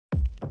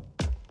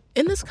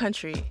In this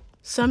country,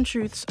 some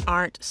truths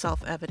aren't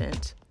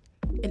self-evident.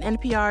 In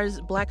NPR's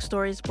Black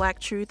Stories, Black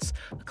Truths,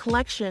 a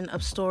collection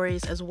of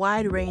stories as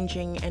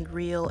wide-ranging and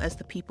real as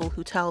the people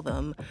who tell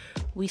them,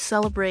 we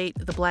celebrate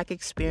the Black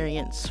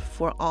experience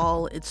for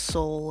all its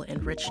soul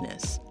and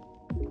richness.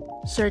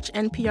 Search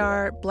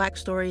NPR Black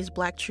Stories,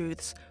 Black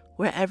Truths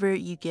wherever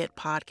you get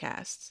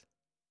podcasts.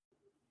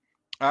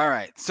 All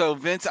right. So,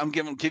 Vince, I'm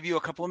give you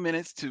a couple of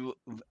minutes to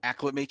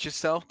acclimate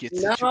yourself, get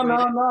No.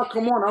 situated.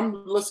 Come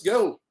on. Let's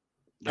go.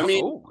 I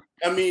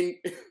mean,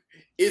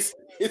 it's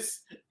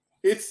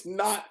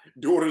not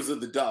Daughters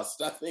of the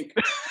Dust. I think.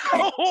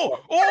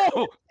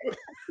 Oh!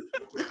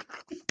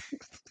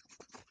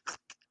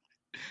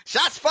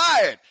 Shots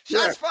fired!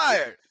 Shots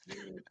fired!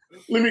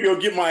 Let me go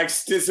get my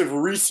extensive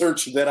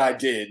research that I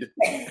did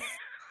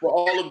for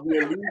all of the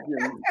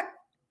illusions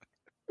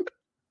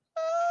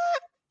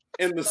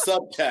and the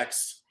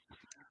subtext.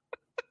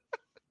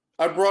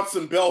 I brought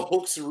some bell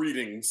hooks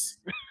readings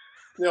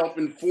to help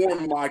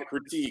inform my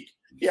critique.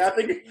 Yeah, I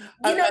think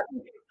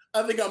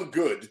I'm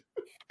good.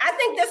 I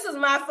think this is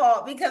my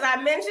fault because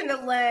I mentioned to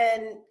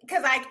Lynn,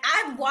 because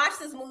I've watched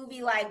this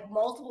movie like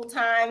multiple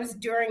times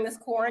during this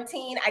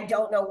quarantine. I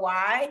don't know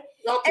why.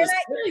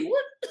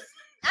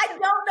 I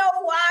don't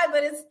know why,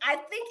 but I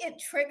think it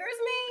triggers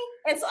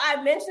me. And so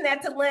I mentioned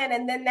that to Lynn,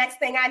 and then next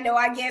thing I know,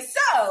 I get,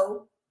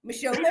 so,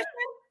 Micheaux Mission?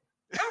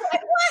 I'm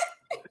like, what?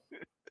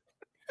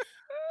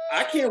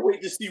 I can't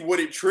wait to see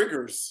what it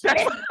triggers.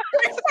 That's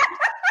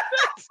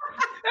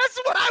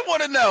what I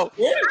want to know.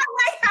 I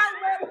like how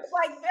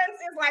Vince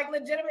is like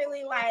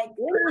legitimately like.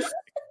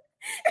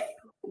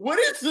 What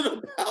is it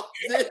about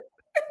this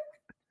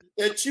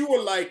that you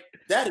were like,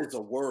 that is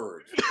a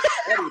word?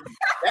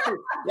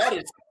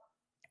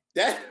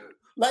 That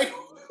like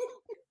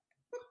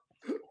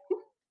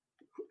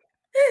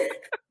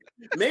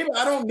maybe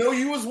I don't know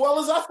you as well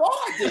as I thought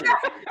I did.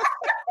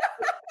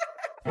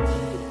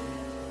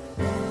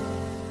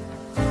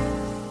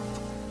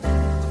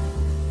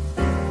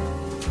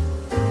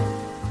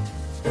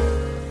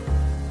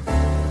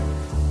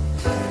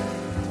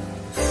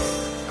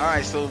 All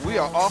right, so we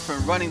are off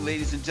and running,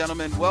 ladies and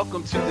gentlemen.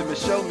 Welcome to the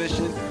Micheaux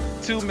Mission,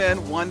 2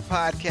 men, 1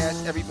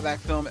 podcast, every Black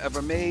film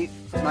ever made.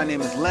 My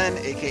name is Len,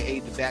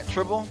 a.k.a. The Bat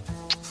Tribble.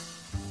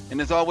 And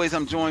as always,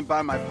 I'm joined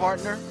by my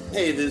partner.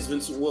 Hey, this is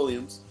Vincent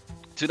Williams.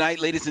 Tonight,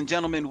 ladies and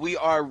gentlemen, we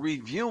are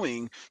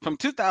reviewing from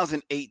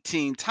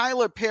 2018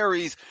 Tyler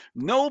Perry's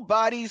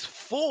Nobody's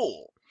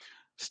Fool,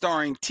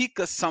 starring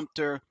Tika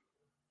Sumpter,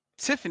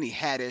 Tiffany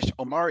Haddish,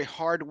 Omari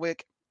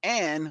Hardwick,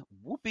 and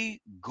Whoopi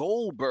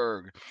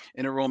Goldberg,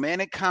 in a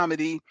romantic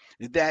comedy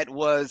that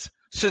was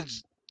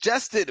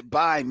suggested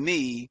by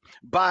me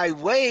by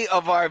way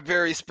of our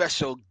very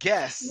special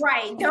guest.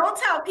 Right. Don't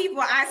tell people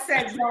I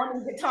said don't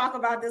need to talk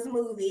about this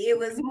movie. It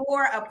was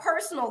more a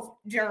personal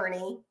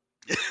journey.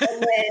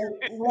 And then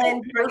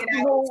Lynn bring it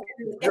out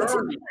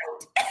into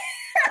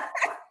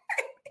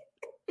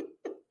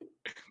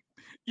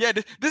Yeah,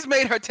 this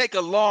made her take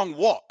a long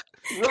walk.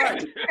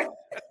 Right.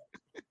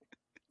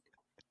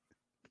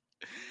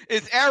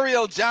 It's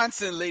Ariell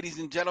Johnson, ladies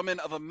and gentlemen,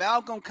 of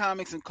Amalgam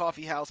Comics and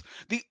Coffeehouse,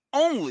 the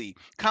only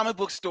comic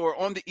book store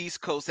on the East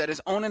Coast that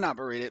is owned and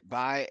operated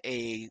by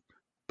a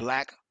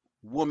Black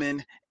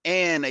woman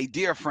and a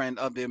dear friend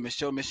of the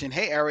Micheaux Mission.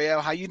 Hey,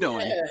 Ariell, how you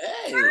doing? Yeah,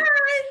 hey. Hi.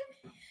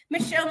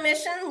 Micheaux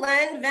Mission,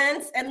 Len,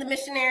 Vince, and the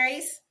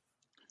missionaries.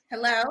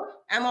 Hello.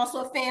 I'm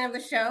also a fan of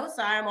the show,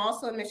 so I'm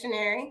also a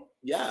missionary.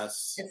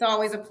 Yes. It's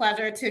always a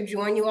pleasure to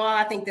join you all.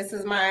 I think this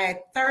is my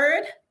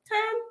third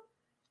time.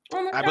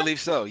 I believe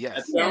so, yes.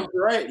 That sounds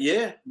right,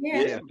 yeah.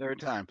 Yeah,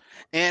 third time.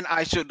 And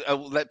I should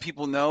let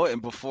people know,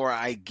 and before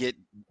I get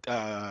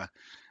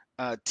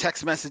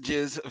text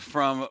messages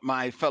from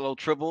my fellow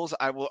Tribbles,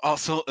 I will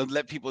also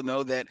let people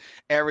know that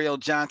Ariell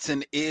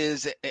Johnson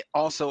is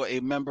also a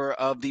member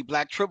of the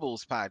Black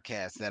Tribbles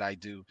podcast that I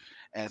do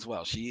as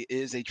well. She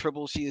is a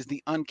Tribble. She is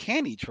the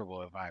Uncanny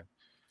Tribble, if I'm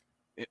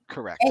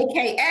correct.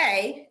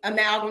 AKA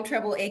Amalgam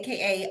Tribble,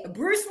 AKA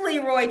Bruce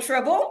Leroy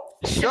Tribble.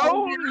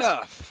 Sure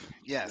enough.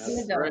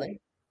 Yes. Right.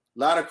 A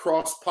lot of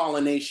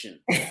cross-pollination.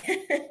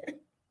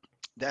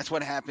 That's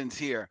what happens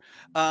here.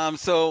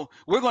 So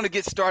we're going to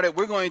get started.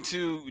 We're going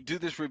to do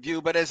this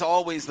review. But as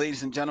always,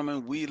 ladies and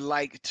gentlemen, we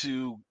like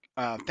to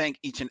thank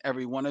each and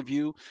every one of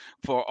you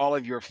for all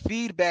of your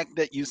feedback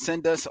that you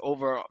send us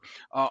over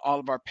all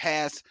of our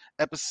past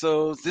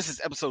episodes. This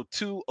is episode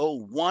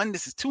 201.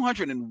 This is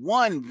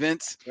 201,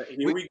 Vince.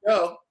 Here we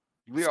go.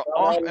 We are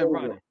off and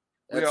running.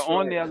 We are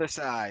on the other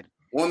side.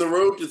 On the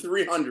road to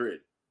 300.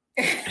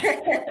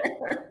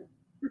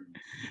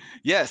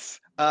 Yes.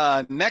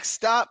 Next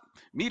stop,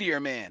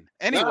 Meteor Man.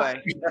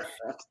 Anyway.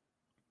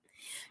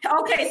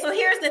 Okay, so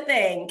here's the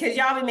thing, because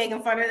y'all be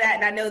making fun of that,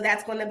 and I know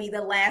that's going to be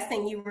the last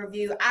thing you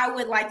review. I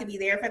would like to be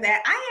there for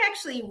that. I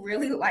actually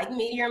really like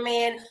Meteor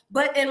Man,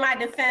 but in my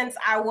defense,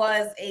 I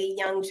was a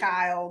young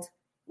child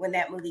when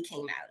that movie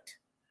came out.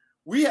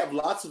 We have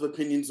lots of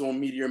opinions on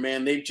Meteor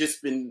Man. They've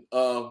just been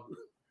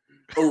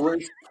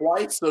erased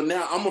twice, so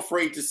now I'm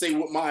afraid to say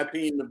what my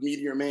opinion of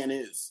Meteor Man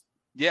is.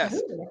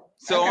 Yes.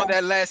 So on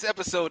that last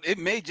episode, it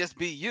may just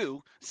be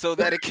you, so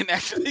that it can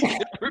actually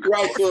get recorded.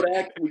 Right, so it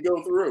actually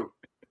go through.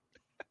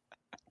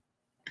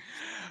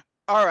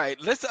 All right,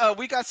 let's.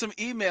 We got some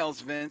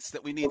emails, Vince,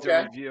 that we need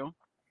to review.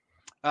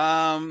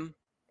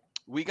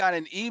 We got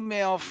an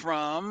email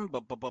from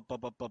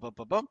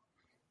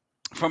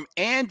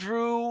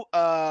Andrew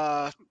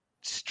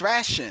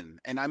Strachan,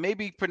 and I may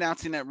be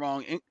pronouncing that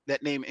wrong.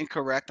 That name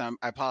incorrect. I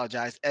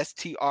apologize.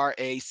 Strachan.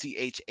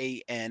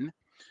 Hey,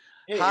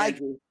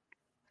 Andrew.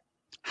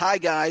 Hi,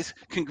 guys.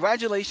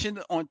 Congratulations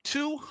on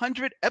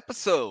 200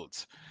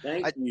 episodes.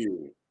 Thank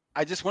you.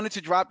 I just wanted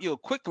to drop you a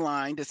quick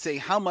line to say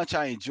how much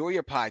I enjoy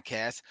your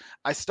podcast.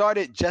 I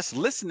started just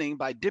listening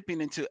by dipping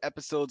into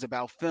episodes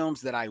about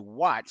films that I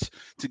watch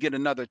to get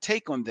another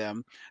take on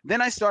them. Then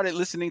I started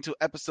listening to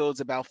episodes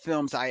about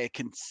films I had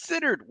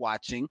considered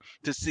watching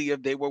to see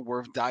if they were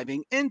worth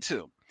diving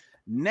into.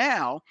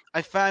 Now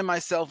I find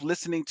myself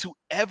listening to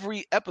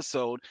every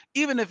episode,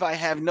 even if I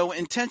have no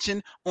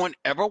intention on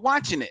ever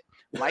watching it.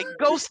 Like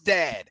Ghost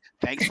Dad.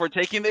 Thanks for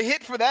taking the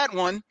hit for that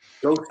one.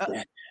 Ghost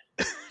Dad.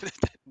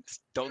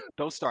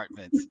 Don't start,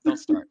 Vince. Don't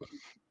start.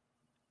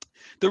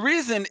 The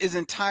reason is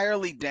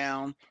entirely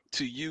down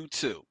to you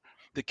two.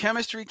 The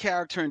chemistry,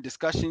 character, and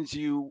discussions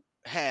you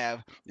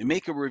have and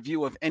make a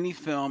review of any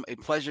film a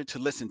pleasure to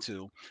listen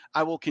to.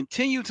 I will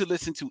continue to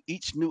listen to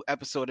each new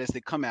episode as they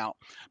come out,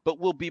 but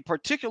will be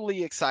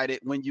particularly excited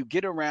when you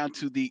get around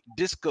to the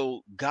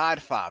Disco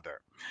Godfather.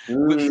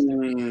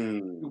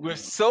 With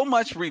so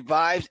much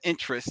revived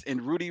interest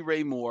in Rudy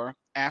Ray Moore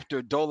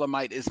after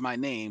Dolomite Is My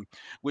Name,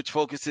 which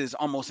focuses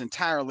almost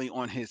entirely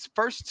on his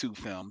first two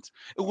films,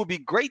 it would be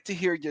great to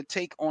hear your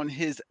take on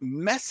his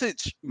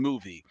Message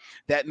movie.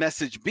 That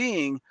message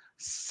being,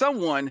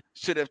 someone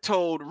should have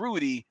told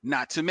Rudy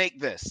not to make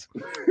this.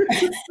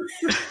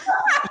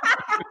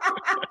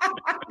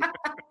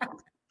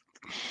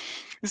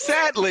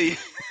 Sadly,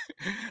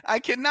 I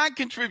cannot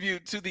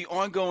contribute to the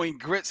ongoing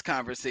grits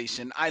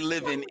conversation. I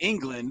live in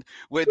England,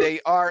 where they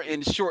are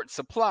in short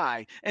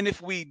supply, and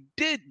if we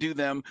did do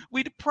them,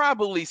 we'd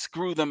probably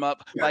screw them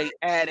up by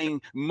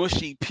adding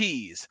mushy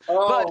peas.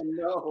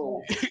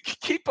 No.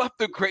 Keep up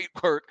the great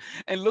work,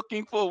 and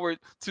looking forward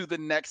to the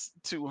next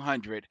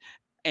 200.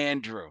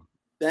 Andrew.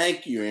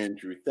 Thank you,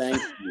 Andrew.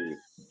 Thank you.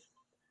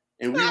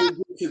 And we will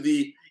get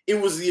to it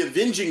was the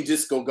Avenging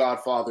Disco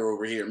Godfather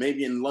over here.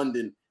 Maybe in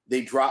London,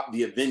 they dropped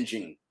the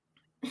Avenging.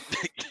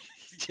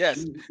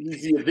 Yes.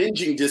 He's the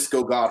Avenging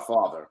Disco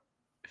Godfather.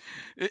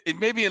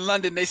 Maybe in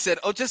London, they said,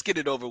 oh, just get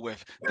it over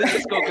with. The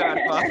Disco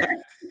Godfather.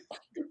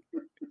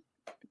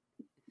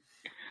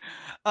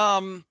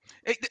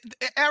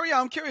 Ariell,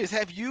 I'm curious,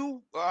 have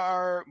you,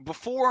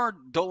 before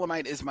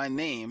Dolomite Is My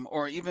Name,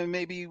 or even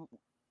maybe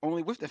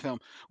only with the film,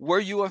 were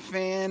you a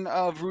fan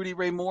of Rudy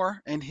Ray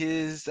Moore and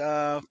his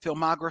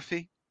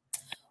filmography?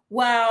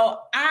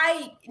 Well,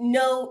 I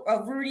know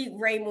of Rudy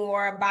Ray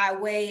Moore by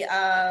way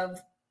of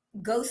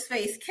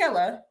Ghostface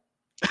Killer.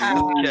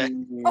 Okay.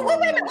 Oh, wait a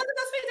minute. Was it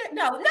Ghostface?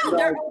 No,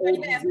 Dirty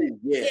Bastard.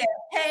 Yeah.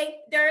 Hey,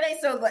 Dirty.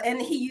 So, and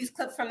he used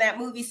clips from that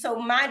movie. So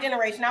my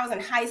generation, I was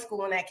in high school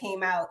when that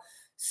came out.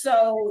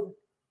 So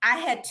I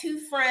had two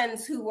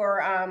friends who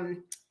were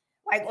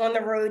like on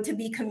the road to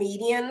be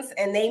comedians,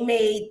 and they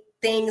made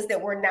things that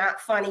were not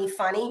funny.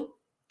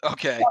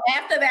 Okay. So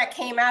after that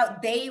came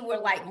out, they were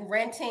like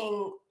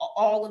renting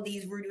all of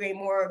these Rudy Ray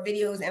Moore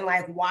videos and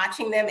like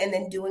watching them and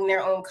then doing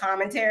their own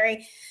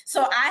commentary.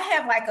 So I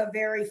have like a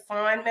very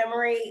fond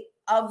memory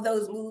of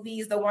those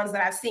movies, the ones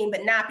that I've seen,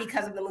 but not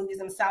because of the movies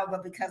themselves,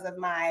 but because of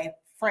my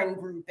friend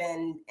group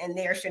and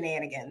their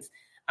shenanigans.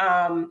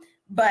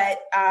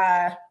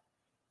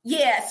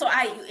 Yeah, so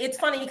it's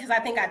funny because I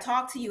think I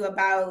talked to you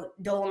about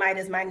Dolomite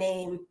Is My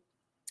Name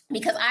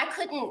because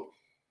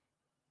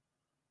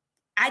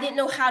I didn't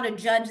know how to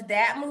judge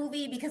that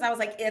movie because I was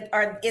like,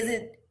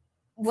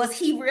 was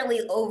he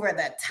really over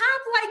the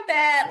top like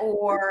that?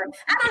 Or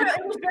I don't know.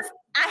 It was just,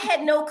 I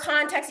had no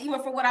context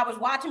even for what I was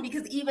watching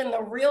because even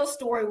the real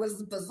story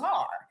was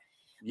bizarre.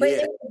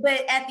 Yeah.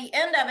 But at the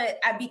end of it,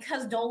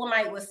 because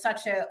Dolomite was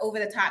such a over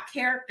the top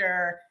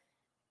character,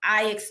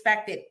 I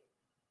expected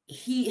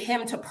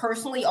him to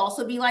personally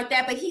also be like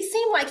that. But he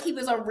seemed like he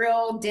was a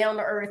real down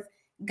to earth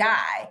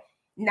guy.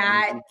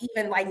 Not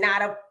even like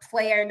not a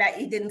player,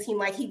 that it didn't seem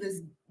like he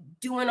was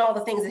doing all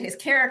the things that his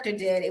character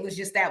did. It was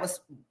just that was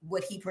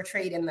what he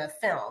portrayed in the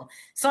film.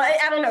 So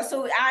I don't know.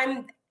 So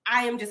I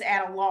am just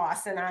at a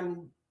loss, and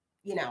I'm,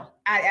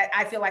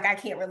 I feel like I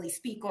can't really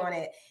speak on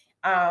it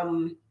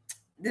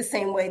the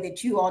same way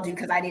that you all do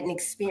because I didn't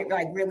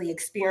really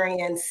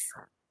experience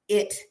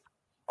it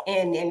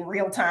in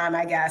real time,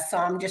 I guess. So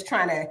I'm just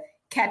trying to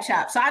catch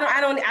up. So I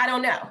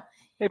don't know.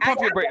 Hey,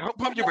 pump your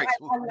brakes.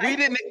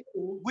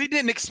 We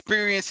didn't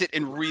experience it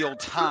in real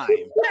time.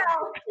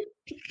 Well,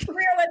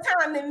 realer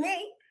time than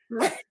me. We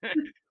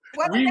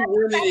wanted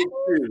it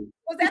too.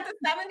 Was that the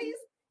 70s?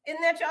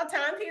 Isn't that y'all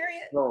time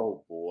period?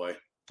 Oh boy.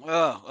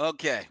 Oh,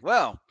 okay.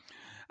 Well,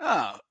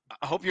 I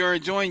hope you're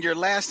enjoying your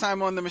last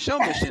time on the Micheaux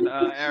mission,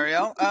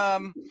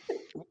 Ariell.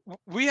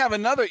 We have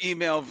another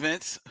email,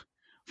 Vince,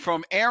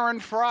 from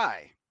Aaron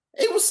Fry.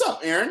 Hey, what's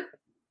up, Aaron?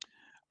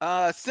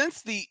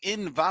 Since the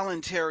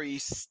involuntary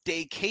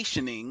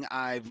staycationing,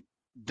 I've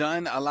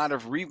done a lot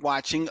of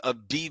rewatching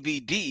of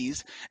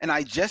DVDs, and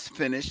I just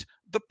finished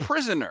The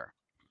Prisoner.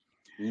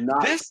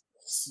 Nice.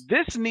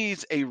 This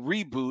needs a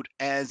reboot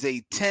as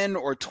a 10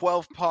 or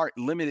 12 part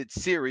limited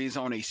series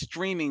on a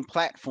streaming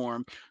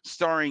platform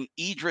starring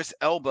Idris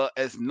Elba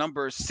as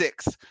number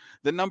 6.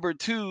 The number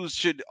 2s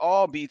should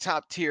all be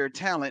top tier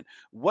talent.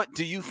 What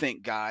do you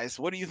think, guys?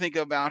 What do you think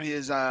about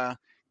his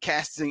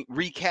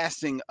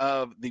recasting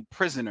of The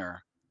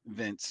Prisoner,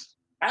 Vince?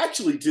 I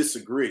actually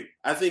disagree.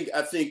 I think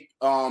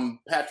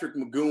Patrick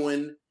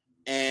McGoohan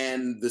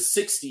and the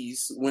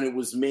 60s when it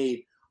was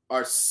made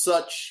are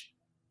such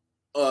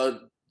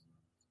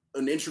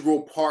an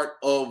integral part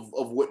of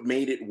what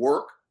made it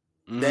work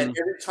that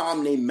every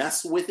time they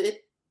mess with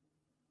it,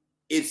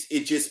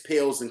 it just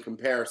pales in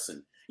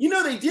comparison. You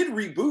know, they did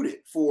reboot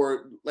it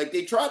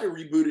they tried to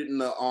reboot it in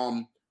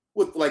the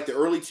with like the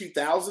early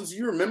 2000s.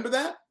 You remember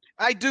that?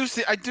 I do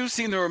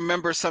seem to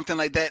remember something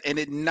like that, and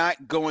it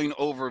not going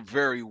over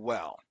very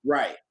well.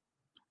 Right.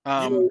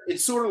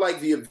 It's sort of like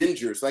the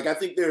Avengers. Like, I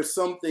think there are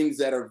some things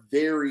that are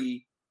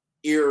very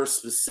era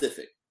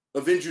specific.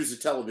 Avengers, a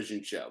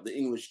television show, the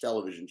English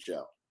television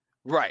show.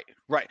 Right.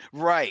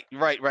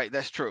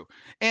 That's true.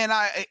 And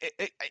I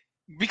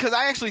because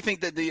I actually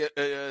think that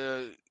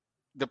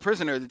the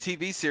Prisoner, the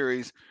TV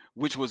series,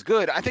 which was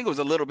good, I think it was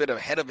a little bit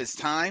ahead of its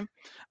time.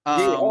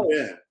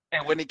 Yeah.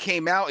 And when it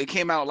came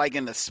out like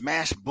in the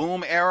smash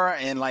boom era,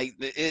 and like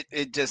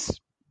it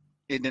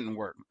didn't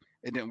work.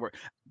 It didn't work.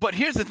 But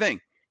here's the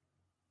thing.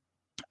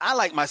 I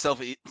like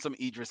myself some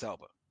Idris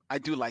Elba. I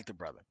do like the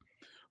brother.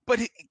 But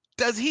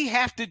does he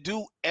have to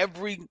do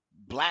every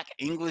black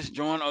English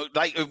joint?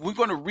 Like, if we're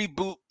going to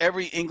reboot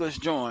every English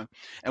joint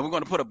and we're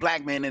going to put a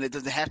black man in it,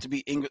 does it have to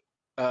be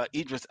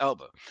Idris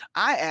Elba?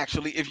 I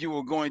actually, if you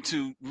were going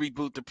to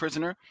reboot The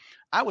Prisoner,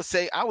 I would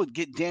say I would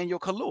get Daniel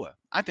Kaluuya.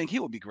 I think he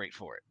would be great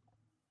for it.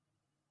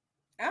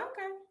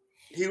 Okay.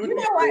 You know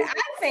what?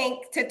 I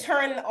think to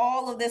turn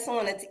all of this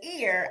on its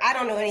ear, I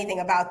don't know anything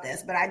about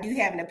this, but I do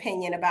have an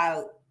opinion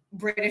about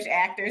British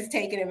actors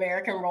taking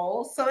American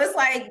roles. So it's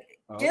like,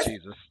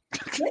 Jesus.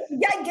 Get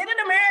an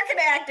American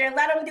actor and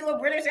let them do a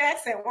British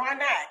accent. Why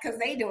not? Because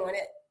they doing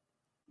it.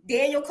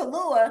 Daniel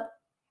Kaluuya,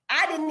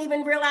 I didn't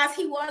even realize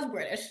he was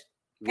British.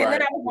 And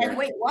then I was like,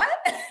 wait, what?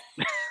 I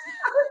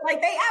was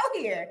like, they out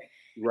here.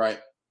 Right.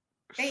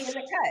 They in the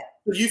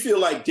cut. You feel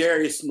like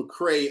Darius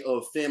McCray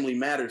of Family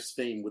Matters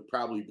fame would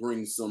probably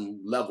bring some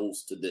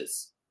levels to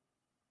this.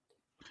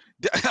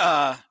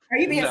 Are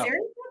you being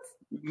serious?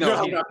 No,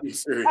 I'm not being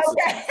serious.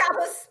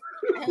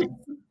 Okay,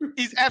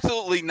 he's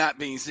absolutely not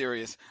being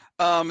serious.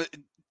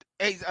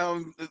 Hey,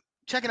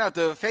 checking out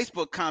the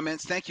Facebook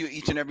comments. Thank you,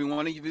 each and every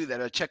one of you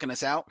that are checking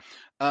us out.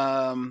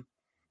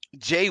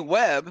 Jay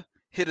Webb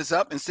hit us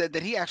up and said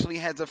that he actually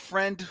has a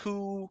friend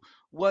who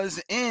was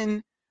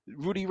in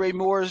Rudy Ray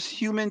Moore's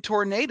Human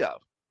Tornado.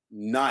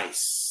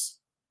 Nice.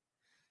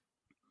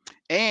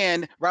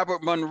 And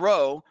Robert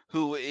Monroe,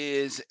 who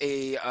is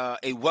a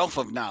wealth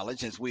of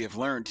knowledge, as we have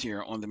learned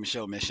here on the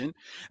Micheaux Mission,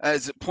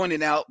 has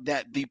pointed out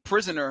that The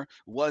Prisoner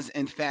was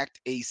in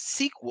fact a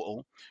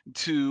sequel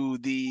to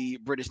the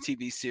British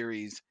TV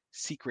series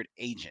Secret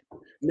Agent.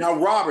 Now,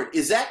 Robert,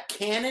 is that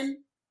canon?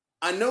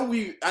 I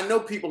know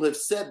people have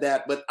said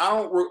that, but I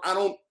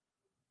don't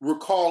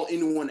recall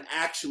anyone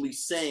actually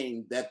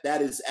saying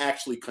that is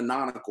actually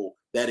canonical,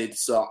 that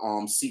it's a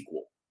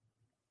sequel.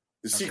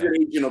 The Secret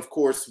Agent, of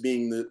course,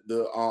 being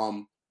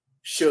the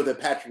show that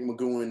Patrick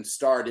McGoohan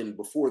starred in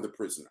before The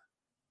Prisoner.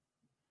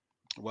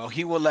 Well,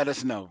 he will let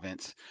us know,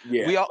 Vince.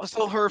 Yeah. We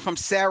also heard from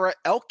Sarah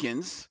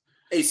Elkins.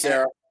 Hey,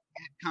 Sarah.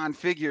 At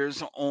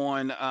Configures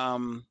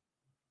on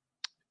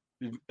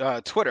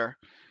Twitter.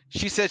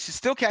 She said she's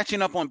still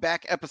catching up on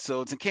back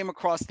episodes and came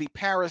across the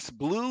Paris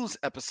Blues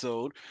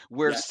episode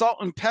where Salt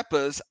and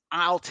Pepper's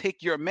I'll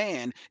Take Your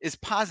Man is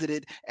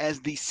posited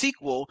as the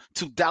sequel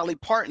to Dolly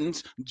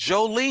Parton's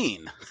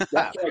Jolene.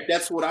 That's right.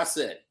 That's what I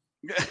said.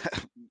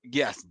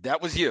 Yes,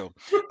 that was you.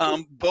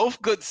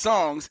 Both good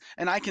songs,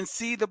 and I can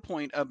see the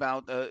point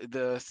about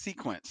the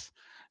sequence.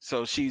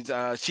 So she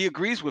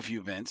agrees with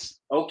you, Vince.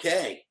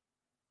 Okay.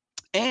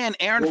 And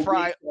Aaron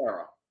Fry.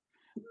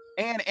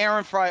 And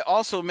Aaron Fry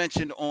also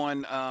mentioned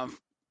on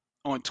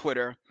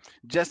Twitter,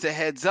 just a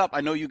heads up,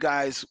 I know you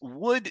guys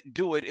would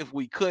do it if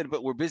we could,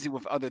 but we're busy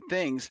with other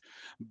things.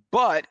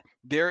 But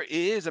there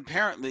is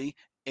apparently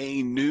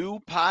a new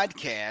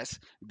podcast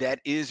that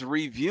is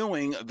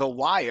reviewing The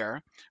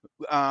Wire,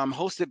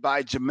 hosted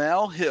by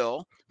Jamel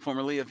Hill,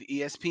 formerly of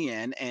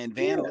ESPN, and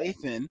Van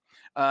Lathan.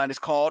 And it's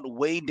called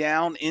Way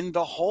Down in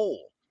the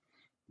Hole.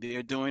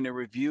 They're doing a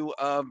review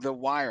of The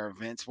Wire,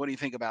 Vince. What do you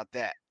think about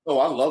that? Oh,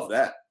 I love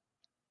that.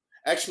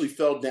 Actually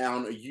fell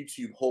down a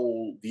YouTube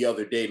hole the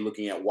other day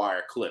looking at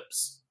Wire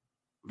clips.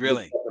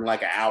 Really?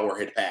 Like an hour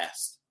had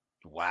passed.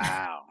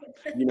 Wow.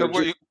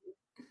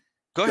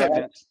 Go ahead,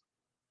 Vince.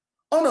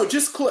 Oh, no,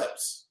 just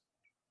clips.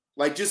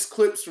 Like just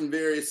clips from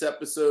various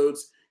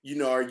episodes.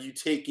 Are you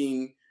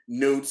taking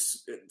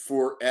notes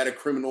at a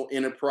criminal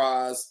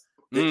enterprise?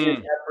 The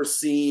in-effort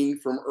scene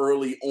from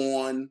early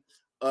on,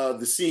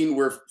 the scene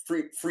where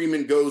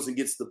Freeman goes and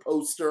gets the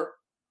poster.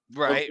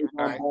 Right.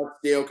 Avon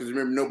Barksdale, because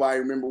nobody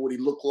remember what he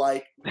looked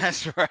like.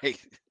 That's right.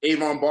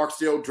 Avon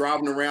Barksdale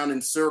driving around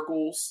in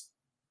circles.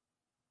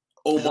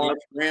 Omar's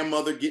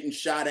grandmother getting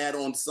shot at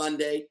on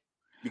Sunday.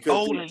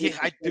 Yeah,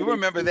 I do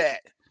remember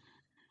that.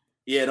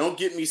 Yeah, don't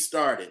get me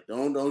started.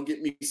 Don't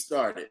get me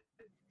started.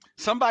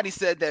 Somebody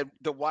said that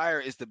The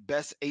Wire is the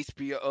best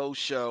HBO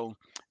show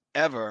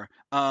ever.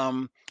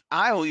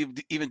 I'll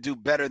even do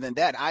better than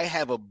that. I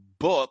have a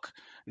book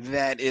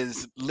that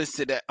is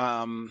listed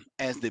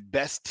as the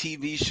best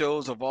TV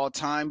shows of all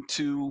time.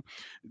 2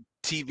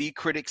 TV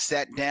critics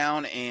sat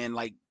down and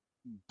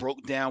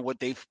broke down what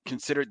they've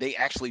considered. They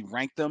actually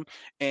ranked them,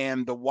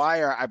 and The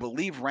Wire, I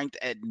believe, ranked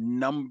at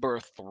number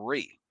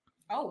 3.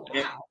 Oh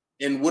wow!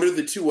 And what are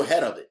the 2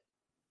 ahead of it?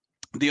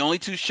 The only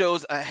 2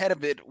 shows ahead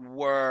of it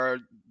were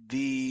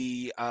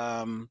the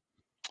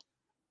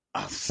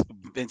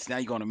Vince, now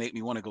you're going to make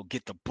me want to go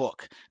get the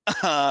book.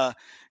 I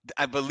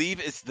believe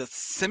it's The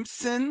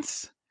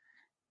Simpsons,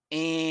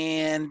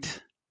 and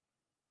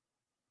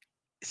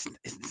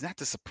it's not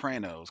The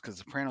Sopranos, because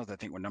Sopranos, I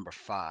think, were number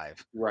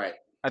 5. Right.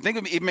 I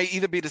think it may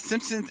either be The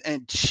Simpsons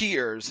and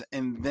Cheers,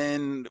 and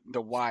then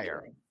The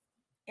Wire.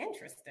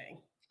 Interesting.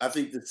 I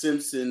think The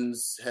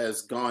Simpsons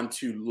has gone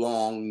too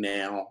long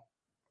now.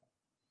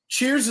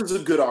 Cheers is a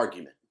good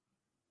argument.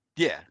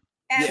 Yeah.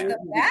 As the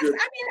best, I mean,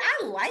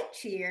 I like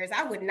Cheers.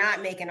 I would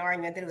not make an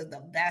argument that it was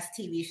the best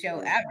TV show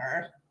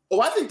ever.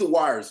 Oh, I think The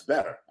Wire is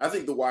better. I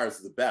think The Wire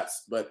is the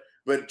best, but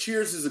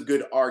Cheers is a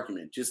good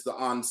argument. Just the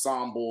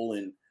ensemble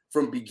and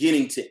from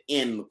beginning to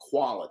end, the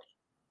quality.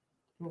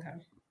 Okay.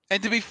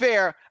 And to be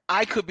fair,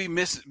 I could be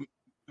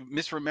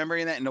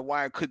misremembering that, and The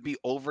Wire could be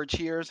over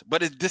Cheers,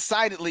 but it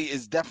decidedly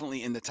is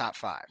definitely in the top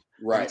 5.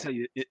 Right. I'll tell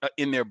you,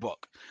 in their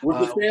book. With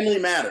the Family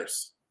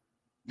Matters.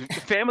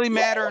 Family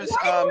Matters.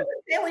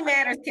 Family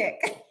Matters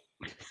kick.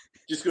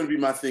 Just going to be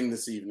my thing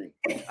this evening.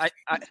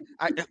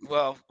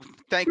 Well,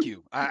 thank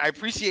you. I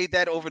appreciate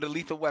that over the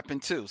Lethal Weapon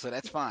too, so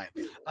that's fine.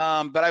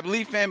 But I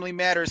believe Family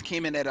Matters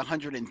came in at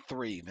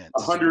 103, Vince.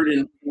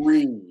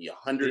 103. Yeah,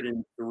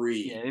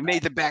 it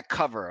made the back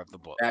cover of the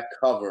book. Back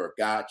cover.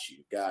 Got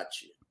you.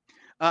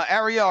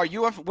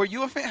 Ariell, were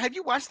you a fan? Have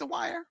you watched The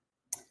Wire?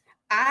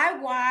 I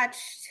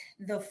watched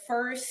the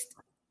first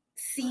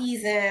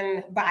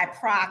season by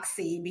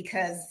proxy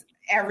because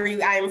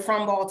I'm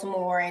from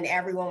Baltimore and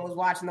everyone was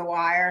watching The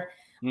Wire.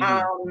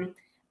 Mm-hmm.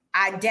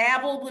 I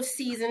dabbled with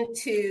season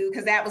 2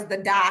 because that was the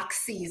doc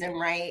season,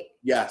 right?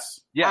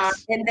 Yes.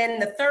 And then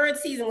the 3rd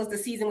season was the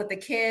season with the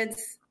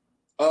kids.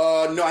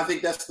 No, I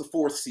think that's the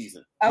 4th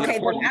season. Okay,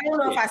 well, I don't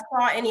know if I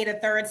saw any of the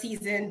 3rd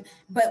season,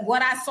 but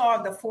what I saw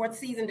of the 4th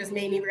season just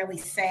made me really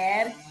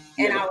sad.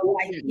 And I was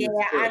like,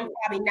 I'm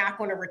probably not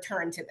going to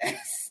return to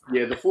this.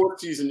 Yeah, the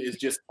 4th season is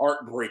just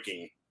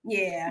heartbreaking.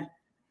 Yeah.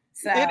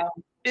 So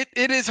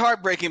it is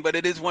heartbreaking, but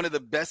it is one of the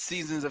best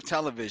seasons of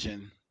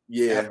television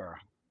ever.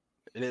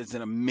 It is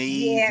an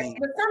amazing. Yeah,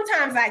 but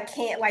sometimes I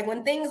can't,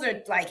 when things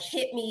are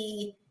hit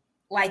me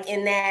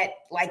in that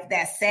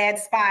sad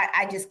spot,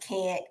 I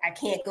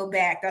can't go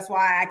back. That's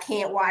why I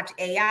can't watch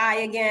AI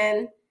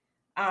again.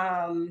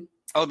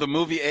 The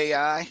movie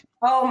AI?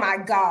 Oh my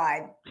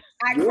God.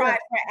 I cried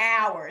for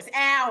hours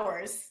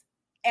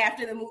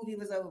after the movie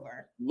was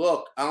over.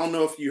 Look, I don't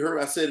know if you heard,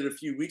 I said it a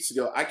few weeks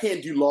ago. I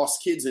can't do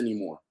Lost Kids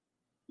anymore.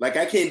 I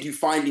can't do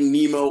Finding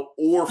Nemo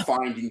or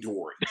Finding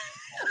Dory.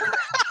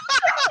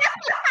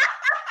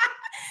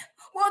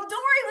 Well,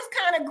 Dory was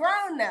kind of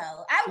grown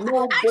though. I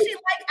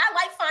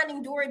like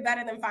Finding Dory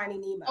better than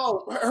Finding Nemo.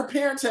 Oh, her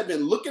parents have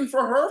been looking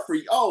for her for.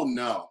 Oh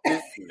no,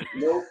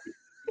 nope.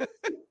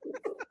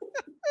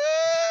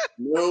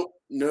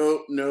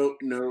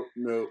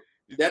 No.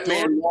 That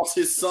man lost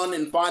his son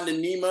in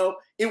Finding Nemo.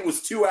 It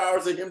was 2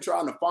 hours of him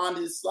trying to find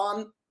his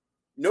son.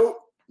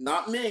 Nope,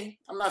 not me.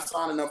 I'm not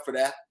signing up for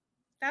that.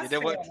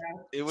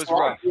 It was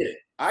rough.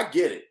 I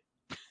get it.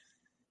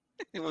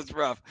 It was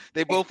rough.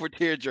 They both were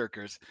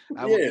tearjerkers.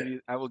 I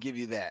will give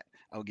you that.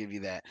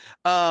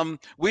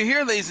 We're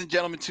here, ladies and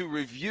gentlemen, to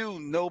review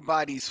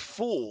Nobody's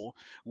Fool,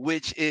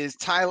 which is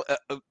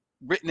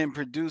written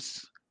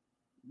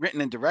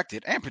and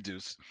directed and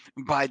produced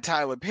by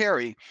Tyler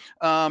Perry.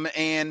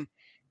 And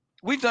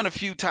we've done a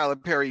few Tyler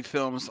Perry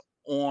films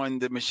on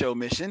the Micheaux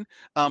Mission,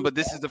 but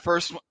this is the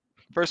first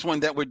one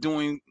that we're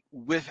doing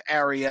with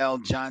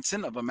Ariell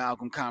Johnson of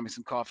Amalgam Comics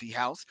and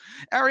Coffeehouse.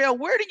 Ariell,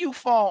 where do you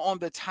fall on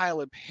the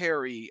Tyler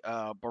Perry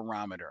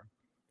barometer?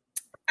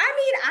 I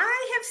mean,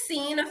 I have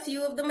seen a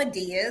few of the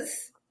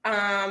Medeas.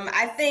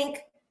 I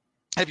think.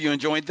 Have you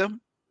enjoyed them?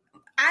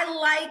 I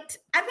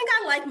think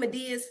I like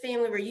Medea's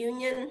Family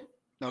Reunion.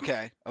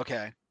 Okay.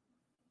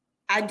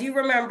 I do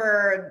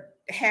remember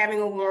having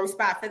a warm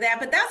spot for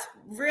that, but that's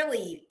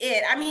really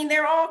it. I mean,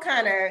 they're all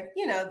kind of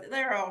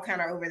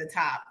over the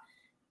top.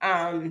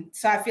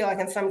 So I feel like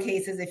in some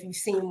cases, if you've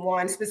seen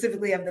one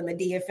specifically of the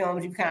Madea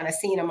films, you've kind of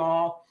seen them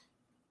all.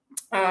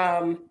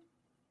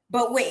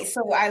 But wait,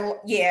 Family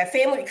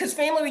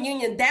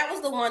Reunion, that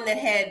was the one that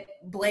had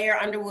Blair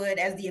Underwood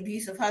as the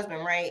abusive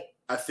husband, right?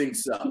 I think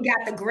so. He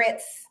got the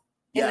grits.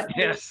 Yes.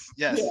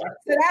 Yeah. So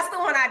that's the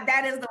one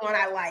that is the one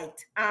I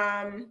liked.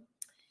 Other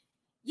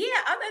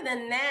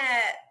than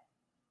that,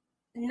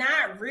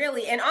 not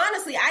really. And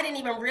honestly, I didn't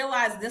even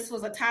realize this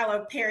was a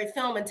Tyler Perry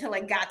film until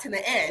it got to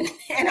the end.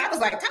 And I was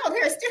like, Tyler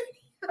Perry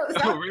Studios.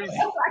 Oh, really?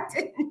 I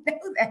didn't know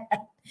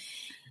that.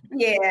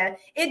 Yeah.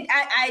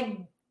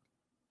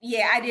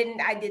 I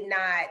did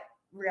not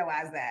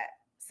realize that.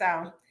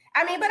 So,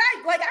 I mean, but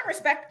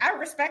I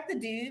respect the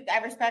dude. I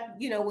respect,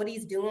 what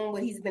he's doing,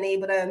 what he's been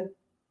able to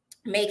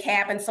make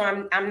happen. So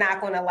I'm not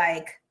going to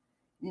like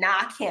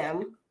knock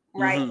him.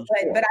 Right.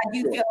 Mm-hmm. But I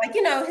do feel like,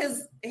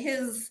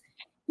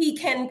 he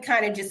can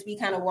kind of just be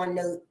kind of one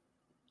note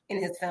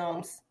in his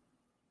films.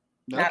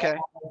 Okay.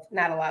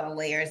 Not a lot of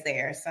layers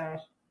there. So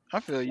I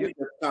feel you.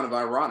 That's kind of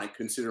ironic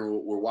considering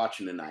what we're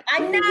watching tonight. I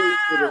know.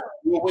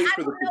 We'll wait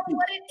for I don't know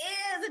what it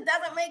is. It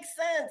doesn't make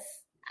sense.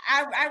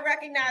 I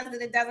recognize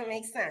that it doesn't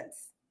make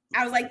sense.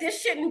 I was like,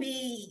 this shouldn't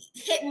be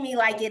hitting me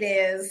like it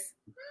is.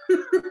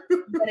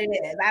 But it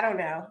is. I don't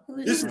know.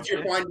 This is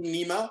your Finding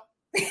Nemo?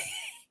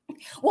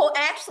 Well,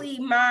 actually,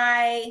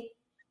 my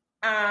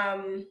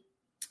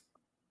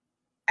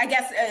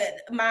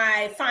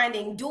my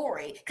Finding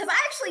Dory, because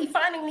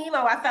Finding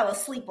Nemo I fell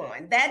asleep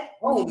on. That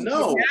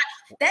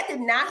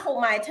did not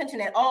hold my attention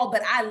at all,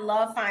 but I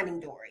love Finding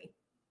Dory.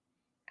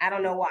 I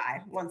don't know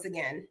why, once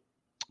again.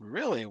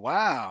 Really?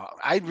 Wow.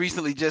 I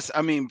recently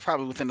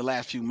probably within the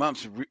last few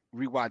months,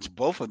 rewatched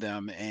both of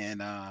them,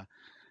 and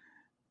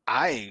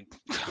I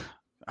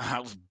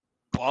was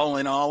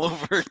balling all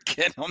over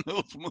again on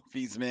those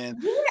movies, man.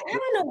 Yeah, I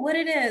don't know what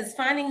it is.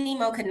 Finding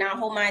Nemo could not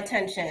hold my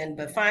attention,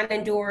 but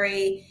Finding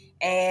Dory,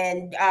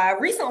 and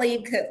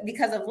recently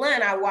because of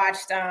Lynn, I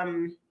watched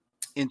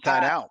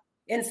Inside Out.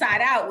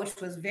 Inside Out, which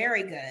was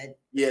very good.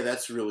 Yeah,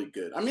 that's really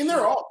good. I mean,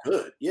 they're all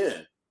good.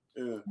 Yeah.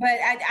 But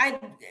I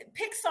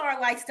Pixar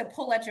likes to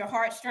pull at your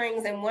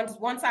heartstrings, and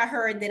once I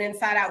heard that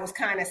Inside Out was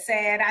kind of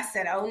sad, I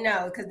said, "Oh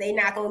no," because they're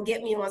not gonna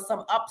get me on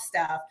some up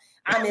stuff.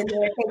 I'm in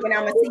there thinking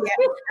I'm gonna see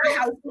a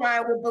house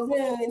flying with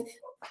balloons.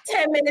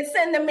 10 minutes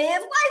in, the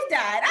man's wife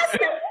died. I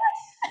said,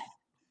 "What?"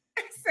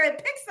 I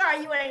said,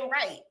 "Pixar, you ain't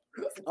right."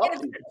 That's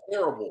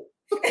terrible.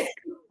 I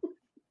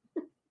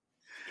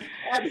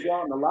had to go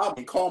out in the lobby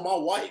and call my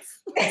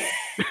wife.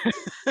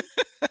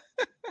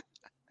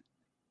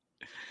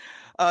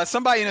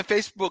 Somebody in a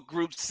Facebook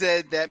group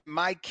said that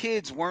my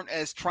kids weren't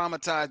as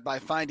traumatized by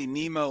Finding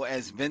Nemo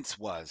as Vince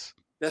was.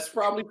 That's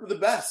probably for the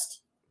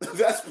best.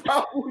 That's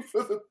probably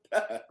for the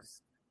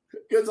best.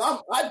 Because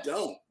I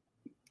don't.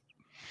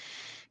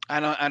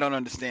 I don't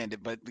understand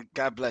it, but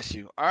God bless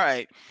you. All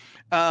right.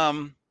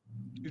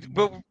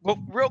 But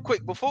real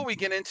quick, before we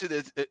get into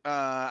this,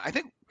 I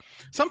think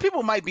some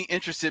people might be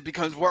interested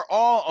because we're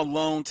all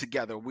alone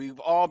together. We've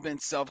all been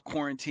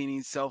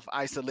self-quarantining,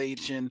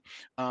 self-isolation,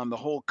 the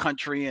whole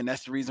country. And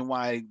that's the reason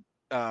why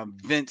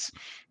Vince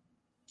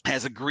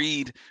has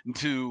agreed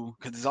to,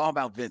 because it's all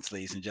about Vince,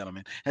 ladies and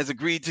gentlemen, has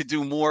agreed to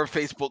do more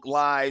Facebook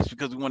Lives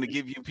because we want to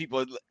give you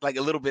people like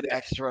a little bit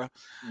extra.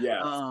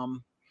 Yeah.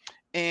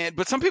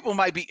 But some people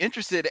might be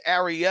interested,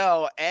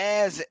 Ariell,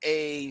 as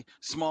a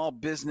small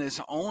business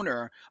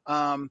owner,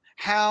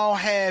 how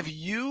have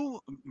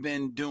you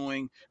been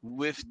doing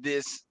with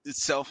this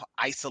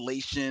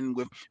self-isolation,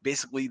 with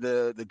basically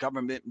the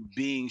government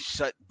being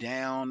shut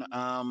down?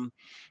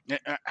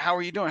 How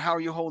are you doing? How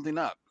are you holding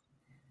up?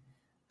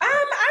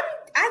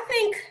 I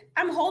think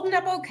I'm holding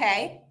up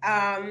okay.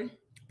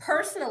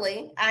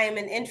 Personally, I am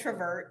an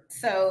introvert,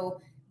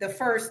 so the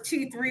first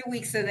 2-3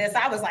 weeks of this,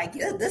 I was like,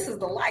 yeah, this is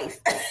the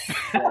life.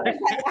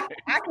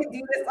 I can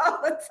do this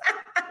all the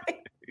time.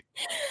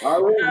 I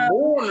was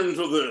born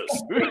into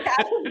this.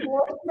 I was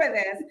born for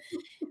this.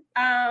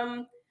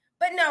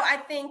 But no, I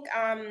think,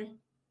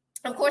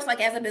 of course,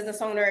 like as a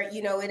business owner,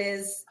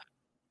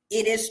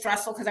 it is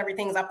stressful because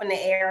everything's up in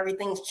the air,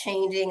 everything's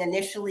changing.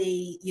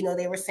 Initially,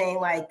 they were saying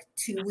like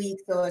 2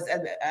 weeks. So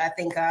I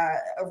think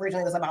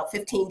originally it was about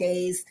 15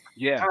 days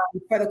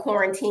for the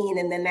quarantine.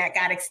 And then that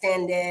got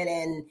extended.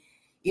 And,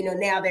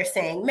 now they're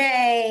saying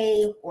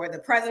May, or the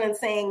president's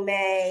saying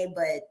May,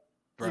 but,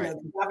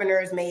 the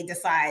governors may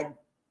decide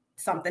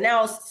something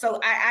else. So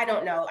I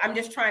don't know. I'm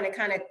just trying to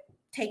kind of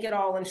take it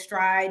all in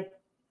stride.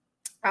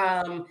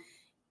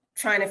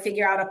 Trying to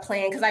figure out a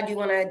plan because I do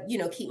want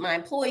to, keep my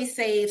employees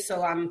safe.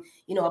 So I'm,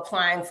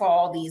 applying for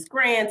all these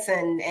grants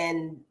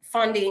and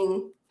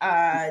funding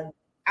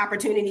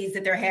opportunities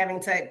that they're having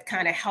to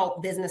kind of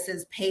help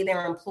businesses pay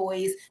their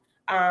employees.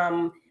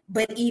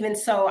 But even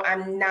so,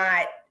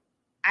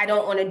 I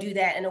don't want to do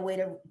that in a way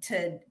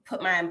to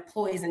put my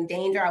employees in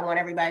danger. I want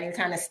everybody to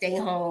kind of stay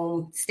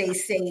home, stay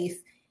safe.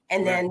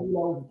 And then,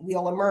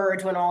 we'll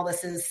emerge when all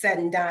this is said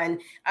and done.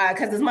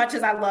 Because as much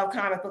as I love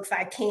comic books,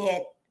 I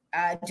can't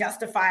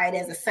justify it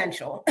as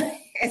essential.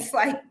 It's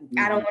like,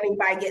 I don't want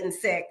anybody getting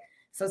sick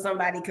so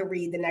somebody could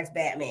read the next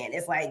Batman.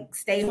 It's like,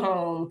 stay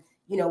home,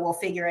 we'll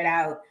figure it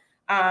out.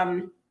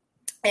 And,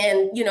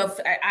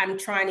 I'm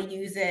trying to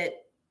use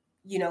it,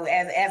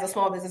 as a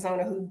small business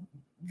owner who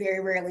very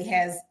rarely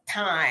has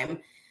time,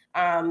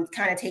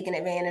 kind of taking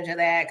advantage of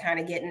that, kind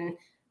of getting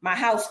my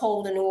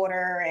household in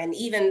order, and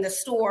even the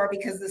store,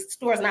 because the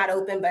store is not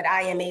open, but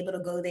I am able to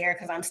go there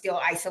because I'm still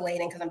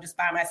isolating because I'm just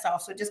by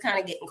myself. So just kind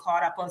of getting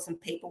caught up on some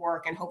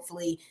paperwork, and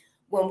hopefully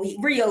when we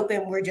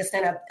reopen, we're just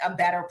in a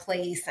better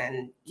place,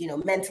 and, you know,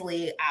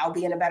 mentally I'll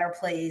be in a better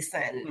place,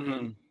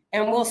 and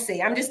and we'll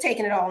see. I'm just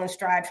taking it all in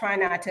stride, trying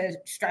not to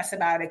stress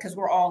about it because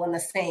we're all in the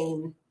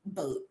same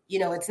boat. You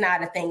know, it's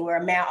not a thing where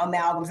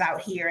Amalgam's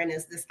out here and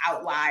is this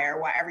outlier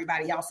while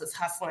everybody else is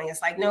hustling.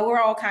 It's like, no,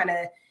 we're all kind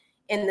of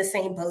in the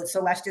same boat.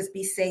 So let's just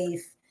be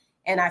safe.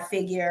 And I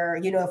figure,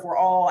 you know, if we're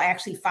all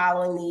actually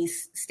following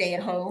these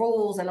stay-at-home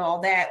rules and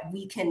all that,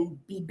 we can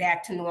be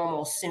back to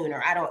normal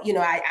sooner. I don't, you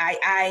know,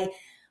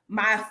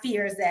 my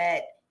fear is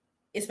that,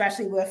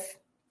 especially with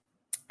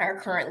our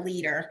current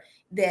leader,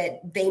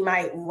 that they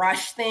might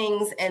rush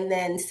things, and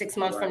then 6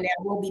 months from now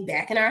we'll be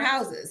back in our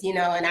houses, you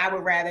know. And I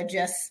would rather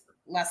just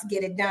let's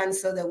get it done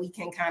so that we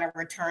can kind of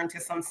return to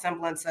some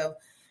semblance of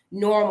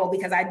normal,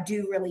 because I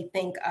do really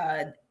think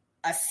a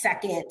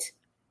second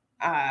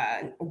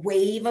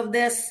wave of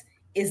this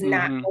is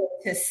not going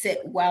to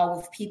sit well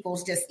with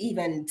people's just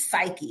even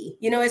psyche.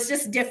 You know, it's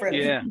just different.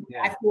 Yeah.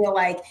 I feel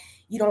like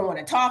you don't want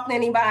to talk to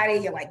anybody.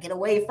 You're like, get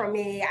away from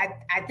me.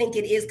 I think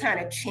it is kind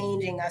of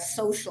changing us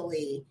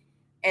socially.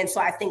 And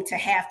so I think to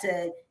have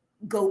to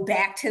go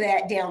back to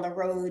that down the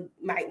road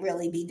might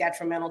really be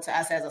detrimental to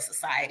us as a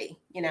society,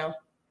 you know?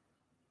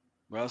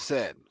 Well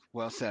said.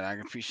 Well said. I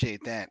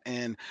appreciate that.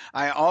 And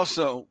I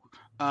also...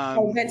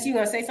 Vince, you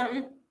want to say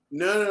something?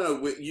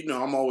 No. You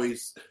know, I'm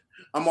always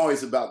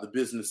about the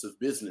business of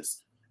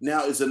business.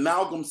 Now, is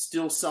Amalgam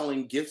still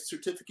selling gift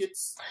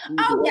certificates?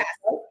 Oh, yes.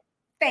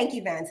 Thank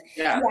you, Vince.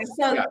 Yeah.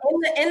 So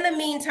in the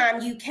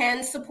meantime, you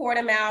can support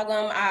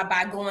Amalgam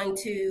by going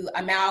to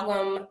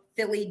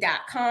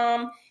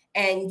amalgamphilly.com,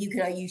 and you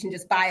can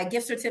just buy a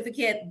gift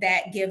certificate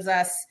that gives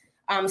us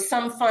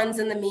some funds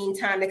in the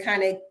meantime to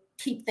kind of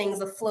keep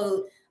things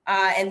afloat.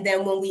 And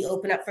then when we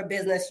open up for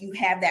business, you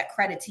have that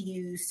credit to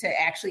use to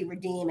actually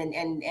redeem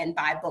and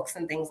buy books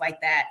and things like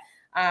that.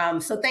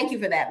 So thank you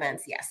for that,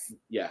 Vince.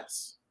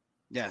 Yes.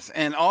 Yes,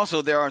 and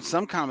also there are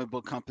some comic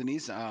book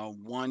companies,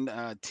 one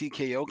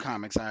TKO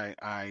Comics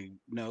I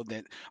know,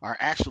 that are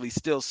actually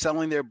still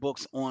selling their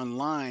books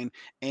online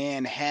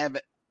and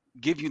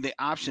give you the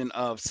option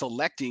of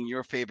selecting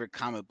your favorite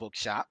comic book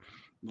shop,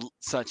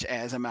 such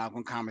as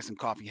Amalgam Comics and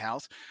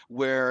Coffeehouse,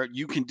 where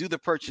you can do the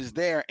purchase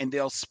there and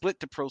they'll split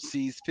the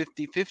proceeds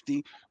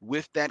 50-50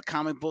 with that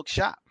comic book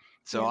shop.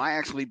 So I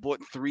actually bought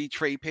 3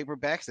 trade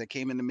paperbacks that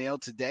came in the mail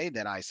today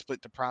that I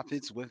split the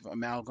profits with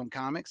Amalgam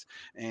Comics.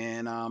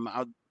 And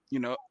I'll,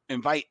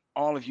 invite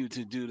all of you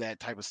to do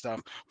that type of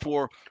stuff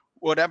for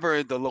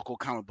whatever the local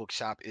comic book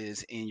shop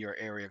is in your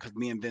area. Because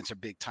me and Vince are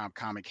big time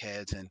comic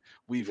heads, and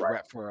we've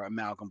repped for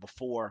Amalgam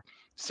before.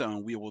 So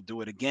we will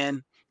do it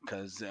again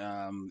because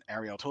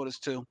Ariell told us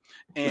to.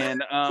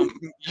 And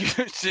you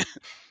should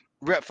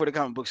rep for the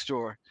comic book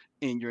store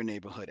in your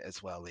neighborhood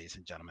as well, ladies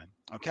and gentlemen.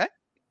 Okay?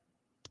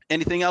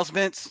 Anything else,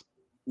 Vince?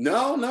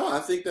 No. I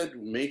think that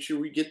make sure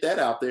we get that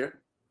out there.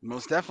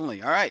 Most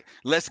definitely. All right.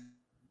 Let's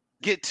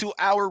get to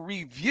our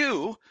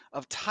review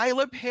of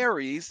Tyler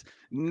Perry's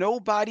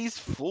Nobody's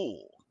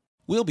Fool.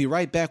 We'll be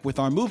right back with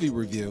our movie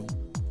review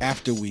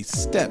after we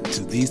step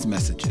to these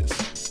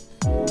messages.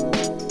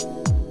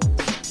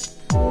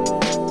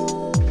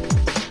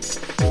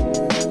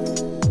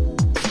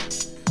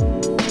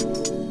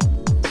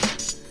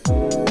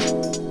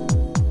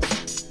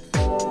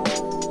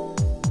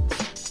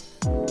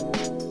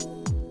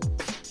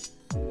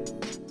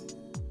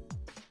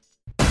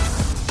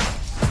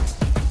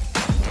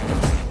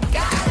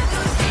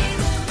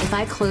 If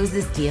I close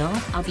this deal,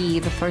 I'll be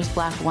the first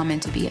Black woman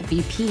to be a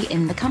VP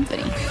in the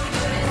company.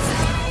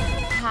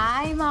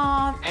 Hi,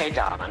 Mom. Hey,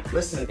 darling.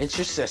 Listen, it's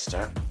your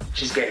sister.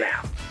 She's getting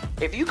out.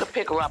 If you could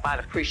pick her up, I'd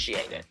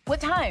appreciate it. What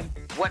time?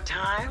 What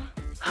time?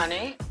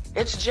 Honey,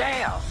 it's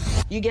jail.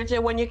 You get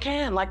there when you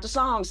can, like the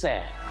song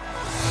said.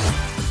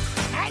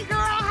 Hey, girl,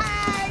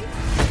 hey!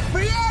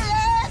 Free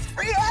ass!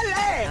 Free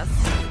ass!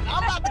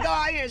 I'm about to go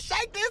out here and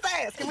shake this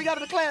ass. Can we go to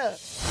the club?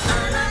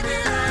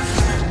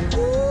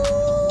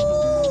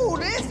 Ooh,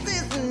 this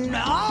is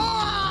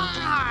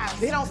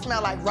nice. It don't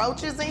smell like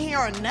roaches in here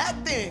or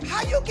nothing.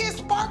 How you get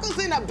sparkles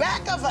in the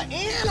back of an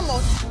animal?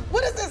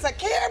 What is this, a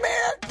Care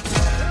Bear?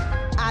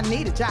 I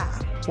need a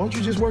job. Why don't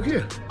you just work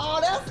here? Oh,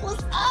 that's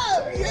what's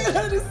up. Yeah,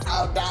 that is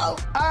so dope.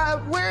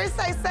 Where it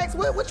say sex,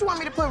 what you want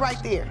me to put right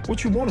there?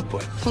 What you want to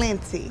put?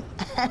 Plenty.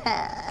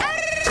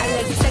 I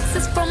like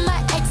sexes from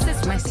my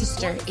exes. My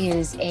sister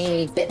is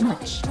a bit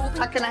much.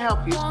 How can I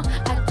help you?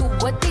 I do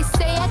what they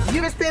say.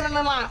 You've been standing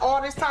in line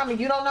all this time and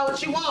you don't know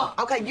what you want.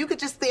 Okay, you could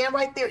just stand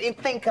right there and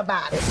think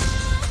about it.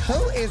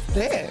 Who is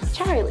this?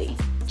 Charlie.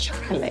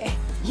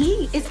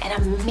 He is an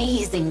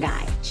amazing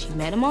guy. She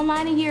met him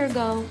online a year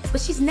ago,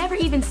 but she's never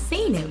even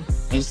seen him.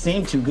 It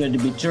seemed too good to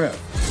be true.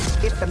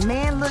 If the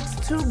man looks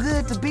too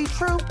good to be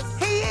true,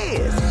 he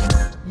is.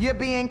 You're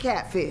being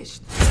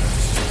catfished.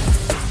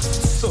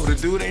 So the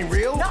dude ain't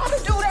real? No, the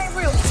dude ain't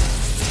real.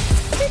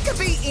 He could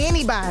be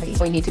anybody.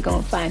 We need to go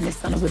and find this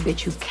son of a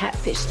bitch who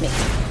catfished me.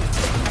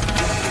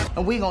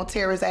 and we gonna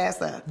tear his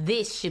ass up.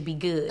 This should be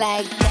good.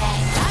 Like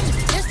that. I'm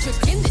the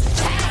district in the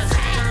town.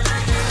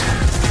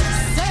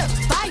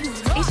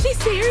 Is she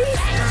serious?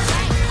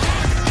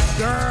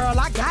 Girl,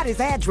 I got his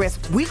address.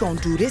 We gonna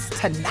do this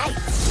tonight.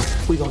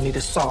 We gonna need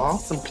a saw,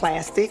 some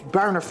plastic,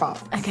 burner foam.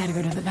 I gotta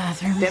go to the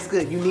bathroom. That's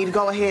good. You need to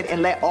go ahead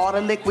and let all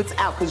the liquids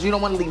out because you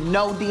don't want to leave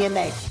no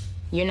DNA.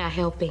 You're not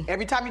helping.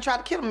 Every time you try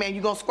to kill a man,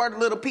 you're gonna squirt a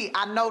little pee.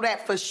 I know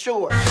that for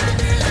sure.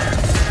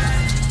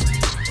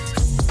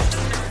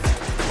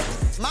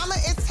 Mama,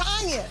 it's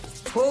Tanya.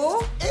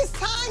 Who? It's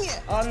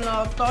Tanya. Oh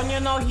no,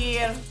 Tonya no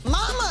here.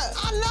 Mama,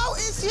 I know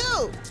it's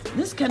you.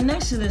 This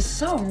connection is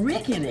so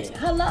rickety.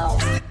 Hello?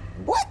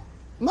 What?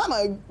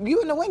 Mama,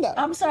 you in the window.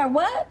 I'm sorry,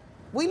 what?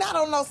 We not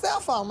on no cell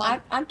phone,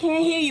 Mama. I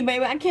can't hear you,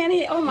 baby. I can't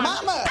hear. Oh my.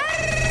 Mama.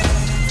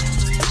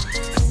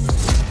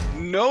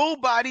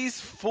 Nobody's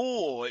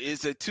Fool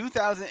is a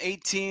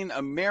 2018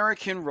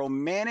 American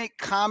romantic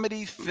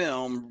comedy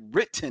film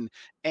written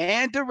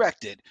and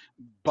directed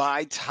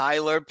by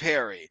Tyler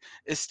Perry.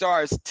 It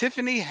stars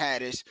Tiffany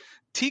Haddish,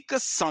 Tika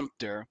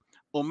Sumpter,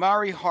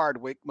 Omari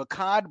Hardwick,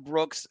 Makad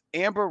Brooks,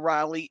 Amber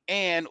Riley,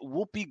 and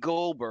Whoopi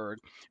Goldberg,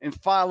 and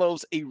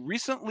follows a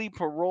recently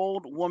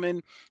paroled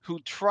woman who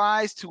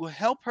tries to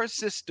help her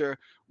sister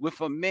with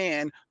a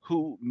man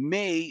who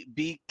may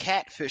be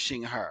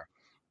catfishing her.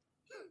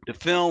 The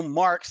film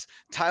marks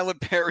Tyler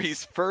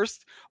Perry's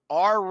first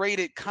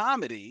R-rated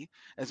comedy,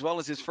 as well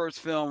as his first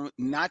film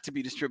not to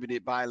be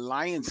distributed by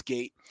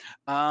Lionsgate.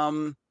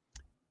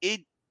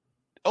 It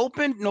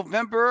opened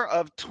November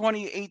of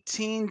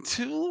 2018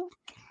 to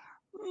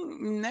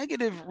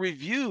negative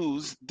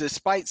reviews,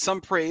 despite some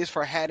praise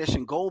for Haddish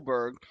and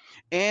Goldberg,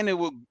 and it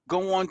would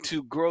go on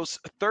to gross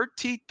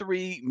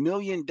 $33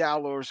 million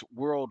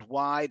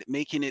worldwide,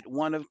 making it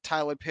one of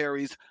Tyler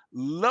Perry's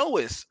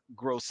lowest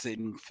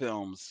grossing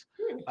films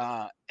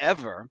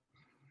ever.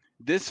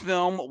 This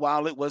film,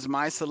 while it was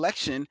my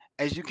selection,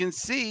 as you can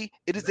see,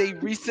 it is a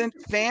recent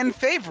fan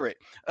favorite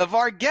of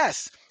our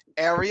guest,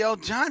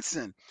 Ariell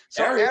Johnson.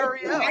 So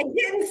Ariell, I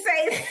didn't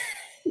say that.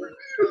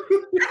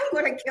 I'm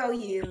going to kill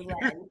you,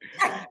 Len.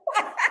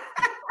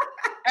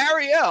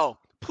 Ariell,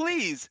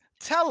 please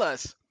tell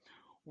us,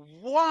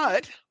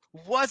 what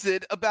was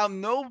it about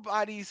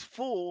Nobody's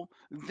Fool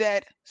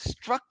that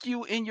struck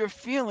you in your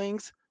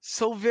feelings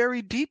so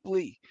very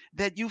deeply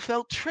that you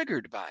felt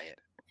triggered by it?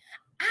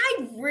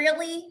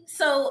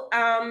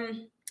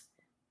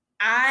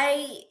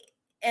 I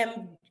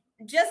am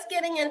just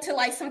getting into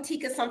like some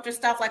Tika Sumpter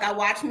stuff. Like I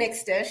watch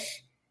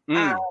Mixed-ish.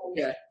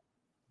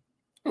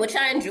 Which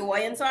I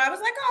enjoy. And so I was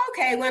like, oh,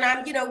 okay, when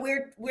I'm,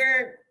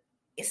 we're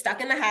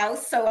stuck in the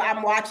house. So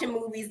I'm watching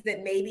movies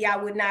that maybe I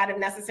would not have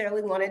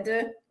necessarily wanted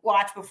to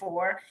watch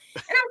before.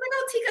 And I was like,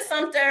 oh, Tika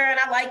Sumpter, and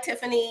I like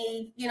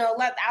Tiffany,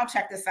 I'll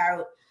check this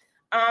out.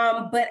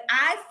 But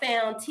I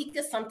found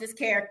Tika Sumpter's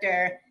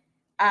character,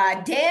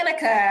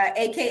 Danica,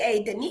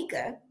 AKA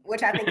Danica,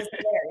 which I think is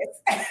hilarious.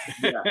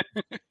 So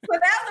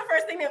that was the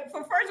first thing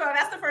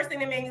that's the first thing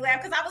that made me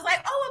laugh. Cause I was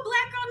like, oh, a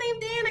black girl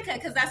named Danica.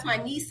 Cause that's my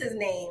niece's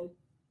name.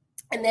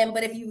 And then,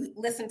 but if you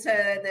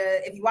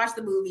watch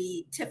the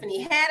movie,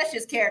 Tiffany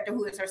Haddish's character,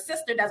 who is her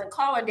sister, doesn't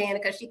call her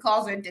Danica. She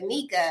calls her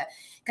Danica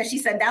because she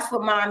said, that's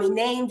what mommy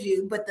named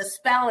you. But the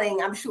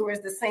spelling, I'm sure,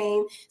 is the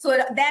same. So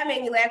that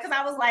made me laugh because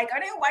I was like, are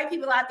there white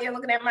people out there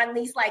looking at my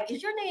niece like,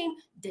 is your name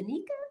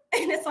Danica?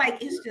 And it's like,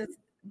 it's just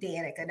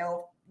Danica.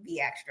 Don't be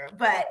extra.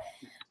 But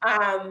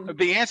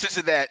the answer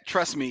to that,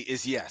 trust me,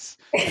 is yes.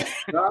 I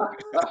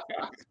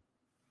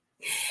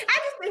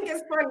just think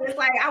it's funny. It's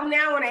like, I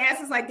now want to ask,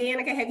 it's like,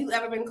 Danica, have you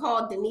ever been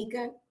called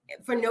Danica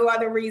for no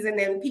other reason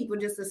than people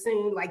just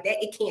assume like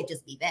that? It can't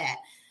just be that.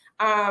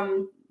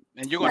 And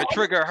you're going to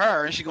trigger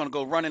her and she's going to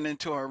go running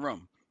into her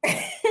room.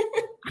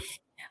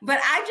 But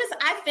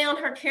I found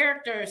her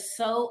character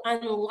so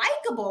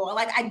unlikable.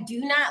 Like, I do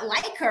not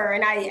like her.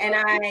 And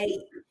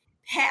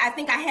I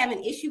think I have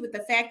an issue with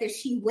the fact that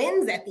she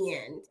wins at the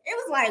end. It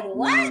was like,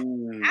 what? I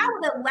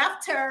would have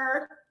left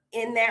her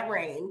in that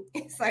rain.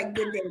 It's like,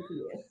 good day to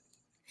you.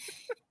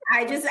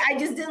 I just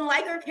didn't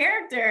like her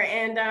character.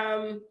 And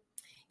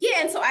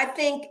and so I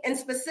think, and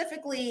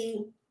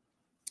specifically,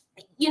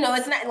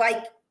 it's not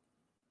like,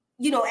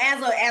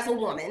 as a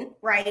woman,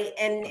 right?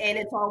 And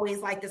it's always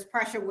like this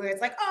pressure where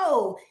it's like,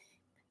 oh,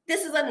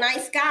 this is a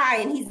nice guy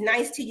and he's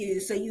nice to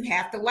you, so you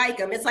have to like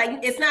him. It's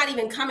like, it's not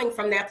even coming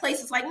from that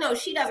place. It's like, no,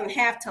 she doesn't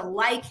have to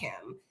like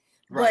him.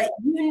 Right. But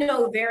you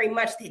know very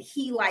much that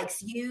he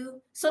likes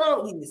you, so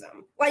don't use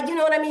him. Like, you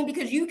know what I mean?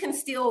 Because you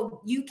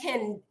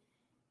can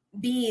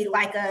be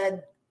like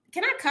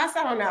can I cuss?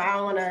 I don't know. I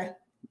don't want to.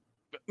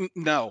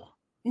 No.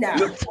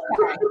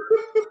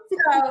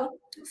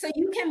 So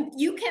you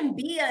can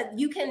be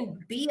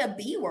a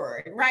B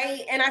word,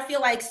 right? And I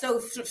feel like so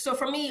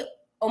for me,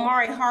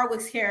 Omari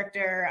Hardwick's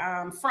character,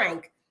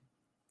 Frank,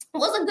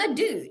 was a good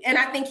dude. And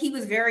I think he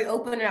was very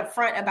open and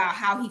upfront about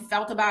how he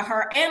felt about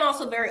her, and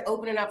also very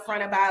open and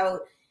upfront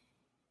about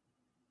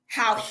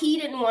how he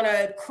didn't want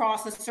to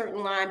cross a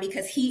certain line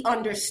because he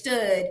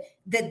understood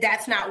that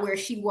that's not where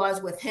she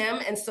was with him.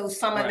 And so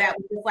some of that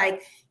was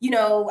like,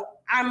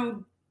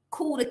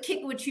 cool to kick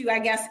with you, I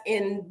guess,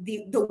 in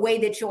the way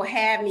that you'll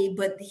have me,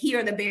 but here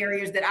are the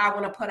barriers that I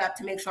want to put up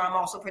to make sure I'm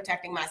also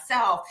protecting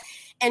myself.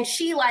 And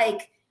she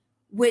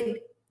would,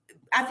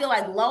 I feel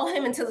like, lull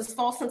him into this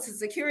false sense of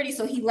security,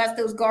 so he lets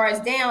those guards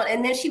down,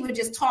 and then she would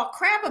just talk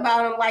crap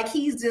about him like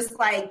he's just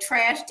like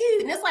trash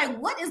dude. And it's like,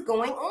 what is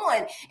going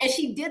on? And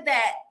she did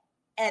that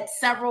at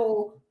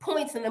several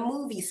points in the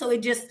movie. So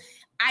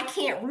I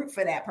can't root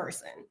for that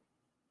person.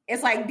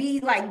 It's like, be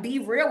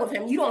real with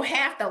him. You don't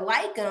have to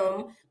like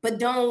him, but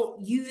don't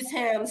use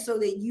him so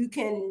that you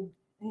can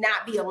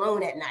not be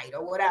alone at night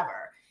or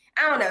whatever.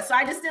 I don't know. So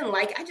I just did not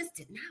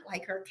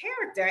like her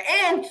character.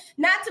 And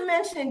not to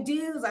mention,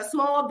 dude's a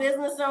small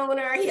business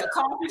owner. He a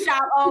coffee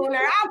shop owner.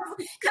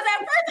 Because at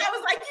first I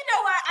was like, you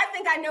know what? I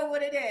think I know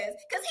what it is.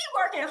 Because he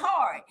working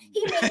hard.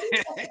 He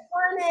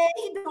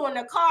doing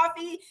the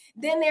coffee.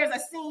 Then there's a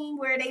scene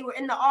where they were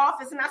in the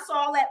office and I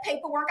saw all that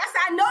paperwork. I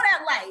said, I know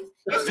that life.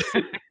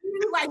 And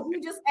she like,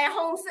 you just at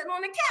home sitting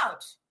on the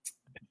couch.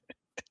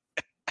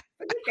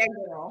 Forget that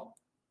girl.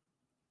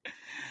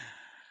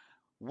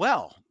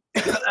 Well.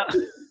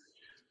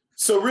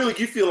 So really,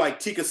 you feel like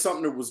Tika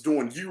Sumpter was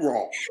doing you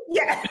wrong?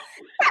 Yeah.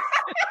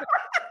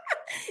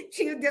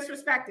 She was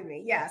disrespecting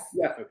me. Yes.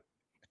 Yeah.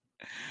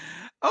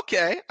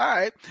 Okay. All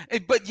right.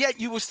 But yet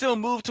you were still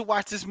moved to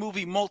watch this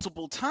movie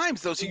multiple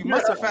times, though. So you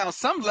must have found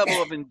some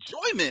level of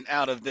enjoyment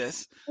out of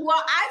this.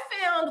 Well, I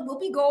found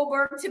Whoopi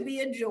Goldberg to be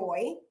a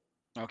joy.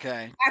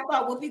 Okay. I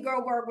thought Whoopi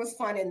Goldberg was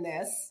fun in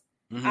this.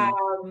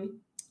 Mm-hmm.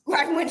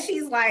 Like when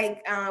she's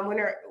like,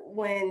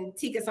 when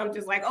Tika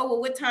Sumpter's like, oh,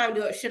 well, what time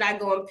should I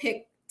go and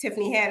pick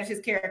Tiffany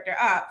Haddish's character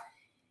up,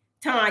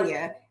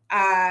 Tanya,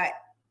 and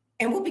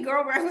Whoopi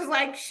Goldberg was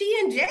like, she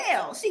in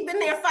jail. She been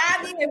there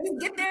 5 years. Just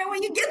get there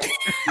when you get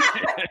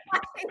there.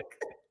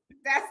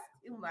 That's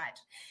too much.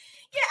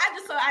 Yeah,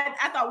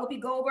 I thought Whoopi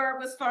Goldberg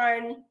was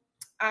fun.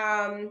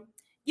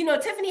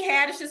 Tiffany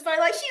Haddish is fun.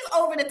 Like, she's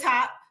over the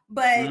top,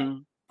 but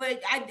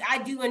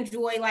I do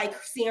enjoy like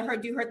seeing her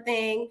do her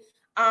thing.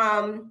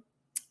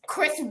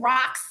 Chris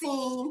Rock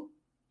scene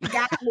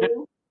got me.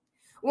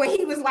 When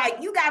he was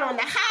like, you got on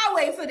the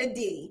highway for the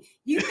D.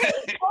 You paid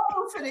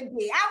toll for the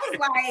D. I was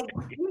like,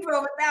 you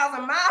drove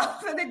 1,000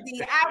 miles for the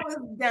D. I was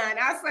done.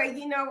 I was like,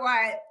 you know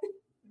what?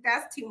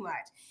 That's too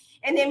much.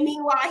 And then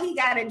meanwhile, he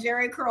got a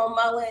Jerry curl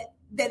mullet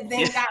that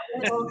then got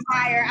lit on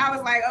fire. I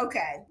was like,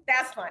 okay,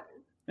 that's funny.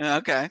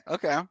 Okay.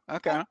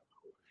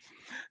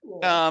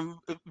 Yeah.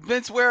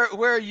 Vince, where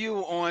are you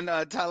on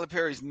Tyler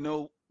Perry's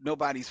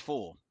Nobody's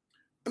Fool?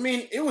 I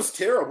mean, it was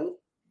terrible.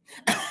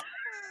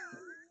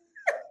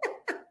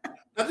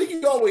 I think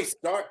you always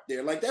start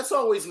there. Like, that's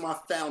always my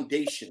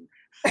foundation.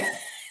 Like,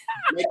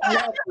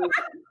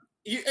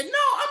 it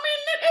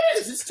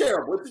is. It's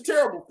terrible. It's a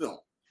terrible film.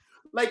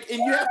 Like, and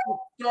you have to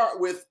start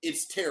with,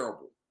 it's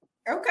terrible.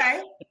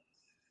 Okay.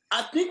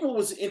 I think what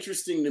was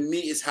interesting to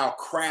me is how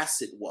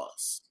crass it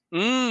was.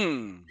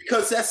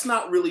 Because that's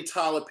not really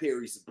Tyler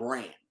Perry's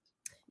brand.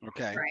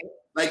 Okay. Right.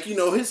 Like,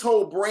 his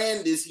whole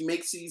brand is he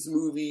makes these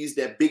movies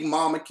that Big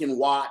Mama can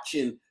watch,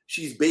 and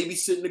she's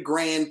babysitting the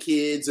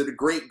grandkids or the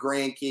great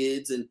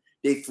grandkids, and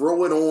they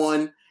throw it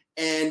on.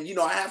 And,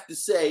 I have to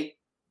say,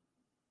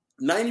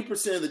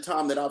 90% of the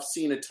time that I've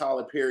seen a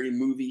Tyler Perry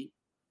movie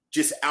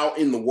just out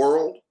in the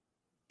world,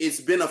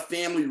 it's been a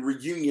family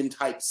reunion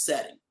type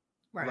setting.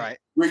 Right.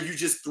 Where you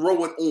just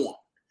throw it on.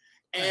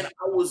 And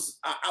I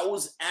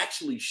was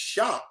actually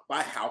shocked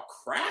by how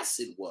crass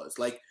it was.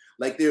 Like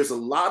there's a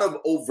lot of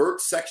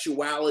overt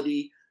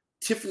sexuality.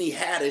 Tiffany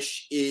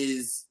Haddish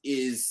is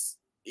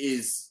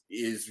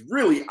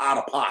really out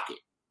of pocket.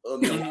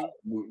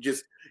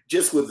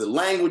 Just with the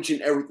language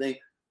and everything.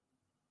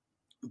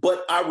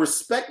 But I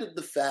respected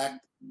the fact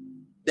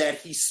that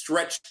he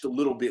stretched a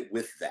little bit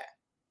with that.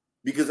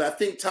 Because I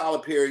think Tyler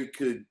Perry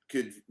could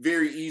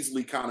very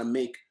easily kind of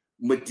make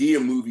Medea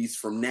movies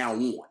from now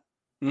on.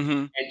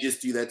 And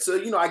just do that.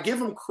 So, I give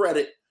him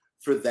credit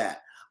for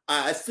that.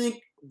 I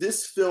think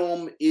this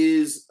film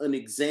is an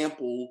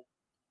example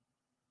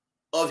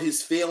of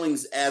his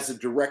failings as a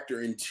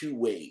director in two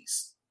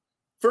ways.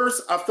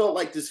 First, I felt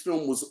like this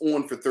film was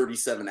on for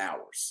 37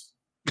 hours.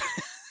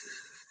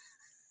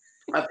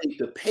 I think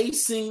the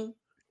pacing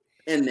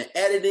and the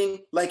editing,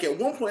 like at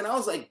one point I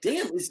was like,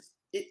 damn,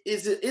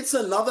 it's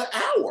another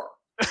hour.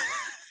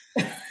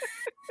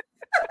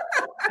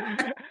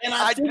 And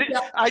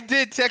I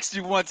did text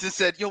you once and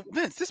said, yo,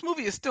 Vince, this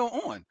movie is still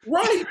on.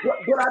 Right.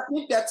 But I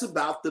think that's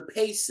about the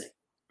pacing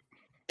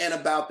and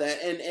about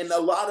that. And a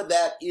lot of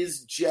that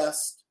is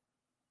just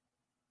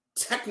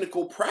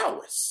technical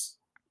prowess.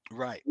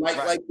 Right.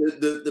 Like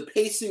the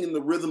pacing and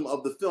the rhythm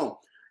of the film.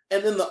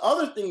 And then the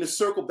other thing, to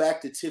circle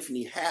back to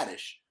Tiffany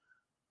Haddish,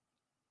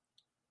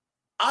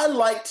 I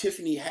like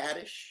Tiffany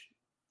Haddish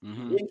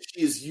when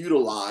she is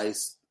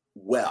utilized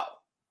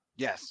well.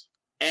 Yes.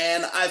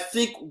 And I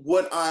think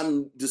what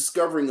I'm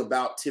discovering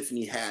about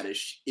Tiffany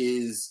Haddish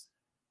is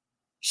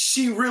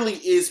she really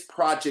is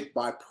project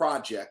by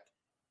project,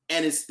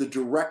 and it's the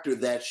director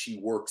that she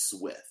works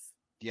with.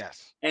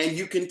 Yes. And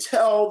you can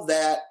tell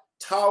that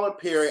Tyler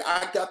Perry,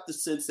 I got the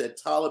sense that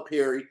Tyler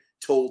Perry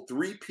told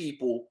 3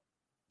 people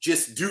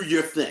just do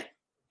your thing.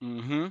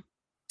 Mm-hmm.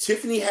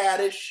 Tiffany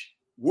Haddish,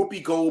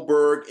 Whoopi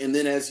Goldberg, and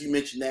then as you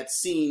mentioned, that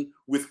scene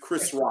with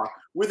Chris Rock,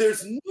 where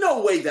there's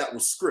no way that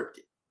was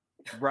scripted.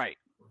 Right.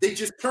 They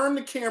just turned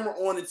the camera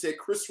on and said,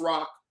 Chris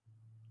Rock,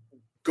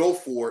 go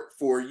for it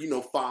for,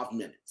 5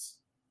 minutes.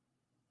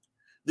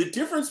 The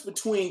difference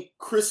between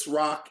Chris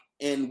Rock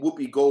and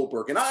Whoopi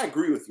Goldberg, and I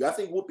agree with you, I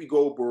think Whoopi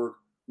Goldberg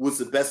was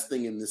the best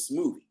thing in this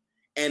movie,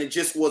 and it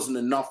just wasn't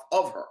enough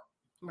of her.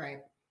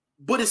 Right.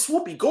 But it's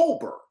Whoopi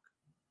Goldberg.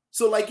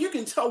 So, like, you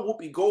can tell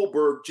Whoopi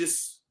Goldberg,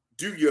 just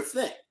do your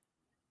thing,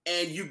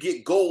 and you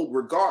get gold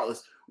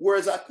regardless.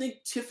 Whereas I think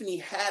Tiffany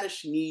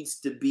Haddish needs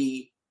to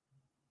be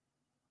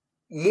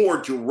more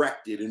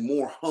directed and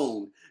more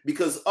honed,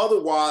 because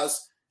otherwise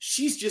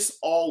she's just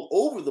all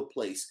over the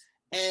place.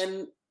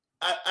 And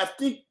I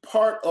think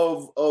part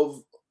of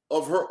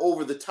her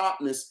over the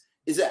topness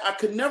is that I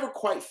could never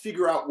quite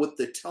figure out what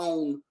the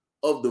tone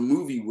of the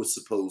movie was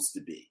supposed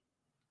to be.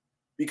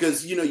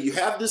 Because, you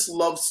have this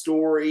love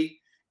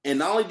story, and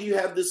not only do you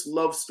have this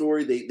love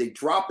story, they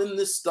drop in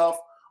this stuff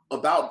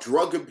about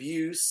drug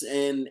abuse,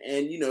 and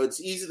it's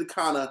easy to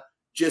kind of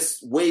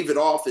just wave it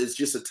off as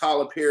just a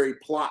Tyler Perry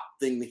plot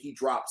thing that he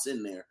drops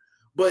in there.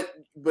 But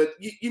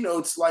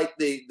it's like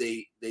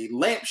they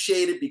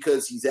lampshade it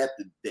because he's at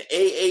the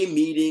AA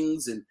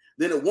meetings, and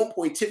then at one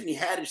point Tiffany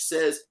Haddish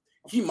says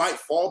he might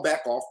fall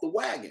back off the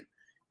wagon.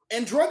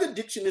 And drug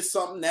addiction is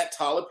something that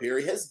Tyler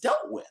Perry has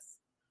dealt with.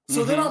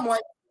 So then I'm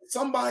like,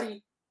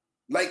 somebody,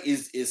 like,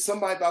 is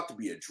somebody about to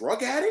be a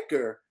drug addict?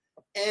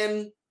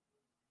 And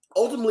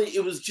ultimately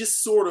it was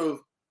just sort of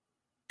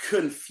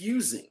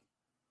confusing.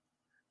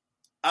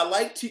 I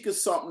like Tika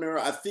Sumpter.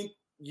 I think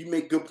you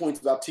make good points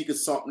about Tika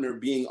Sumpter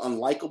being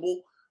unlikable,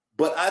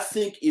 but I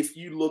think if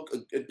you look,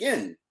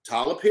 again,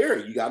 Tyler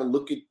Perry, you got to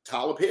look at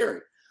Tyler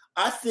Perry.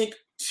 I think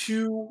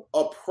to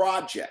a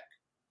project,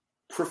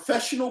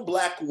 professional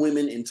Black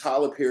women in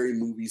Tyler Perry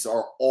movies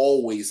are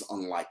always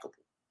unlikable.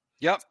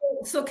 Yep.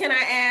 So can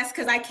I ask,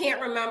 because I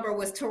can't remember,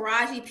 was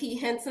Taraji P.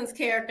 Henson's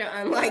character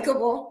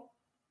unlikable?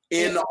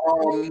 In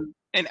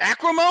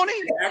Acrimony?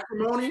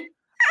 Acrimony?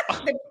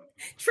 The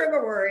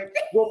trigger word.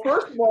 Well,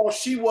 first of all,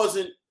 she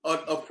wasn't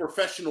a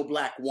professional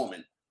Black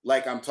woman.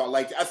 Like I'm talking,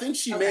 like I think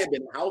she may have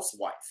been a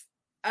housewife.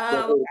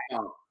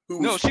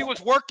 No, she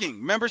was working.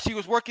 Remember, she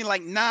was working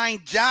like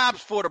 9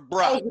 jobs for the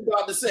bro. I was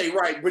about to say,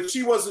 right, but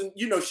she wasn't,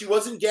 she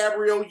wasn't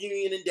Gabrielle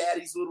Union and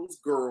Daddy's Little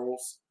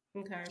Girls.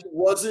 Okay.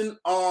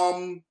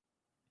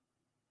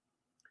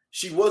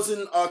 She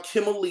wasn't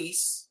Kim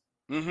Elise.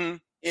 Mm-hmm.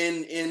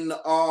 In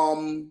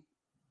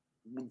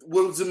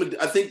what was it?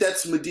 I think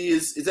that's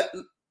Medea's. Is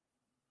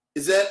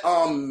that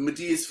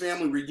Medea's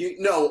Family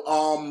Reunion?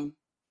 No,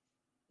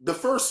 the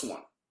first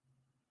one,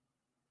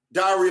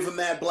 Diary of a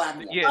Mad Black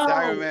Woman. Yeah,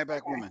 Diary of a Mad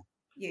Black Woman.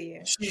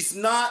 Yeah. She's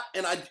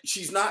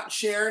not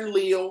Sharon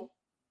Leal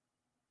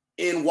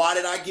in Why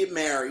Did I Get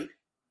Married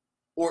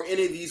or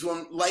any of these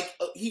ones. Like,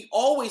 he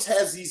always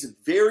has these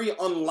very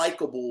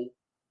unlikable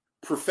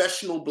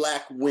professional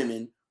Black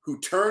women who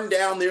turn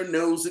down their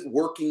nose at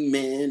working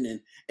men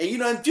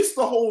and just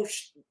the whole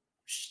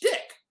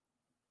shtick.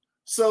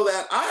 So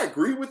that I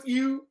agree with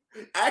you.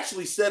 I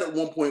actually said at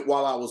one point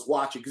while I was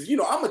watching, because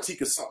I'm a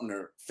Tika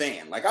Sumpter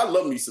fan. Like, I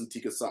love me some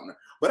Tika Sumpter.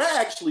 But I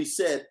actually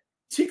said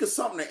Tika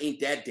Sumpter ain't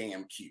that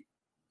damn cute.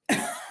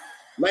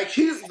 like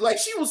she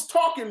was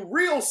talking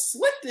real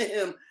slick to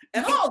him,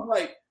 and I was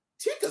like,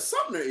 Tika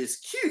Sumpter is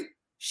cute.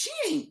 She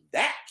ain't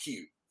that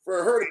cute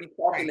for her to be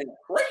talking that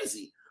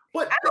crazy.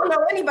 But I don't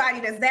know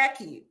anybody that's that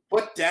cute.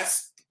 But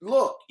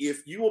look,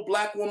 if you a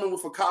Black woman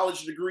with a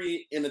college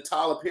degree in a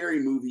Tyler Perry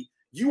movie,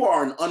 you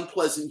are an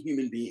unpleasant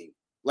human being.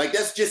 Like,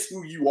 that's just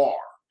who you are.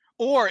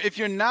 Or if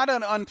you're not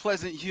an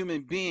unpleasant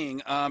human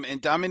being,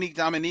 and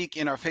Dominique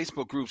in our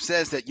Facebook group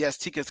says that, yes,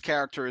 Tika's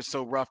character is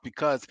so rough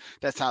because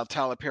that's how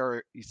Tyler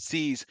Perry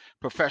sees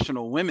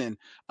professional women.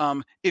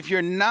 If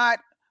you're not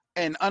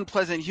an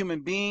unpleasant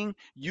human being,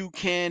 you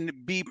can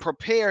be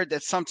prepared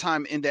that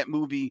sometime in that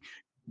movie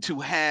to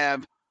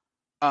have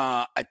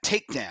a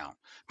takedown,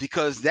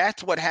 because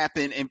that's what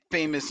happened in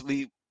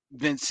famously,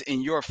 Vince,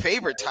 in your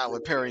favorite Tyler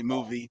Perry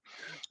movie.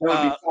 That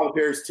would be Tyler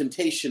Perry's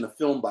Temptation, a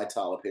film by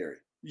Tyler Perry.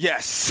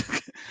 Yes,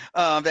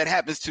 that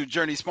happens to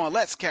Journey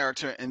Smollett's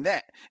character in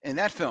that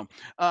film.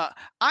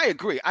 I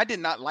agree. I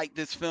did not like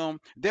this film.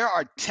 There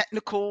are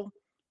technical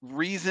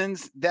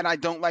reasons that I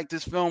don't like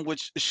this film,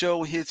 which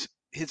show his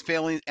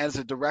failings as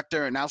a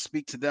director, and I'll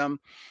speak to them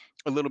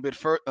a little bit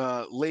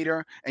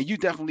later. And you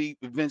definitely,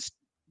 Vince,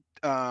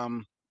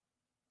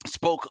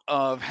 spoke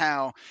of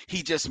how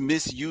he just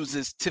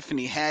misuses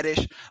Tiffany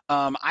Haddish.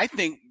 I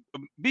think,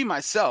 be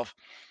myself,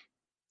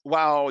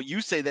 while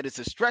you say that it's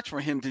a stretch for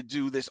him to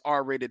do this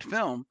R-rated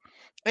film,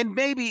 and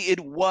maybe it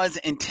was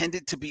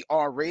intended to be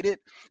R-rated,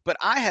 but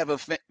I have a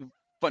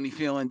funny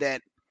feeling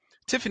that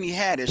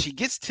he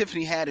gets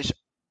Tiffany Haddish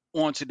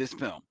onto this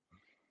film.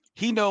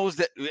 He knows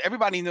that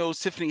everybody knows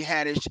Tiffany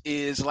Haddish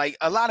is like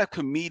a lot of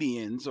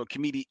comedians or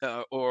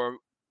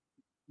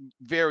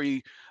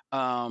very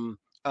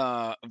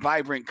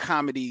vibrant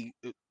comedy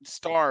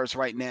stars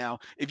right now.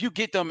 If you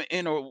get them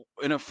in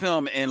a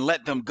film and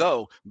let them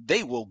go,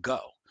 they will go.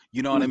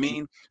 You know what I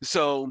mean?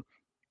 So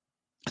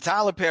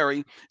Tyler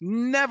Perry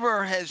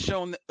never has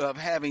shown of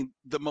having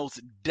the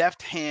most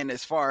deft hand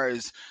as far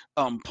as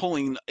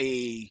pulling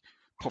a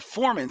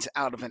performance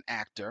out of an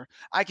actor.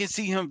 I can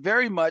see him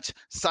very much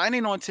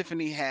signing on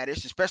Tiffany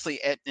Haddish, especially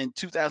in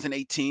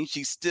 2018.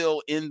 She's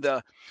still in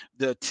the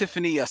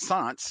Tiffany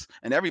Assance,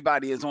 and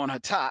everybody is on her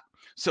top.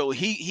 So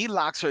he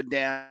locks her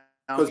down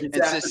and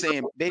says,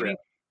 saying, "Baby,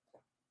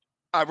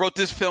 I wrote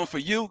this film for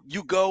you.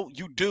 You go,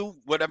 you do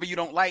whatever you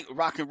don't like,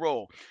 rock and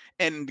roll."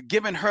 And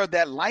giving her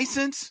that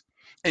license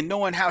and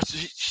knowing how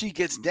she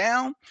gets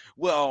down,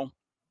 well,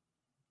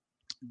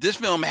 this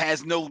film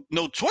has no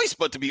choice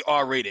but to be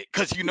R-rated,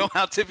 because you know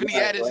how Tiffany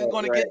Haddish is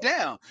going to get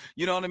down.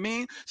 You know what I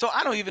mean? So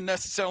I don't even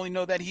necessarily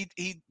know that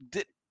he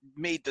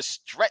made the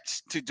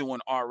stretch to do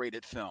an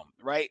R-rated film,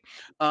 right?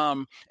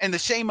 And the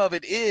shame of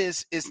it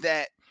is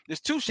that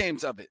there's two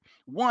shames of it.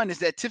 One is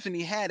that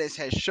Tiffany Haddish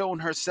has shown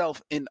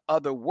herself in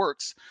other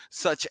works,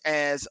 such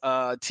as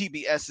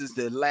TBS's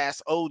The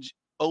Last OG,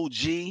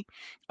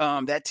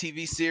 that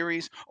TV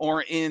series,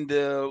 or in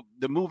the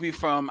movie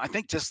from, I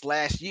think, just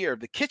last year,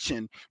 The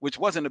Kitchen, which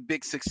wasn't a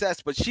big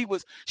success, but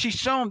she's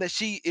shown that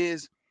she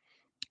is,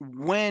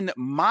 when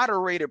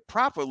moderated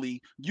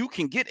properly, you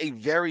can get a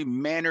very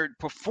mannered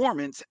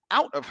performance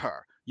out of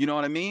her. You know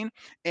what I mean?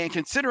 And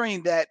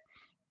considering that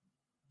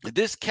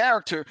this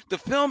character, the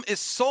film is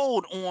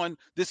sold on,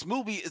 this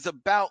movie is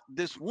about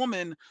this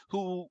woman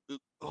who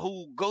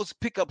goes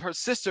pick up her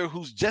sister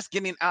who's just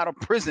getting out of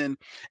prison,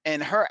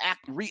 and her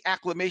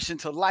reacclimation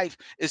to life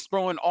is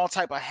throwing all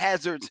type of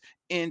hazards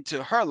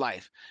into her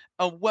life.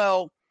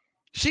 Well,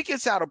 she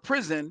gets out of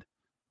prison,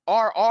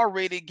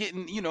 R-rated,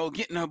 getting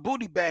her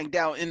booty banged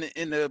out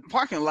in the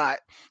parking lot.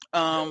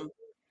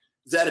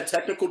 Is that a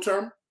technical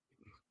term?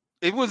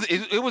 It was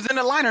in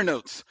the liner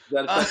notes. Is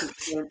that a technical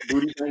term?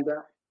 Booty banged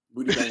out?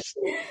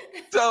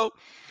 So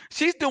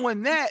she's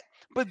doing that,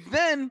 but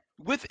then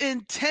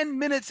within 10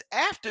 minutes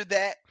after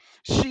that,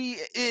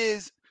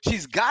 she's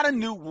got a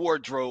new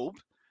wardrobe,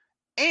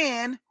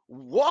 and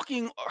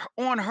walking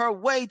on her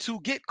way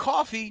to get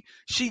coffee,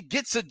 she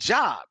gets a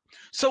job.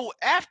 So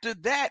after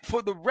that,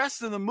 for the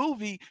rest of the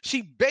movie,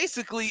 she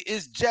basically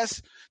is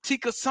just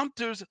Tika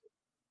Sumpter's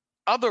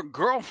other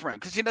girlfriend,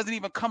 because she doesn't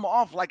even come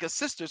off like a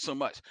sister so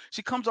much.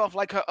 She comes off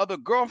like her other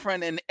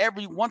girlfriend, and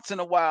every once in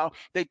a while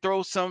they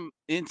throw some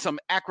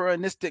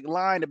anachronistic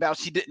line about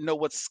she didn't know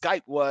what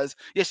Skype was.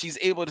 Yeah, she's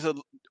able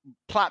to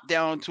plop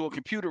down to a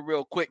computer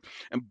real quick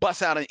and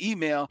bust out an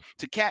email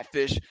to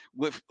Catfish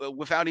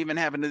without even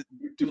having to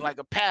do like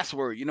a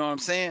password. You know what I'm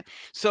saying?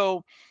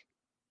 So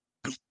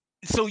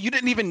you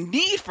didn't even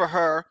need for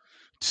her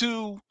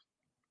to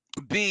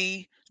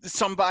be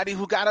somebody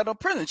who got out of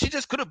prison. She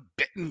just could have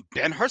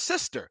been her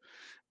sister.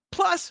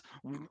 Plus,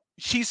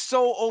 she's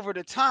so over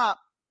the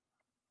top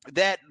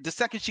that the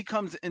second she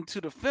comes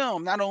into the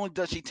film, not only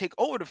does she take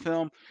over the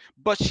film,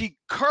 but she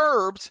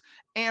curbs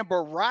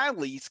Amber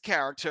Riley's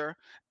character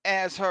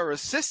as her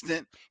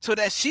assistant, so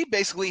that she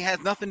basically has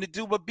nothing to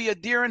do but be a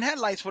deer in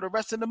headlights for the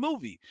rest of the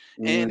movie.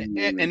 And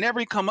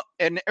every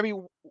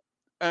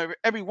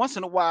once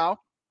in a while,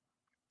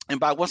 and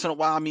by once in a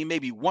while, I mean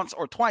maybe once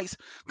or twice,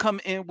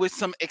 come in with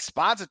some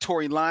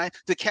expository line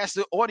to catch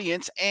the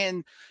audience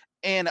and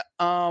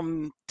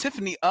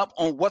Tiffany up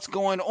on what's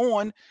going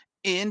on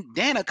in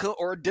Danica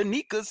or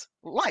Danika's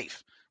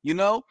life, you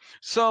know?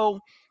 So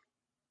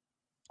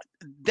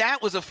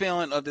that was a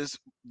failing of this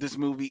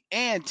movie.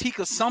 And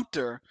Tika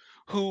Sumpter,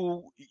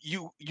 who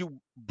you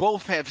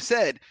both have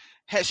said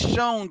has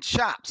shown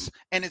chops,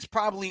 and it's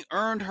probably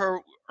earned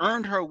her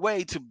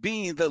way to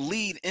being the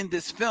lead in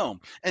this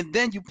film. And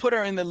then you put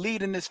her in the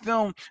lead in this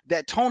film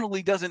that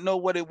tonally doesn't know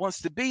what it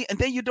wants to be, and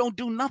then you don't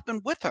do nothing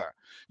with her.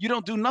 You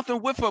don't do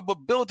nothing with her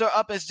but build her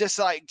up as just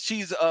like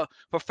she's a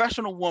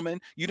professional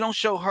woman. You don't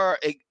show her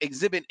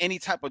exhibit any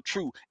type of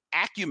true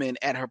acumen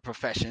at her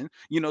profession.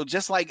 You know,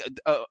 just like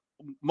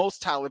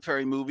most Tyler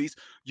Perry movies,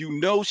 you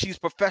know she's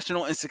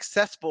professional and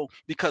successful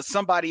because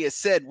somebody has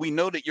said, we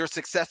know that you're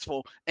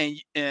successful and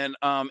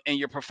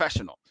you're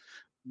professional,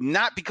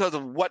 not because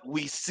of what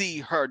we see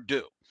her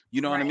do.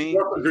 You know what I mean?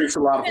 Drinks a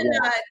lot of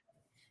water.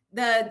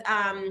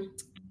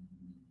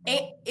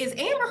 Is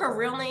Amber her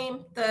real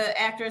name? The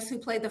actress who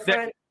played the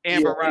friend?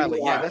 Amber Riley.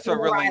 Yeah, that's her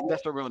real name.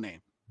 That's her real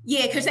name.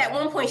 Yeah, because at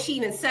one point she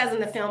even says in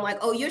the film, like,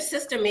 "Oh, your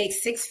sister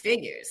makes 6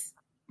 figures."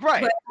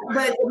 Right.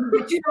 But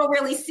you don't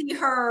really see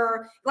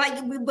her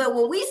but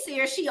when we see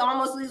her, she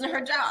almost losing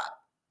her job.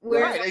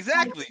 Right,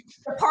 exactly.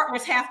 The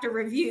partners have to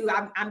review.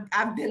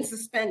 I've been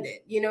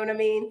suspended. You know what I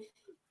mean?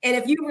 And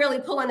if you're really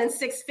pulling in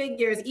 6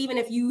 figures, even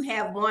if you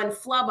have one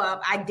flub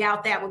up, I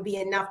doubt that would be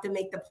enough to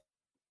make the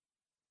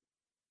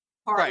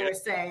partner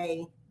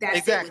say that's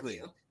exactly.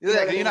 It with you.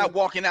 Exactly. You're not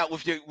walking out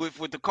with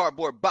the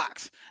cardboard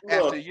box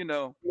after, you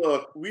know.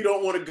 Look, we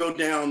don't want to go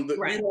down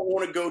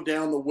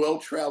the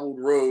well-traveled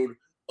road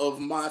of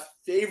my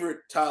favorite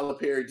Tyler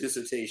Perry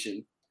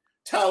dissertation.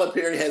 Tyler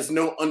Perry has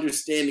no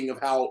understanding of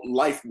how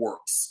life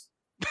works.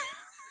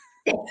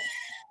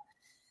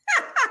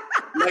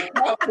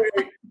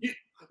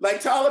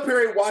 Like Tyler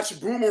Perry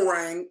watched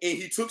Boomerang and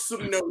he took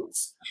some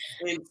notes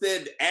and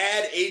said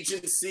ad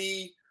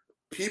agency,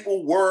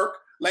 people work.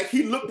 Like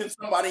he looked at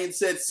somebody and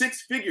said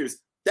 6 figures.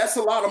 That's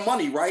a lot of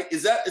money, right?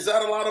 Is that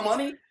a lot of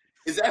money?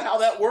 Is that how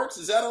that works?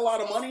 Is that a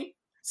lot of money?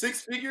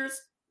 6 figures?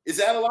 Is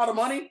that a lot of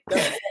money?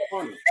 That's a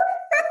lot of money.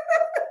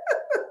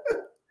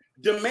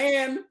 The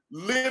man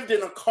lived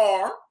in a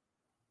car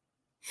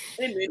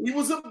and then he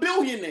was a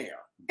billionaire.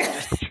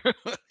 That's true.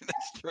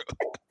 That's true.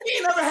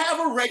 He's never had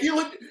a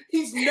regular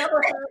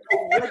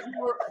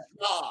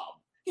job.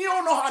 He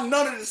don't know how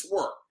none of this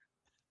works.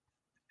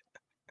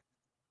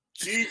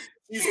 She's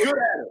good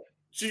at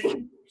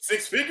it.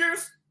 6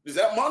 figures? Is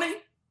that money?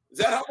 Is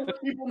that how much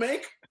people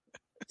make?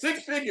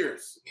 6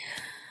 figures.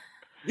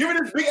 Give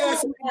it this big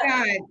ass.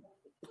 God.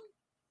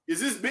 Is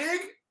this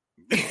big?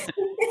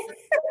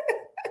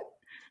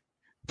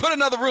 Put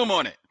another room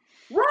on it.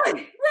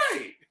 Right.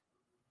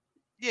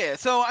 Yeah.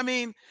 So I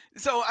mean,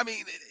 it's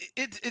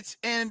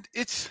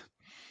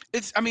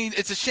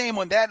a shame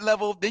on that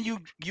level. Then you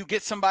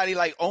get somebody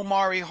like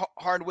Omari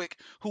Hardwick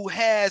who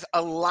has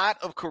a lot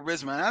of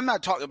charisma. And I'm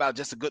not talking about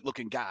just a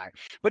good-looking guy,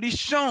 but he's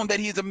shown that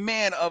he's a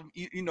man of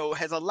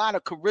has a lot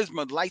of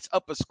charisma, lights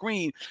up a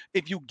screen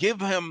if you give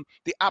him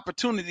the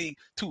opportunity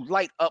to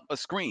light up a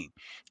screen.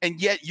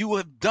 And yet you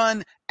have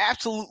done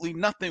absolutely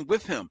nothing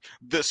with him.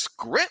 The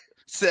script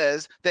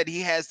says that he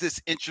has this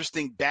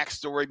interesting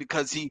backstory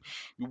because he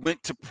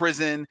went to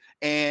prison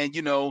and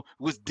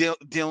was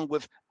dealing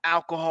with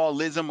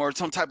alcoholism or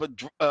some type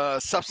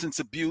of substance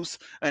abuse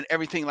and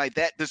everything like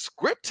that. The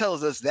script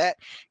tells us that,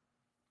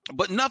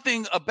 but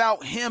nothing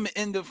about him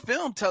in the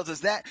film tells us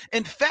that.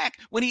 In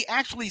fact, when he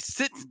actually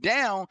sits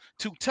down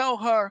to tell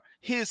her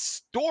his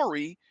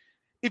story,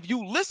 if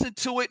you listen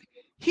to it,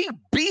 he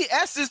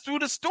BS's through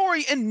the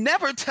story and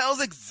never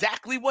tells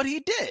exactly what he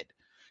did.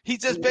 He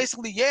just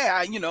basically,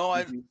 I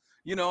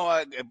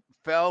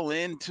fell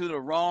into the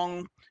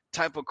wrong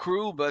type of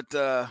crew, but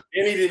and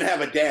he didn't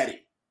have a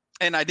daddy.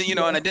 And I didn't,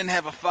 and I didn't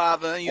have a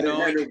father,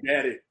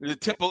 daddy.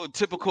 The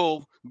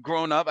typical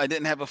grown up. I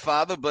didn't have a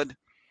father, but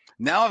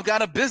now I've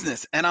got a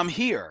business and I'm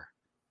here.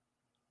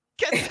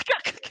 Are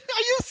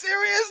you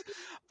serious?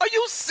 Are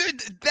you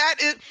serious? That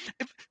is,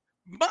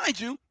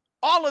 mind you,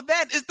 all of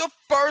that is the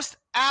first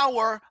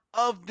hour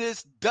of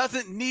this.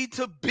 Doesn't need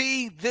to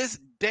be this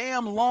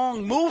damn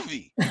long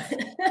movie.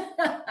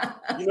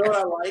 You know what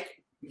I like?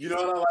 You know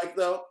what I like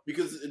though?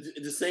 Because it's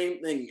the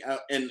same thing.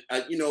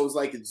 It's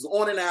like it's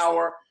on an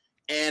hour,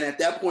 and at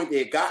that point they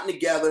had gotten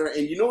together,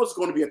 and it's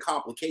going to be a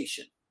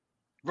complication.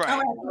 Right.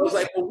 I was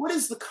like, well, what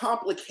is the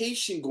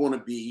complication going to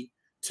be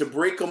to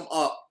break them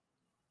up?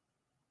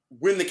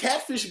 When the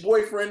catfish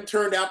boyfriend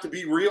turned out to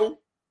be real,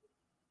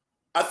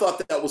 I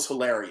thought that was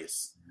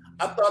hilarious.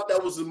 I thought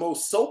that was the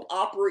most soap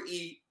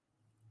opera-y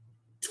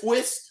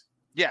twist.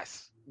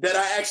 Yes. That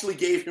I actually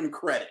gave him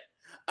credit.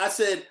 I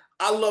said,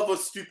 I love a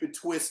stupid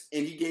twist,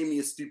 and he gave me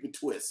a stupid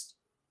twist.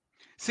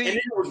 See, and then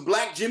it was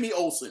Black Jimmy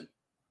Olsen.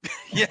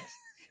 Yes.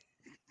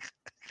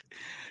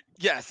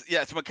 Yes.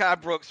 Mekhi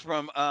Brooks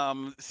from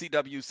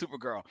CW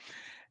Supergirl.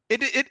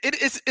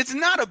 It's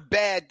not a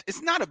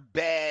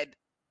bad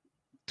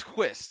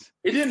twist.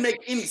 It didn't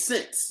make any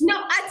sense.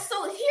 No,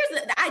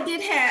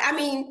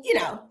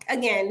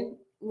 again,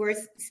 we're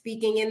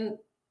speaking in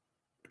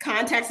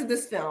context of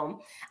this film.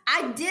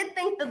 I did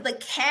think that the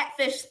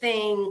catfish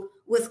thing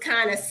was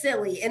kind of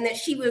silly and that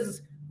she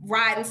was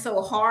riding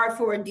so hard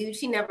for a dude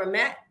she never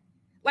met.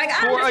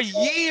 For a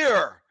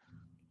year.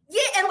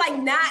 Yeah,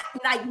 and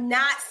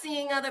not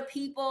seeing other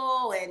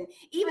people, and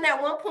even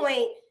at one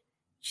point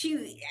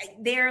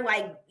they're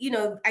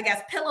I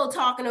guess pillow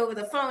talking over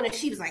the phone, and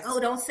she was like, "Oh,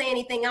 don't say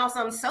anything else.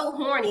 I'm so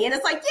horny." And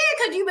it's like, yeah,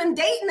 because you've been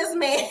dating this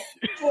man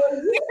for a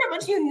year,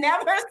 but you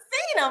never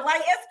seen him.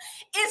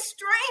 It's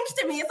strange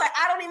to me. It's like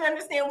I don't even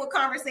understand what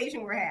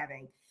conversation we're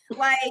having.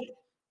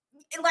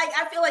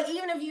 I feel like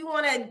even if you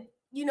want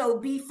to,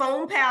 be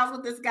phone pals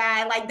with this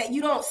guy, that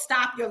you don't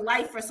stop your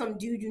life for some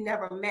dude you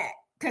never met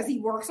because he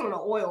works on an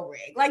oil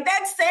rig.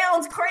 That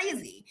sounds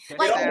crazy. Sounds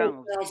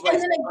like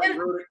somebody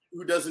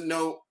who doesn't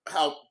know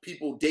how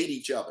people date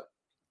each other.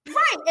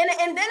 Right.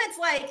 And then it's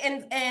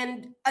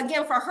and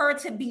again, for her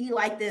to be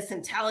this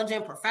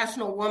intelligent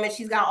professional woman,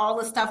 she's got all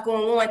this stuff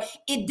going on.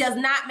 It does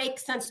not make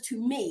sense to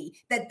me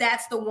that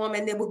that's the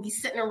woman that would be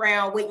sitting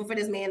around waiting for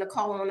this man to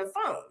call on the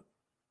phone.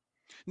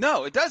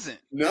 No, it doesn't.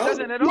 No. It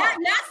doesn't at all.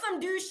 Not some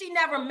dude she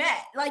never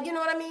met. You know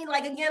what I mean?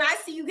 Again, I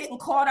see you getting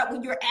caught up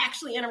when you're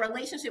actually in a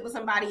relationship with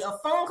somebody. A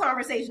phone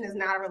conversation is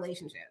not a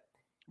relationship.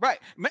 Right.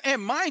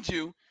 And mind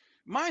you,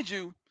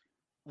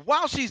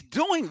 while she's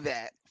doing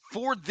that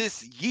for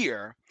this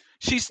year,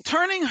 she's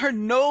turning her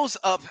nose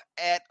up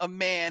at a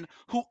man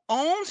who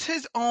owns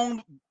his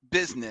own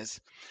business,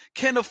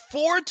 can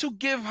afford to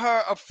give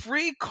her a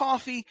free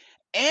coffee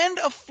and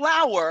a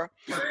flower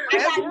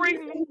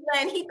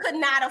and he could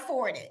not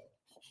afford it.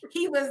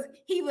 He was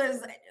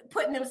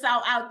putting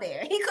himself out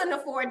there. He couldn't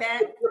afford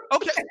that.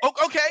 Okay.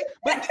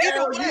 But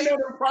either way,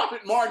 the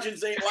profit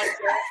margins ain't like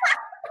that.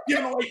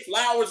 Giving away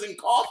flowers and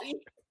coffee.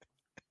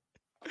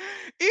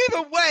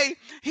 Either way,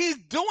 he's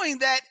doing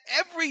that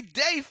every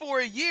day for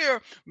a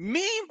year.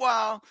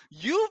 Meanwhile,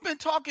 you've been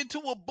talking to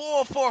a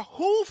boy for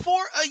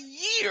a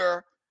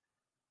year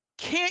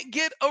can't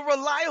get a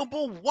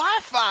reliable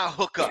Wi-Fi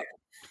hookup.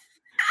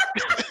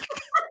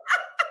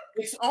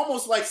 It's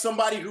almost like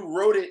somebody who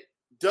wrote it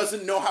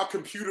doesn't know how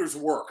computers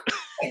work.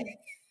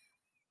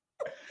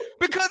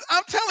 Because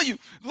I'm telling you,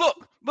 look,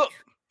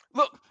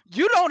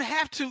 you don't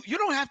have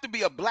to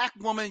be a black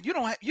woman. You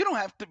don't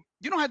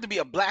have to be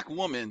a black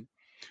woman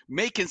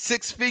making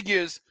six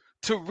figures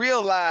to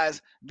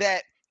realize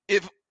that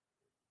if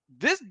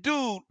this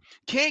dude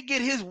can't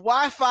get his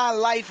Wi-Fi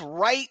life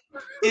right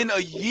in a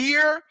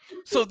year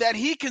so that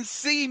he can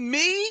see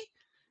me,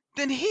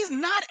 then he's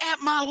not at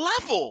my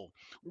level.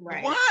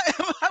 Right. Why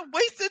am I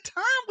wasting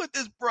time with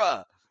this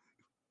bruh?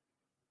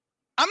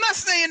 I'm not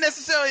saying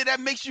necessarily that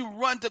makes you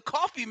run to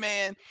Coffee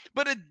Man,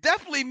 but it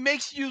definitely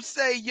makes you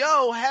say,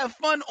 yo, have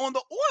fun on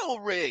the oil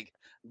rig.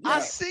 Yeah. I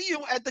see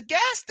you at the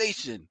gas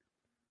station.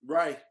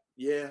 Right.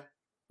 Yeah.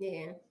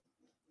 Yeah.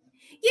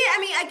 Yeah, I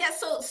mean, I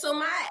guess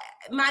so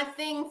my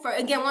thing for,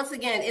 again, once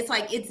again, it's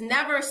like, it's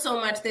never so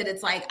much that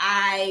it's like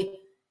I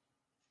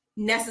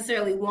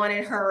necessarily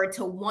wanted her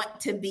to want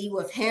to be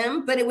with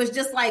him, but it was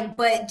just like,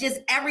 but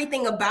just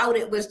everything about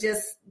it was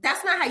just,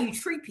 that's not how you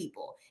treat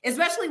people,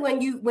 especially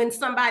when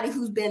somebody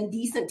who's been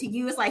decent to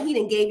you, it's like he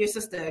done gave your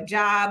sister a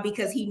job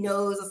because he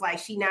knows it's like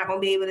she not gonna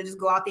be able to just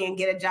go out there and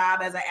get a job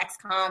as an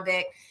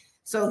ex-convict.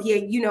 So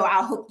here,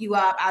 I'll hook you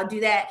up, I'll do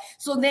that.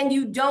 So then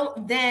you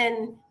don't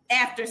then,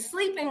 after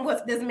sleeping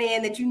with this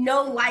man that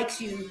likes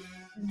you,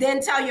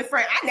 then tell your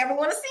friend, I never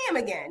want to see him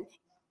again.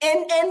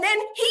 And then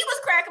he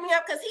was cracking me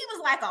up because he was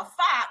like a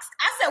fox.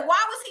 I said, why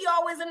was he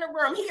always in the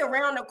room? He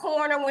around the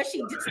corner when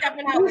she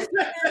stepping out.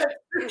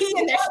 He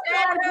in the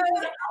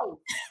shadows.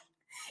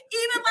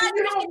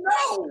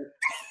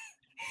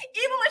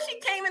 Even when she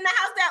came in the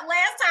house that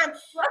last time,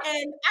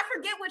 and I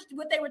forget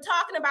what they were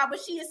talking about, but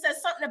she had said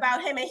something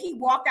about him, and he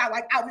walked out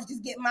like I was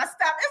just getting my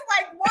stuff. It's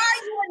like, why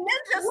are you a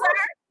ninja, sir?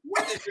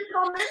 When did you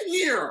come in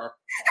here?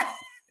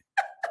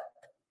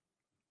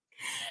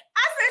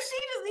 I said she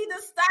just need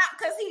to stop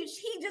because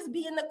he just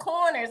be in the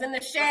corners, in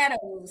the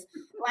shadows.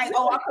 Like,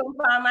 I couldn't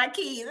find my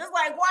keys. It's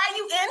like, why are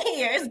you in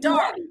here? It's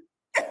dark.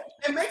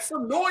 And make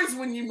some noise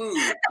when you move.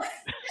 You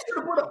should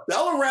have put a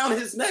bell around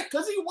his neck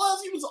because he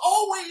was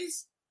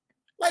always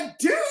like,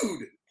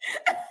 dude.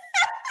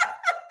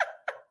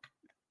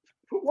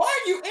 Why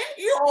are you in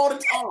here all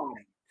the time?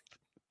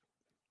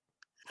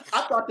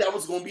 I thought that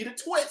was going to be the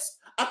twist.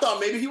 I thought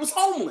maybe he was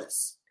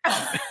homeless.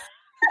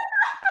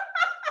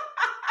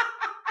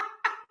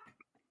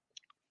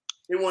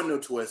 It wasn't no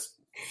twist.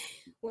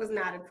 It was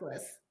not a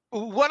twist.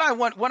 What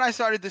I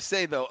started to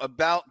say though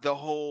about the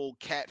whole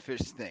catfish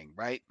thing,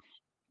 right?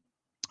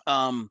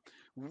 I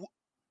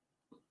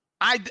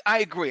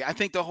agree. I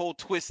think the whole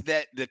twist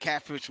that the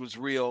catfish was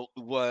real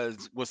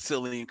was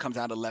silly and comes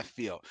out of left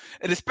field.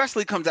 It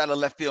especially comes out of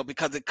left field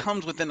because it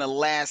comes within the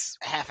last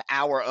half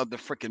hour of the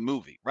freaking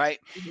movie, right?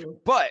 Mm-hmm.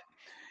 But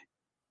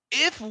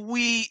if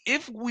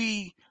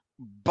we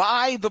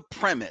buy the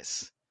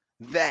premise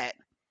that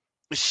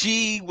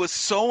she was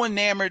so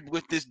enamored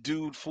with this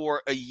dude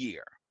for a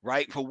year,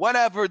 right? For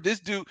whatever, this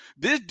dude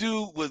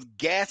was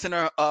gassing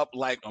her up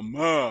like a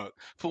mug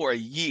for a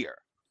year,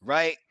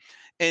 right?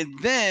 And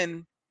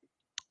then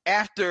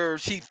after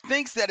she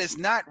thinks that it's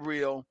not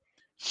real,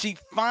 she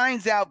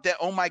finds out that,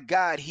 oh my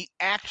God, he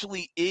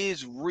actually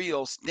is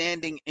real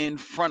standing in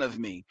front of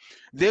me.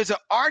 There's an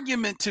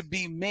argument to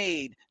be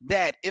made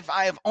that if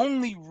I have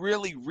only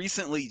really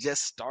recently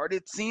just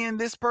started seeing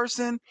this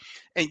person,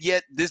 and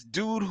yet this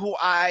dude who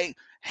I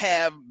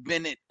have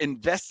been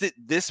invested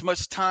this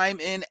much time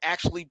in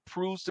actually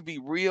proves to be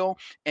real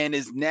and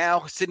is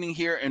now sitting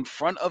here in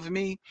front of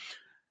me,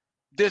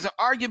 there's an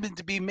argument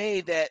to be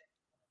made that,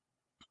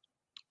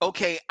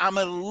 okay, I'm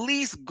at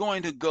least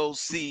going to go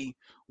see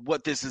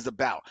what this is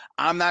about.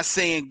 I'm not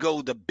saying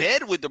go to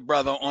bed with the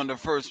brother on the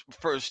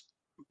first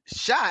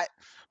shot,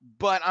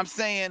 but I'm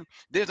saying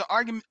there's an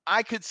argument.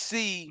 I could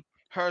see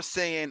her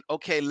saying,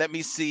 okay, let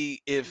me see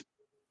if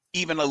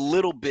even a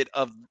little bit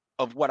of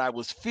what I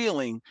was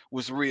feeling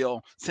was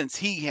real, since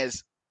he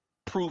has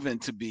proven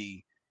to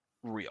be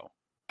real.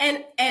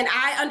 And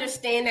I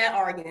understand that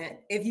argument.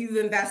 If you've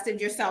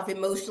invested yourself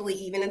emotionally,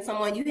 even in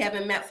someone you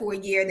haven't met for a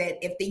year, that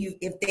if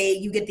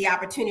you get the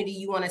opportunity,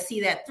 you want to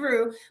see that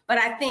through. But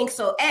I think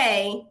so.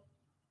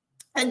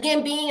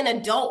 Again, being an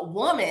adult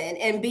woman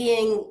and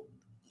being,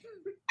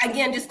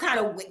 again, just kind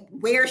of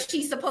where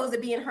she's supposed to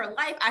be in her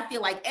life, I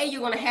feel like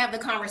you're going to have the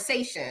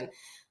conversation.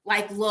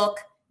 Like, look,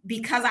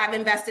 because I've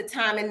invested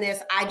time in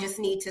this, I just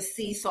need to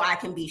see so I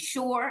can be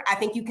sure. I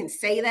think you can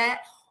say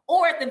that.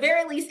 Or at the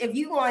very least, if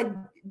you want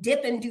to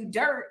dip and do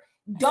dirt,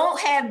 don't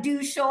have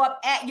dudes show up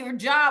at your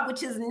job,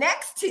 which is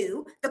next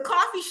to the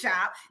coffee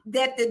shop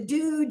that the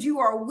dude you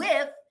are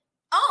with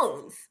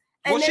owns.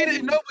 And well, she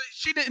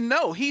didn't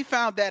know. He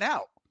found that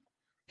out.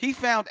 He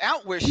found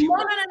out where she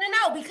was.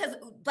 No, because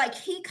like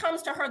he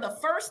comes to her the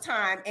first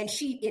time and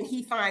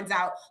he finds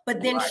out,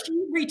 but then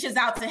she reaches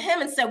out to him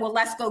and said, well,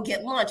 let's go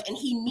get lunch. And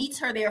he meets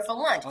her there for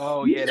lunch.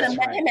 Oh, you yeah, could have that's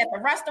met right. him at the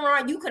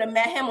restaurant. You could have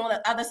met him on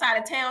the other side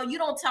of town. You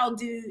don't tell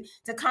dude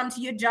to come to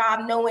your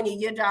job knowing that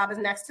your job is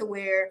next to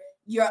where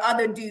your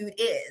other dude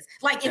is.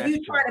 Like if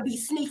you're trying to be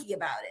sneaky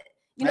about it.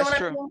 You know what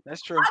I mean?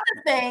 That's true.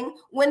 Other thing,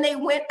 when they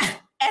went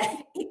as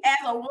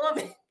a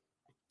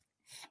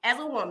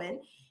woman,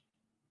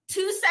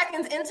 2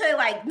 seconds into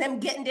like them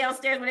getting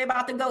downstairs where they're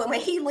about to go, and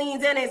when he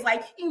leans in, it's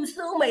like, you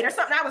soulmate or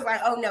something. I was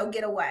like, oh no,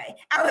 get away.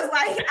 I was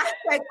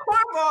like,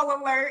 cornball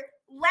alert,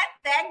 let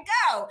that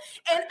go.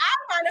 And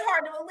I find it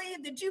hard to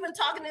believe that you've been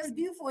talking to this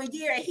dude for a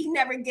year and he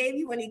never gave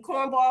you any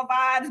cornball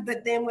vibes,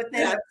 but then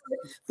within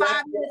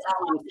 5 minutes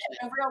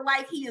in real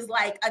life, he is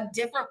like a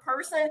different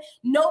person.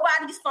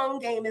 Nobody's phone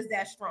game is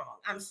that strong.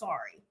 I'm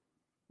sorry.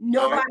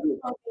 Nobody's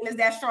phone game is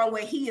that strong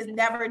where he has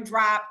never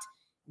dropped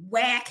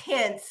whack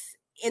hints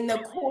in the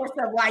course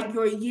of like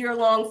your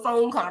year-long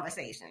phone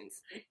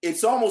conversations.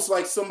 It's almost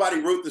like somebody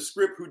wrote the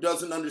script who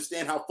doesn't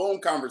understand how phone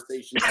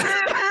conversations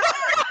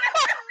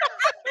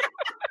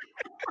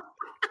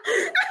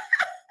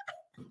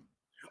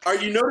Are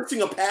you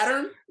noticing a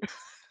pattern?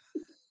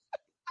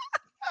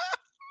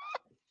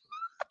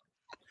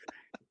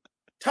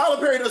 Tyler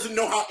Perry doesn't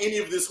know how any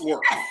of this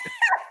works.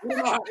 He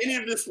doesn't know how any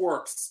of this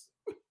works.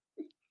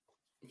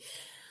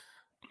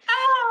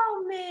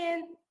 Oh,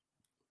 man.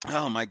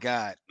 Oh my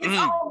God. It's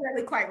all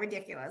really quite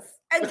ridiculous.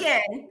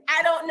 Again,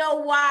 I don't know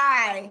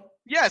why.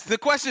 Yes, the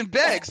question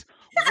begs,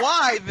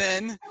 why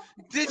then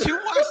did you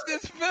watch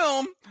this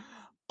film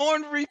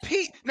on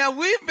repeat? Now,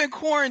 we've been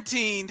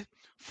quarantined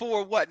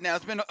for what now?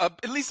 It's been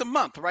at least a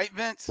month, right,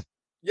 Vince?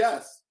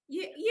 Yes.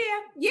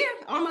 Yeah,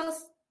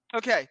 almost.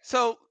 Okay,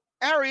 so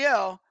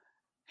Ariell,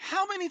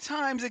 how many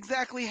times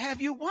exactly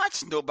have you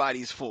watched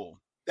Nobody's Fool?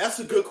 That's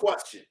a good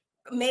question.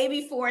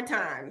 Maybe 4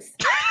 times.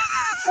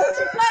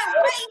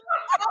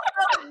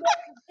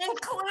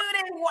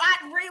 Including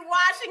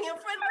rewatching it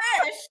for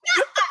this.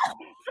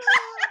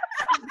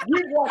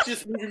 We watch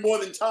this movie more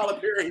than Tyler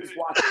Perry has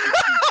watched it.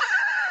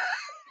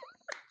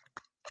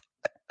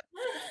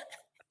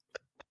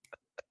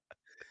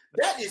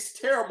 That is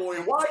terrible.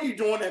 And why are you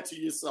doing that to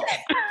yourself?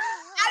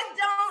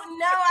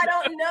 I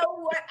don't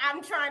know what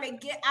I'm trying to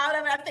get out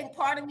of it. I think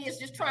part of me is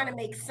just trying to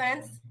make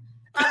sense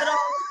of it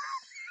all.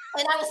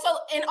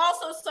 And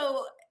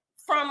also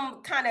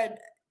from kind of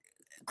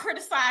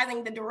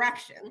criticizing the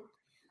direction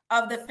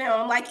of the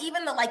film, like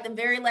even the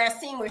very last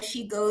scene where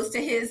she goes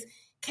to his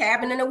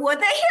cabin in the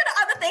woods. Here's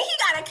the other thing: he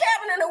got a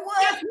cabin in the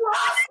woods.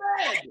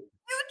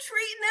 You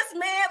treating this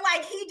man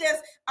like he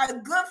just a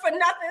good for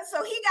nothing.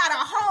 So he got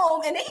a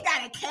home and then he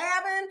got a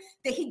cabin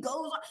that he goes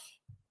on.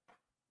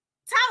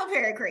 Tyler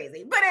Perry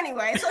crazy. But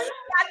anyway, so he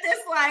got this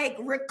like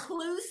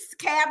recluse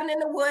cabin in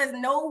the woods,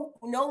 no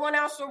one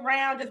else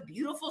around, just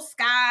beautiful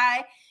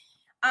sky.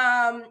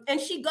 And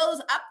she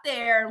goes up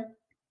there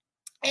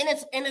and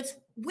it's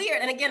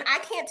weird. And again, I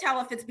can't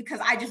tell if it's because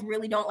I just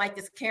really don't like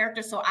this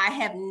character. So I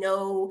have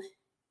no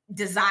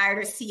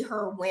desire to see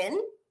her win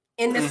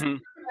in this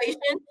situation.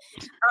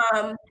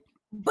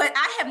 But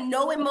I have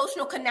no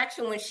emotional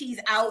connection when she's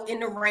out in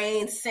the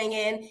rain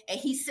singing and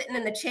he's sitting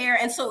in the chair.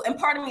 And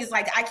part of me is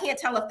like, I can't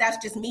tell if that's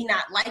just me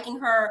not liking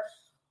her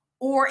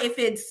or if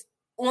it's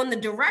on the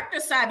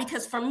director's side,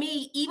 because for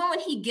me, even when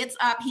he gets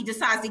up, he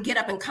decides to get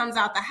up and comes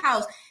out the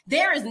house.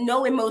 There is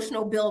no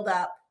emotional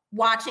buildup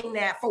watching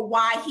that for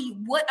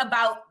what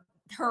about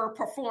her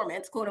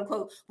performance, quote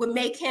unquote, would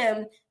make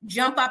him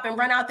jump up and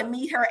run out to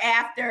meet her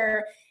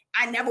after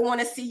I never want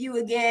to see you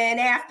again,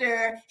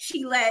 after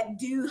she let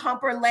dude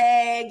hump her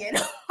leg and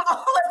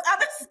all this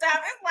other stuff.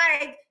 It's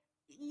like,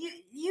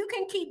 you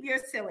can keep your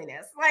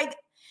silliness. Like,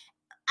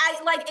 I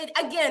like it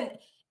again,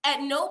 at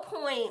no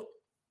point,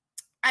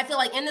 I feel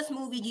like in this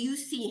movie, you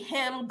see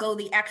him go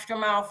the extra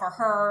mile for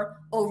her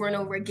over and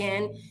over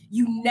again.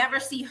 You never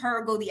see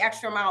her go the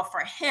extra mile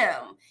for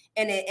him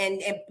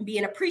and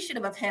being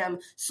appreciative of him.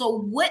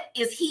 So what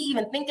is he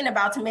even thinking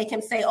about to make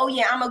him say, oh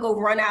yeah, I'm gonna go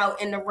run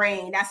out in the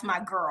rain. That's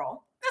my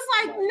girl. It's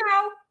like,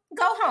 no,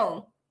 go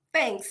home.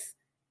 Thanks.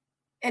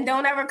 And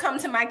don't ever come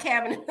to my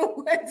cabin in the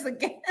woods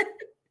again.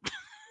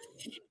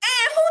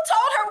 And who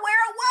told her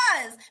where it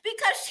was?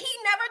 Because he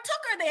never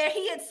took her there.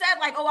 He had said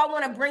like, oh, I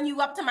want to bring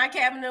you up to my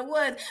cabin in the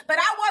woods. But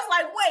I was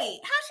like, wait,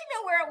 how she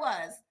know where it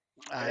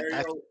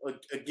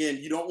was? Again,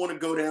 you don't want to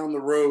go down the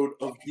road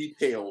of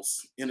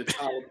details in a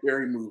Tyler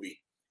Perry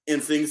movie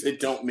and things that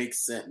don't make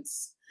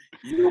sense.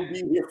 You'll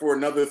be here for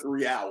another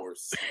 3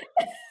 hours.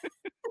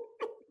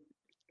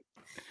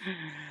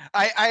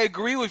 I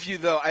agree with you,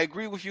 though. I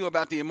agree with you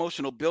about the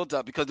emotional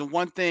buildup, because the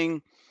one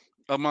thing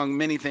among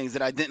many things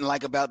that I didn't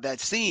like about that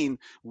scene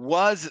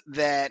was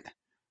that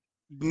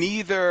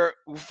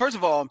first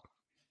of all,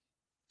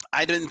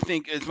 I didn't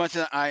think, as much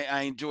as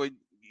I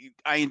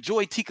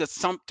enjoyed Tika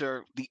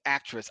Sumpter, the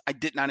actress, I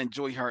did not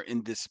enjoy her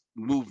in this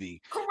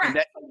movie.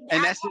 Correct.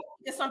 And that's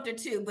Tika Sumpter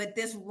too, but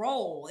this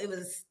role,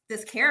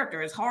 this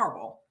character is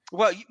horrible.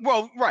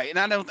 Well, right, and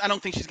I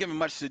don't think she's given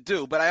much to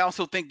do, but I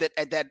also think that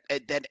at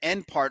that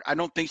end part, I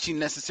don't think she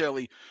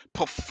necessarily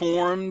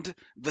performed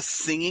the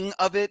singing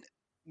of it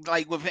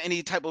like with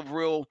any type of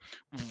real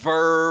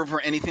verve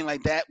or anything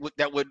like that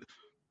that would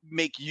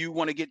make you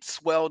want to get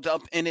swelled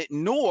up in it.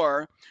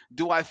 Nor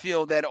do I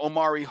feel that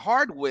Omari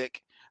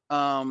Hardwick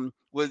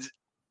was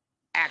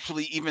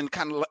actually even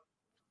kind of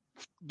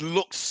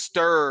look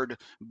stirred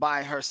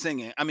by her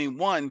singing. I mean,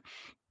 one,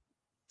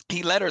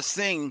 he let her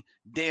sing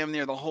damn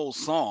near the whole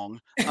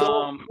song. The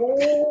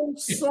whole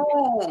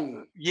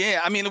song. Yeah,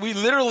 I mean, we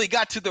literally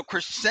got to the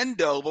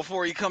crescendo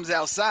before he comes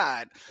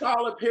outside.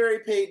 Tyler Perry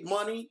paid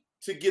money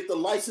to get the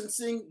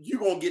licensing. You're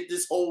gonna get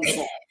this whole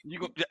song.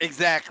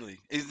 Exactly.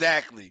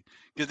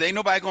 Because ain't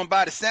nobody gonna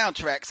buy the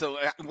soundtrack. So,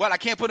 I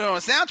can't put it on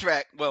a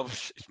soundtrack. Well,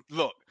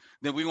 look,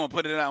 then we're gonna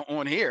put it out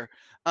on here.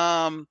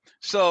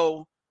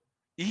 So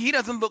he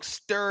doesn't look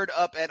stirred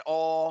up at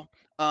all.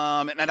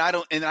 And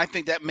I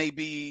think that may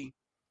be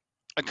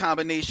a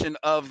combination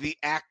of the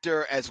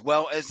actor as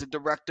well as the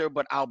director,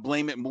 but I'll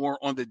blame it more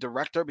on the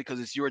director because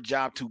it's your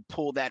job to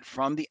pull that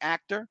from the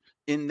actor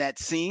in that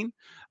scene.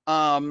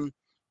 So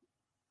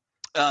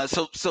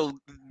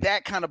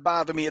that kind of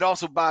bothered me. It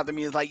also bothered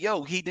me. It's like,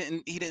 yo, he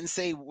didn't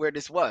say where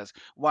this was.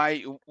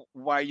 Why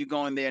are you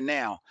going there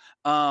now?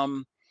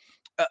 But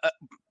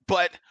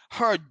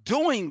her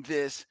doing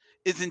this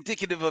is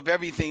indicative of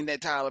everything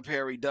that Tyler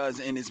Perry does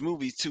in his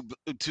movies to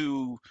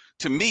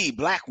me,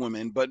 black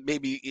women, but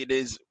maybe it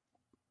is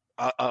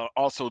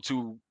also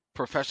to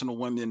professional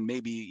women.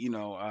 Maybe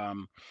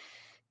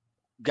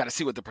got to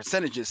see what the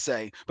percentages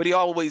say, but he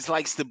always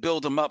likes to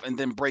build them up and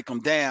then break them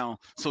down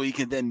so he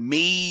can then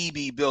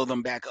maybe build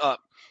them back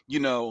up,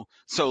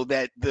 so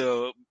that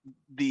the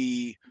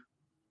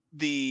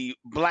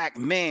black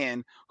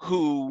man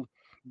who,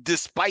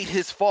 despite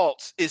his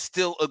faults, is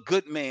still a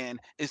good man,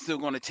 is still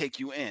going to take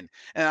you in.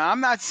 And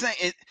I'm not saying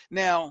it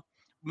now.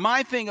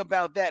 My thing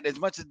about that, as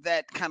much as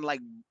that kind of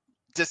like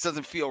just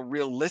doesn't feel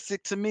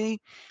realistic to me,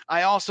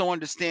 I also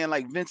understand,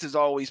 like Vince has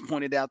always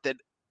pointed out, that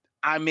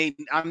I'm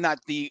not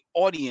the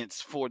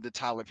audience for the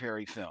Tyler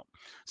Perry film.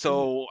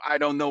 So I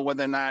don't know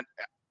whether or not,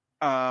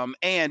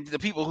 and the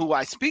people who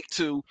I speak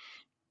to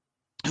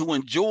who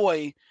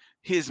enjoy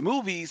his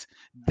movies,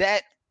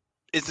 that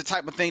is the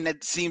type of thing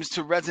that seems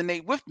to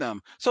resonate with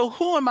them. So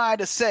who am I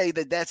to say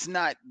that that's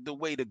not the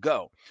way to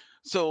go?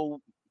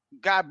 So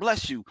God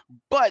bless you.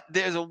 But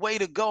there's a way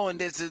to go,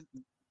 and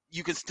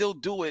you can still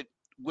do it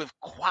with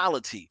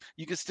quality.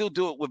 You can still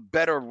do it with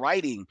better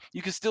writing.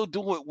 You can still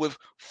do it with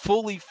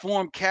fully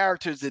formed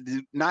characters that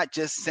do not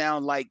just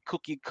sound like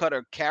cookie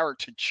cutter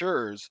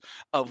caricatures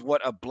of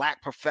what a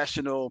black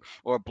professional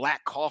or a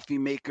black coffee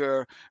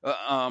maker,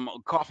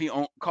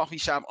 coffee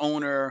shop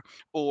owner,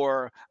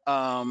 or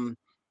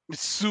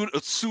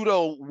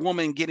pseudo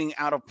woman getting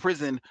out of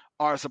prison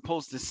are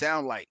supposed to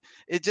sound like.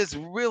 It just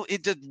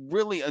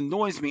really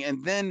annoys me.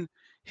 And then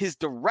his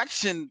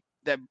direction,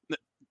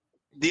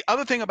 the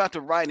other thing about the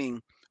writing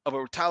of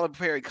a Tyler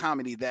Perry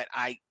comedy that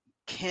I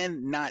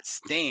cannot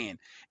stand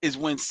is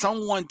when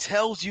someone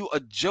tells you a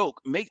joke,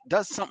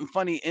 does something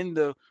funny in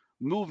the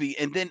movie,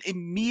 and then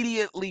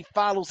immediately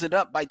follows it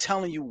up by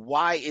telling you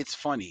why it's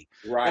funny,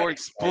 right, or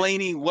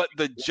explaining what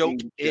the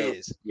joke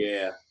is.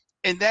 Yeah.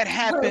 And that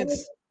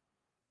happens.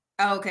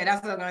 Oh, okay,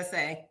 that's what I'm gonna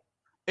say.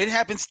 It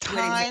happens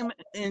time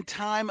and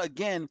time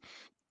again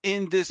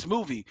in this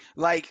movie.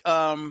 Like,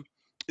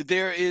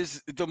 there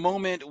is the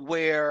moment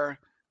where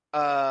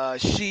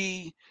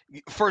she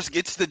first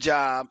gets the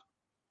job,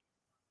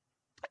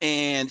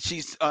 and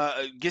she's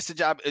gets the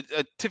job.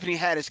 Tiffany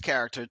Haddish's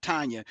character,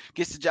 Tanya,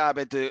 gets the job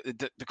at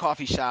the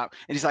coffee shop,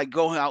 and he's like,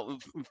 go out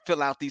and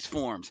fill out these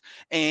forms.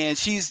 And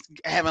she's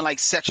having like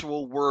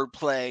sexual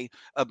wordplay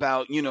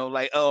about,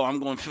 like, oh, I'm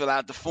going to fill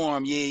out the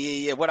form.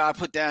 Yeah. What I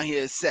put down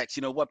here is sex.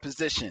 What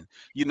position?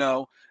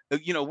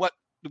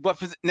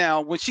 What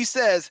now when she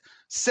says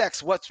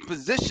sex, what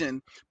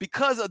position,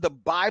 because of the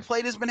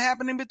byplay that's been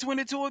happening between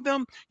the two of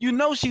them,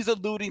 she's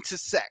alluding to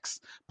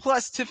sex.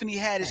 Plus Tiffany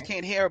Haddish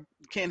can't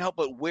help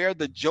but wear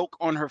the joke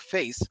on her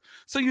face,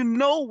 so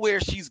where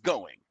she's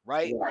going,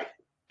 right?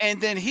 And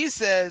then he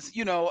says,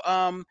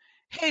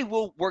 hey,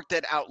 we'll work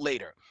that out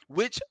later,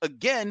 which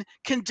again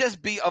can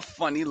just be a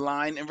funny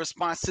line in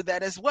response to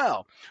that as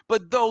well.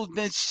 But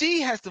then she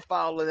has to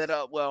follow that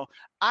up. Well,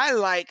 I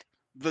like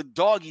the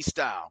doggy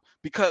style,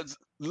 because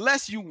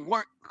lest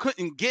you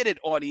couldn't get it,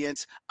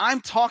 audience,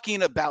 I'm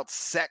talking about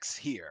sex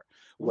here.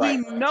 Right.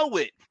 We know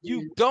it.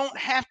 You don't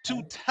have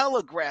to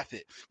telegraph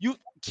it.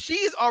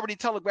 She's already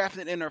telegraphed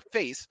it in her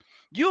face.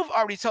 You've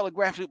already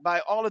telegraphed it by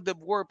all of the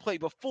wordplay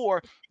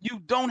before. You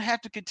don't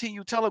have to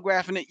continue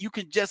telegraphing it. You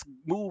can just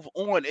move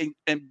on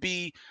and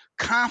be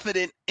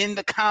confident in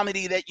the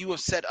comedy that you have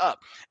set up.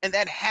 And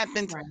that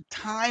happens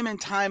time and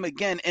time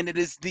again. And it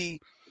is the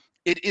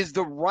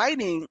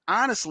writing,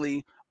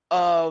 honestly,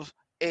 of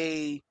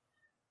a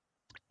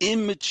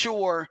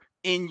immature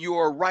in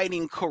your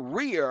writing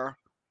career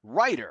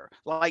writer,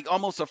 like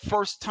almost a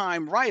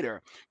first-time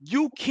writer.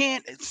 You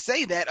can't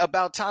say that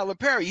about Tyler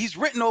Perry. He's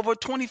written over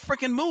 20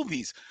 freaking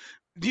movies.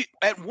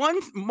 At one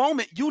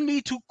moment, you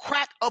need to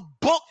crack a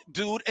book,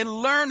 dude, and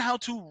learn how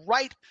to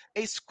write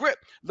a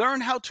script.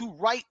 Learn how to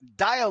write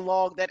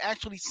dialogue that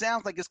actually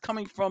sounds like it's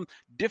coming from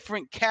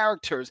different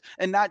characters,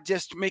 and not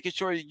just making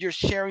sure you're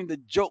sharing the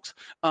jokes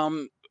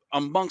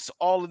amongst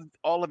all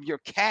of your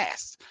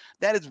cast.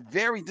 That is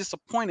very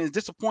disappointing. It's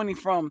disappointing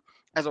from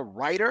as a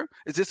writer.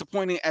 It's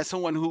disappointing as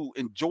someone who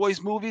enjoys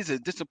movies.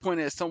 It's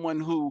disappointing as someone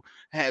who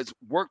has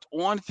worked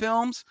on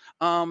films.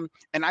 And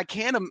I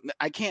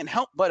can't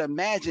help but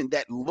imagine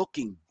that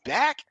looking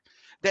back,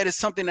 that is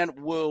something that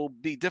will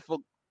be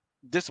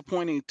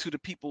disappointing to the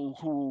people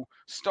who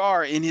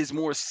star in his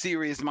more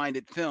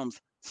serious-minded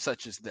films,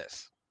 such as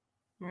this.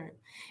 Right.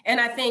 And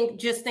I think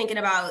just thinking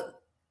about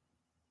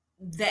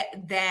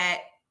that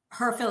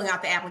her filling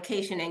out the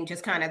application and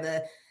just kind of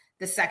the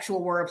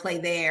sexual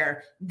wordplay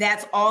there,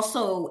 that's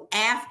also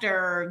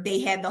after they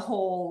had the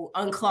whole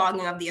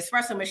unclogging of the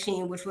espresso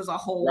machine, which was a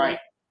whole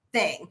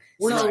thing.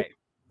 So they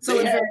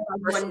it's have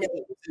one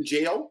espresso in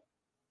jail?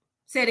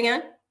 Say it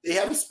again? They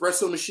have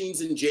espresso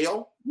machines in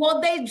jail?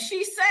 Well,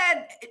 she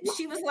said,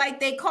 she was like,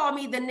 they call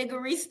me the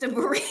niggerista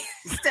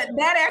barista.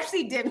 That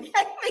actually did make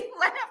me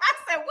laugh. I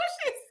said, what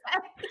she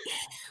said?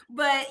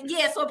 But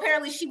yeah, so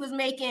apparently she was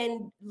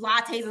making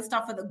lattes and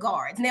stuff for the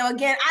guards. Now,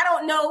 again, I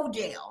don't know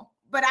jail,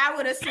 but I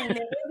would assume there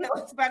is no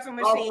espresso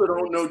machine. I also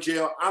don't know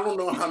jail. I don't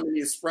know how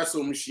many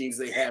espresso machines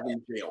they have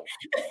in jail.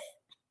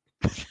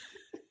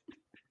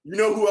 You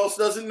know who else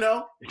doesn't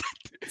know?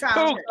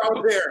 Tyler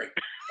Perry.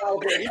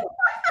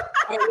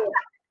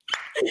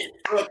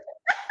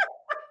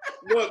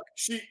 Look,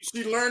 she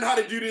learned how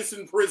to do this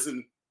in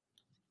prison.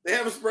 They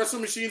have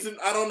espresso machines, and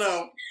I don't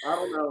know.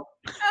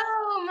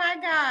 Oh my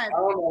God! I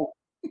don't know.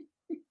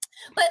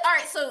 But all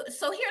right, so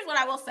here's what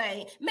I will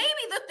say. Maybe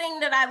the thing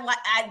that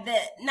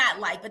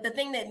but the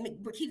thing that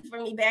keeps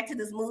bringing me back to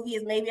this movie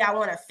is maybe I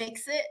want to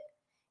fix it.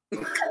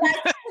 Because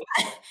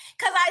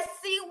I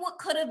see what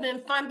could have been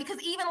fun.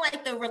 Because even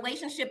like the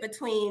relationship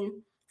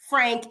between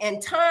Frank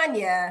and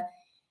Tanya,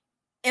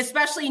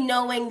 especially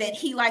knowing that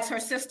he likes her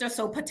sister,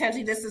 so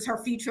potentially this is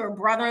her future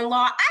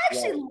brother-in-law. I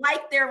actually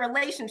like their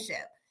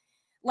relationship.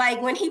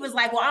 Like when he was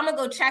like, well, I'm gonna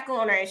go check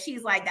on her, and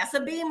she's like, that's a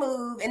B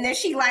move. And then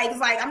she like,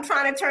 I'm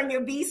trying to turn your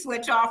B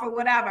switch off or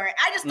whatever.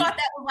 I just thought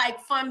that was like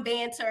fun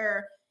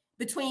banter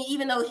between,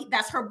 even though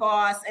that's her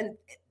boss and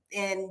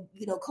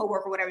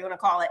coworker, whatever you want to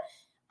call it.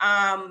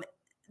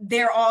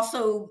 They're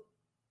also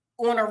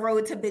on a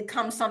road to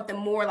become something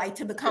more, like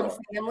to become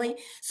family.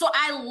 So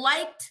I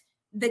liked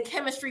the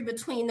chemistry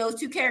between those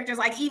two characters,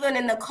 like even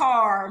in the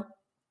car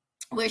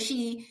where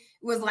she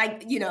was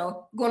like,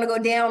 going to go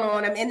down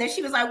on him. And then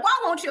she was like,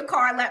 why won't your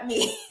car let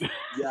me?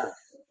 Yeah.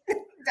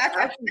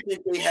 I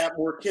think they have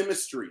more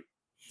chemistry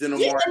than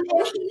Amari. And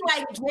he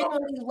like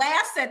genuinely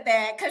laughs at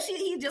that because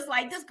he just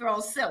like, this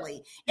girl's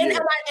silly. And,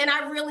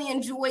 I really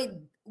enjoyed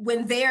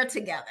when they're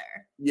together.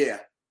 Yeah.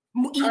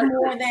 Even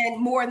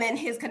more than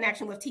his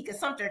connection with Tika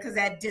Sumpter, because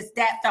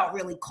that felt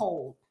really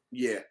cold.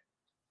 Yeah.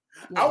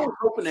 I was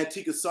hoping that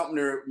Tika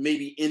Sumpter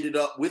maybe ended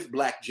up with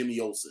Black Jimmy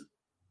Olsen.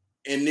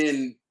 And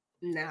then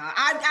no,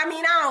 I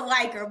mean, I don't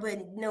like her, but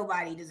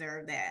nobody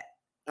deserved that.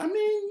 I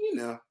mean,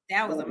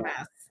 that was a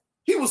mess.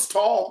 He was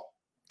tall.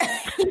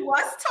 He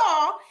was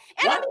tall.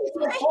 And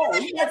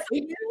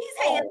he's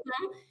handsome,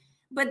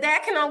 but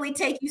that can only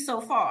take you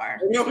so far.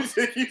 You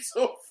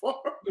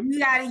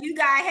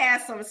gotta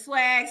have some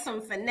swag,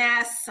 some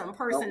finesse, some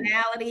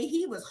personality.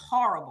 He was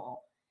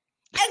horrible.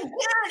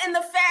 And the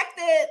fact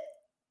that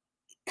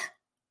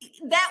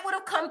would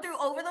have come through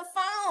over the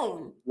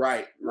phone.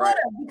 Right.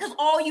 Because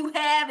all you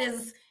have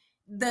is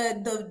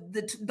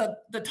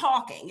the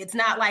talking. It's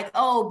not like,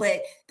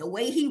 but the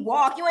way he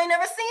walked, you ain't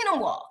never seen him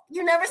walk.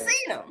 You never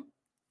seen him.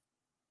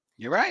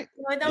 You're right.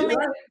 So it don't make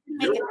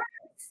it.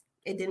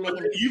 It didn't make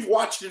it. You've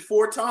watched it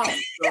 4 times.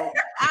 So.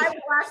 I've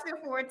watched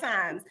it 4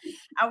 times.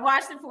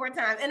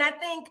 And I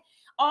think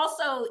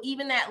also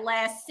even that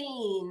last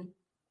scene,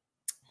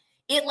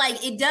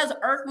 it does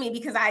irk me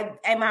because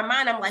in my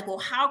mind, I'm like, well,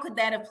 how could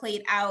that have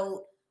played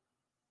out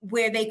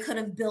where they could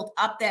have built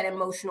up that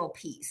emotional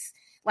piece?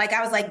 Like,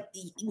 I was like,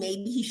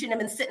 maybe he shouldn't have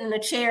been sitting in a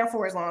chair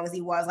for as long as he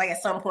was. Like,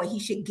 at some point,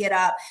 he should get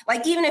up.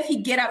 Like, even if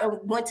he get up and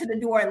went to the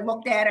door and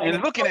looked at her.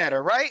 And looking at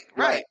her, right?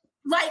 Right.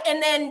 Like,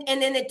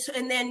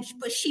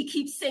 but she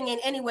keeps singing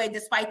anyway,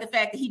 despite the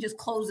fact that he just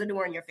closed the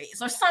door in your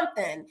face or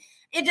something.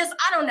 I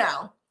don't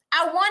know.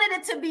 I wanted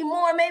it to be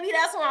more. Maybe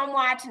that's why I'm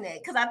watching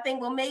it. Because I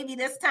think, well, maybe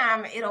this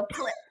time it'll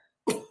click.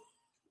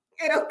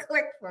 It'll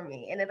click for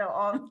me and it'll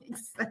all make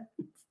sense.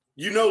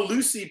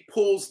 Lucy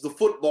pulls the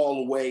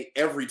football away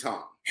every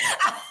time.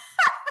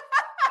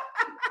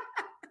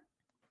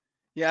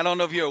 Yeah, I don't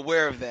know if you're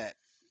aware of that.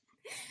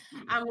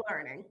 I'm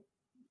learning.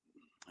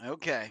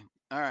 Okay.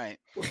 All right.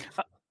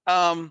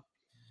 I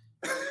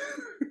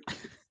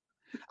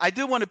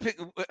do want to pick.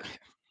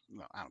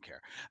 No, I don't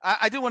care.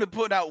 I do want to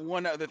put out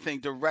one other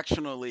thing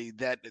directionally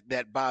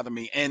that bothered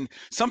me, and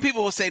some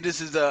people will say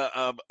this is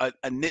a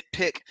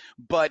nitpick,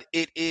 but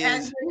it is.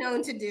 As you're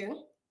known to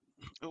do.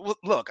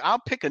 Look, I'll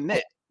pick a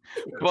nit,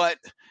 but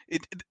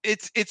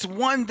it's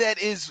one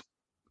that is.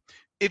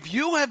 if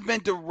you have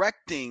been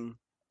directing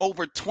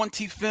over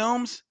 20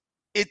 films,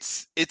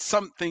 it's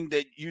something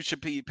that you should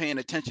be paying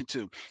attention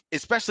to,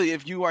 especially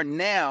if you are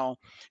now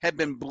have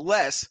been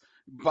blessed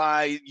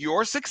by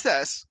your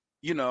success,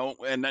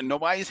 and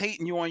nobody's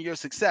hating you on your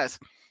success,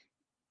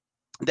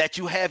 that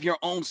you have your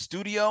own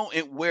studio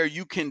and where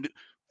you can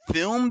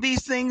film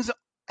these things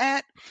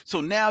at. So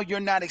now you're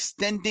not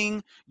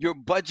extending your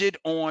budget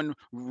on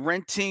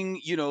renting,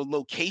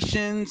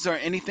 locations or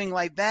anything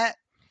like that.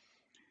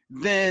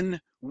 Then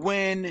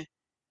when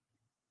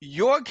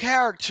your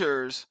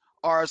characters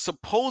are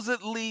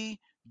supposedly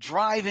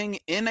driving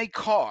in a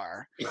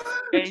car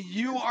and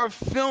you are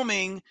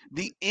filming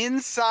the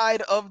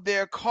inside of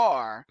their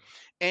car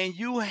and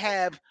you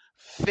have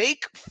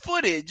fake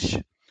footage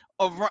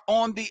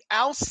on the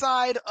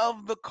outside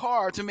of the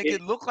car to make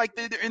it look like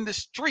they're in the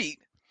street,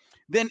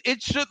 then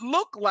it should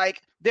look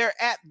like they're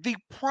at the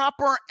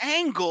proper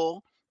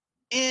angle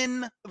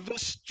in the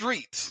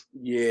street.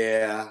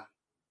 Yeah,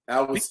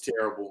 that was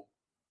terrible.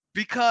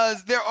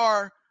 Because there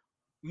are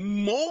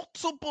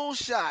multiple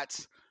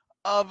shots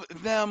of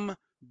them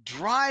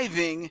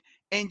driving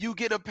and you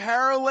get a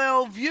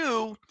parallel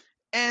view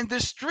and the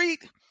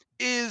street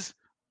is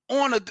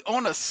on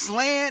a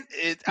slant.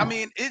 It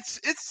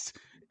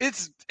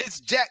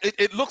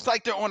looks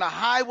like they're on a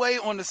highway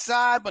on the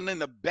side, but in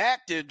the back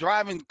they're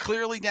driving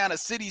clearly down a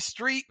city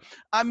street.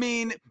 I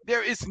mean,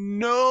 there is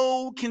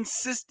no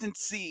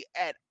consistency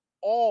at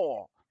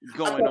all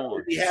going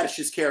on. Tiffany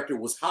Haddish's character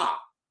was hot.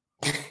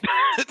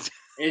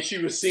 And she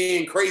was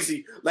seeing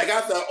crazy. Like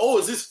I thought, oh,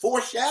 is this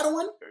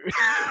foreshadowing?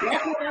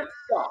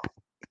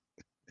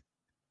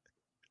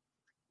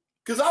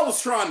 Because I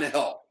was trying to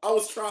help.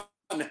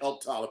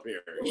 Tyler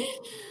Perry.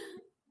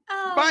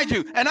 Mind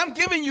you, and I'm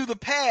giving you the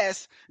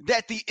pass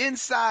that the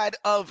inside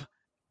of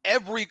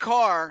every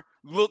car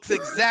looks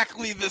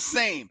exactly the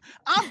same.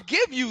 I'll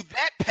give you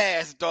that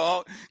pass,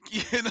 dog.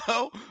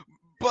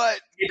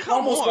 But it's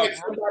almost like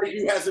somebody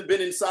who hasn't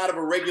been inside of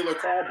a regular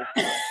car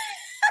before.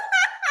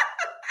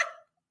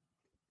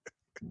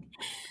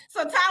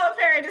 So Tyler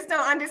Perry just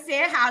don't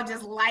understand how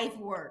just life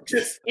works.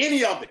 Just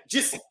any of it.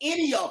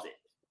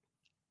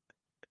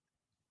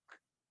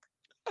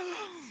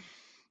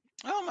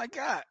 Oh my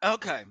God.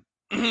 Okay.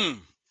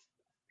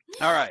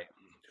 All right.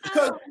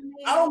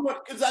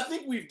 Because I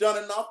think we've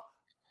done enough.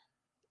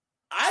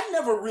 I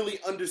never really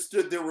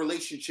understood their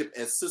relationship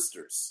as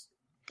sisters.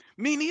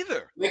 Me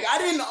neither. Like I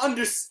didn't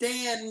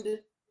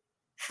understand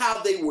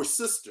how they were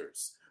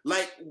sisters.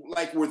 Like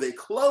were they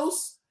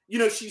close?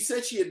 She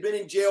said she had been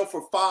in jail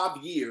for 5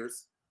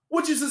 years,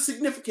 which is a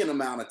significant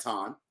amount of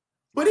time.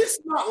 But it's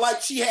not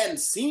like she hadn't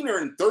seen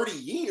her in 30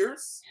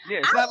 years. Yeah,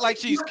 it's not like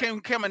she's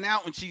coming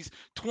out when she's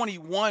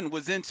 21,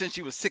 was in since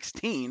she was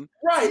 16.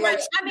 Right.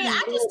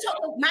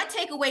 My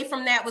takeaway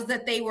from that was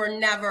that they were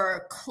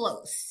never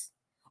close.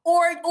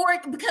 Or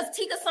because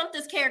Tika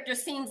Sumpter's character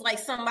seems like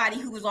somebody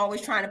who was always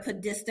trying to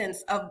put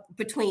distance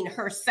between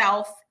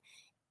herself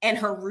and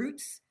her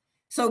roots.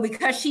 So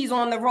because she's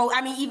on the road,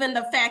 even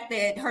the fact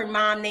that her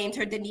mom named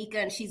her Danica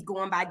and she's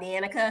going by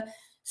Danica.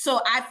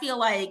 So I feel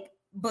like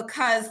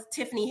because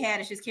Tiffany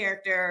Haddish's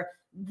character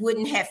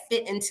wouldn't have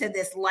fit into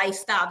this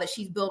lifestyle that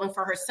she's building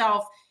for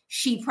herself,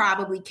 she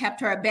probably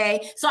kept her at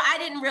bay. So I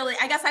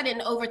guess I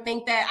didn't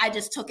overthink that. I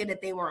just took it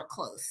that they weren't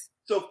close.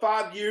 So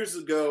 5 years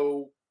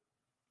ago,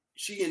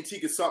 she and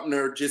Tika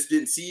Sumpter just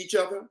didn't see each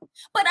other?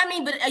 But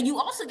you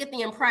also get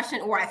the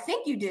impression, or I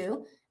think you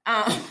do,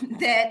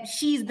 that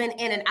she's been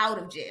in and out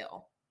of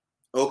jail.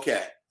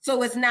 Okay.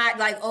 So it's not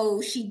like,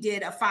 oh, she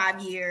did a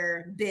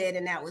 5-year bid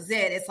and that was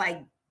it. It's like,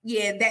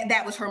 yeah,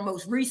 that was her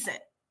most recent,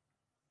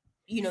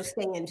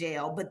 stay in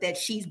jail, but that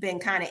she's been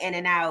kind of in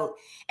and out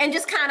and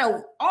just kind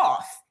of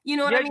off. You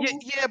know what I mean?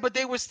 Yeah, but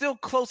they were still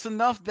close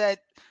enough that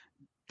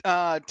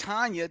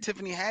Tanya,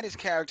 Tiffany Haddish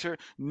character,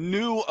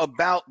 knew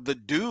about the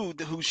dude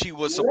who she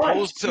was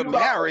supposed to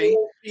marry.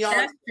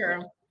 That's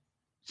true.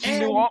 She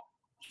knew all.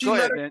 She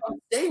let her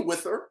come stay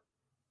with her.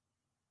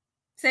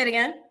 Say it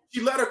again. She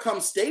let her come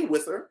stay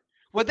with her.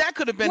 Well, that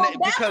could have been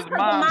because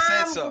mom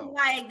said so.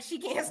 Like, she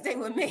can't stay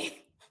with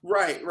me.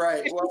 Right.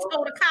 She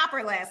told a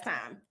copper last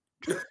time.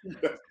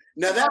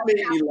 Now that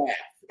made me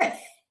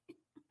laugh.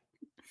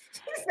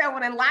 She said,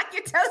 "Well, then lock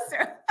your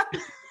toaster."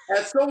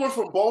 As someone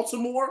from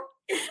Baltimore,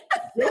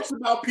 jokes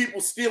about people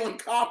stealing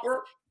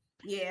copper.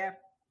 Yeah.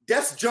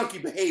 That's junkie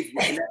behavior,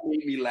 and that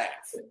made me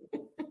laugh.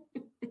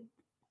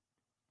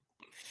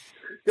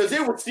 Because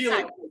they were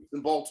stealing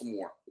in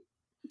Baltimore.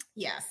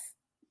 Yes.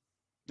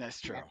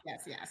 That's true.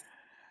 Yes.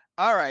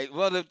 All right.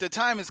 Well, the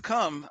time has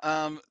come.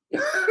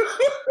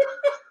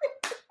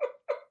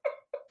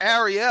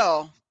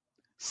 Ariell,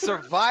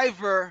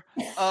 survivor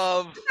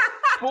of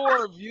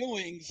 4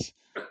 viewings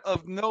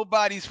of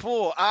Nobody's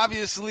Fool.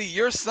 Obviously,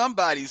 you're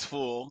somebody's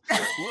fool.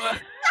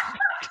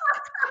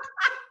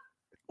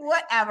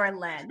 Whatever,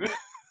 Len.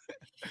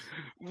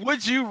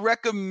 Would you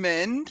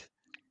recommend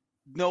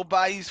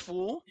Nobody's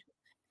Fool?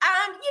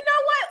 You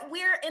know what?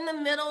 We're in the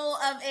middle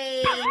of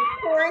a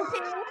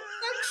quarantine.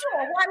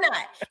 Sure, why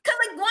not? Because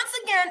like once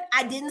again,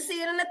 I didn't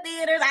see it in the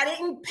theaters. I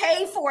didn't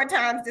pay 4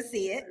 times to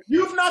see it.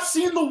 You've not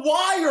seen The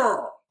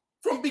Wire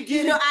from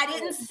beginning. You know, I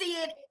didn't see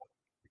it.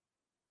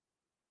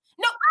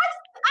 No,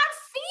 I've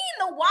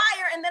seen The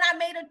Wire, and then I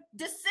made a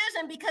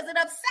decision because it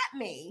upset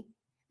me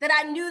that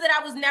I knew that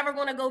I was never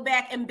going to go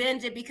back and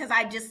binge it because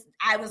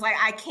I was like,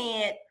 I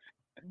can't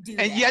do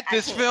that. And yet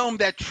this film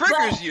that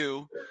triggers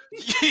you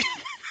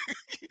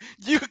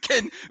you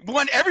can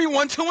want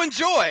everyone to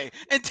enjoy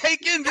and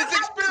take in this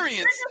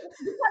experience.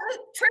 It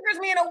triggers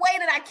me in a way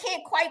that I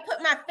can't quite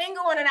put my finger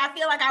on it. I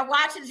feel like I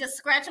watch it just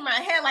scratching my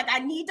head. Like I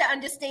need to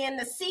understand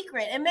the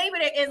secret. And maybe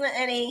there isn't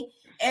any.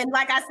 And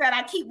like I said,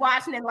 I keep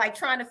watching it, like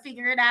trying to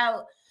figure it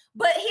out.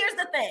 But here's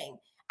the thing.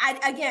 I,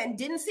 again,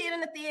 didn't see it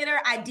in the theater.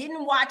 I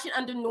didn't watch it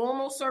under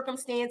normal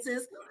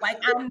circumstances.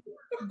 Like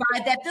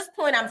at this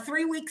point, I'm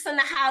 3 weeks in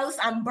the house.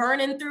 I'm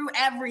burning through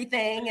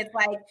everything. It's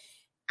like,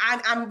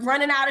 I'm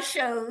running out of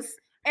shows.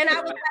 And I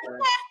was like,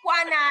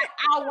 why not?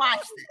 I'll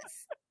watch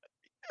this.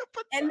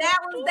 And that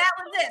was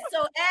it.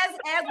 So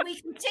as we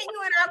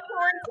continue in our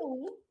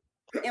quarantine,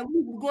 and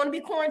we're going to be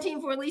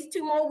quarantined for at least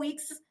 2 more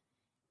weeks,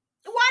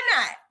 why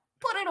not?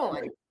 Put it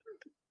on.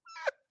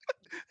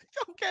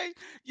 Okay.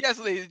 Yes,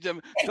 ladies and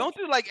gentlemen. Don't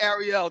do like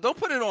Ariell. Don't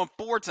put it on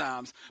 4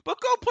 times, but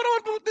go put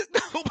on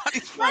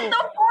Nobody's Fool. But the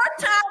 4th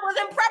time was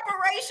in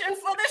preparation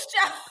for the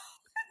show.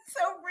 So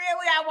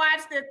really, I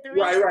watched it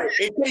 3 times. Right.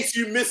 In case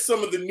you missed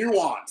some of the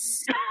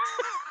nuance.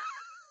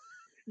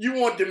 You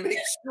want to make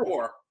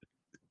sure.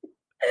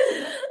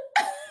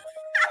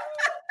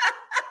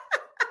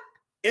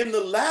 In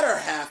the latter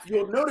half,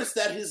 you'll notice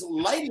that his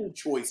lighting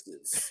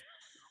choices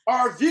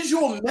are a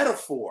visual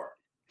metaphor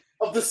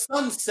of the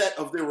sunset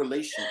of their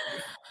relationship.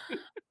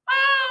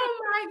 Oh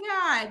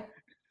my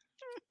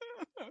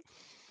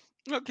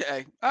God.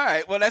 Okay. All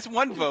right. Well, that's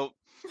one vote.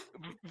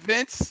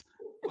 Vince,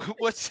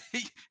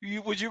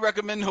 would you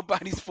recommend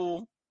Nobody's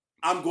Fool?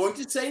 I'm going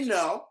to say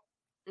no.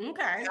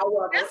 Okay.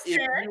 However,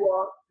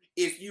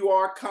 if you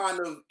are kind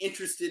of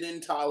interested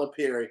in Tyler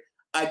Perry,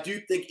 I do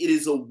think it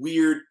is a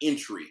weird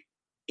entry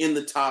in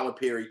the Tyler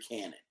Perry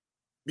canon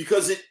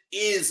because it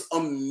is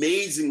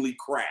amazingly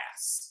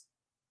crass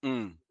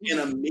and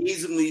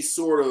amazingly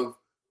sort of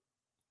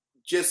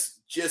just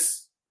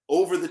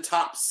over the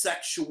top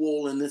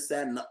sexual and this,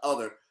 that, and the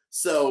other.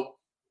 So,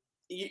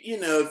 you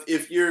know,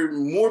 if you're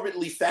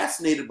morbidly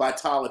fascinated by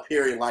Tyler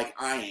Perry like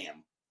I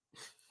am,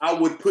 I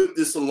would put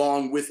this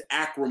along with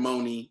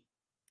Acrimony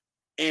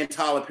and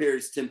Tyler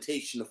Perry's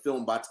Temptation, a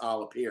film by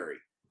Tyler Perry,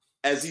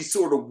 as these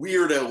sort of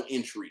weirdo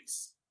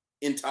entries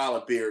in Tyler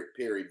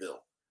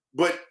Perryville.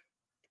 But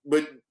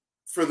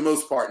for the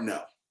most part,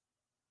 no.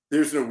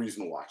 There's no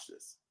reason to watch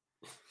this.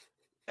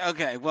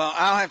 Okay, well,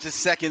 I'll have to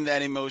second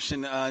that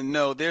emotion.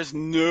 No, there's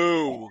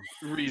no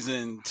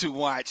reason to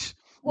watch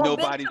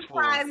Nobody's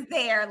Fool.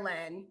 There,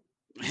 Len.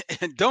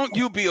 Don't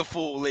you be a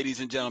fool,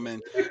 ladies and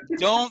gentlemen.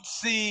 Don't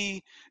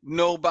see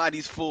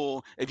Nobody's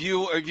Fool. If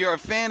you're a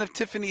fan of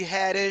Tiffany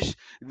Haddish,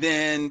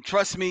 then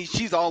trust me,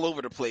 she's all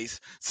over the place.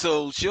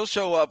 So she'll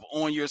show up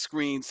on your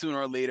screen sooner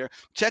or later.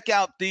 Check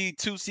out the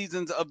 2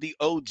 seasons of the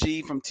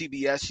OG from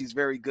TBS. She's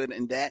very good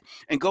in that.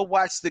 And go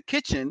watch The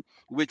Kitchen,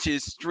 which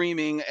is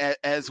streaming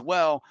as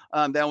well.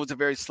 That was a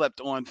very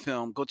slept-on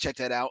film. Go check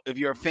that out. If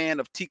you're a fan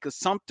of Tika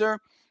Sumpter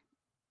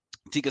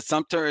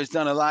has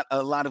done a lot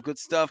of good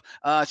stuff.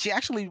 She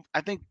actually,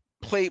 I think,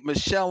 played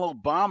Michelle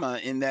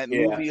Obama in that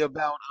movie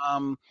about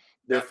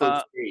their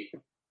first date.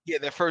 Yeah,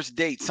 their first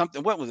date.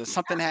 Something. What was it?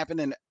 Something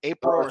happened in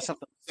April or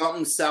something.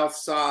 Something South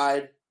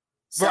Side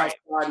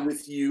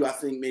with You. I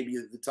think maybe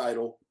the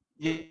title.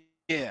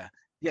 Yeah.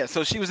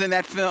 So she was in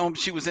that film.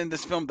 She was in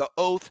this film, The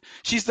Oath.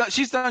 She's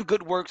done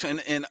good work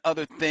in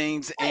other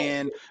things.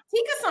 And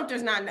Tika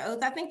Sumpter's not in The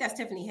Oath. I think that's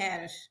Tiffany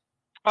Haddish.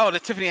 Oh,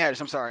 the Tiffany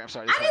Haddish. I'm sorry. I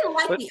didn't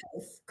like The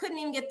Oath. Couldn't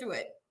even get through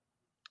it.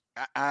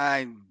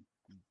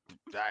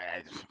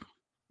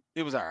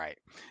 It was all right.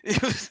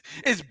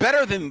 It's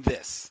better than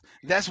this.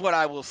 That's what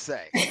I will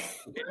say.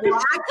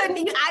 Well, I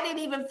didn't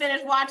even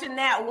finish watching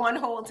that one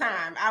whole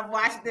time. I've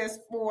watched this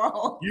 4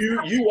 whole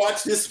times. You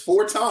watched this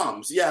 4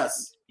 times,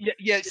 yes.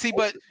 Yeah. See,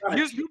 but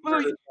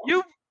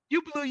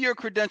you blew your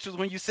credentials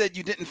when you said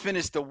you didn't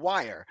finish The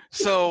Wire.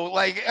 So,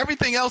 like,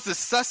 everything else is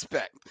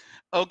suspect.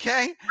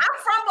 Okay? I'm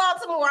from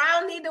Baltimore. I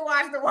don't need to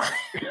watch The Wire.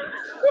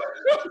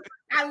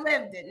 I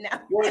lived it now.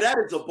 Boy, that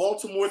is a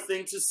Baltimore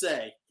thing to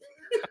say.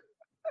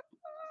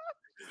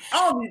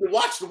 I don't need to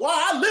watch The Wire.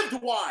 I live The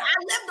Wire. I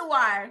live The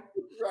Wire.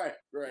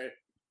 Right.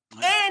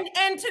 And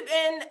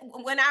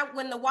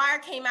when The Wire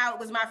came out, it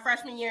was my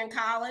freshman year in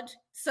college.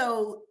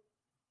 So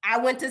I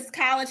went to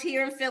college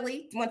here in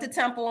Philly, went to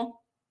Temple.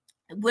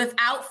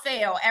 Without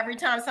fail, every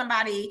time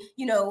somebody,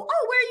 oh,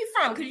 where are you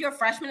from? Because you're a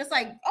freshman. It's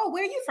like, oh,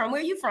 where are you from?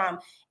 Where are you from?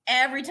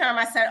 Every time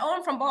I said, oh,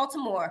 I'm from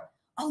Baltimore.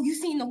 Oh, you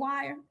seen The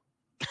Wire?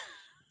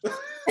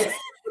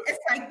 It's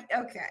like,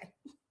 okay,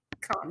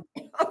 calm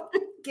down.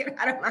 Get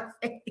out of my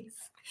face.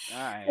 All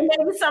right. And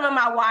maybe some of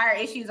my Wire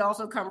issues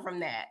also come from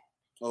that.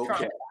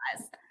 Okay.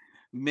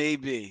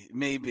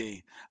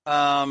 Maybe.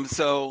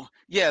 So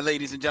yeah,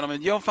 ladies and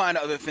gentlemen, you'll find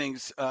other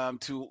things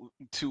to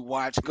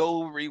watch.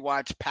 Go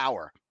rewatch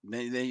Power.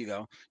 There you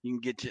go. You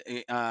can get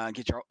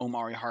your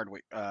Omari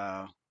Hardwick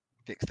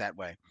fix that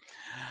way.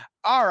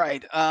 All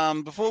right.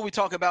 Before we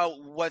talk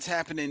about what's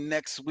happening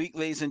next week,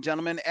 ladies and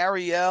gentlemen,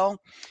 Ariell,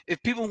 if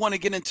people want to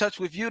get in touch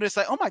with you, to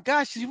say, "Oh my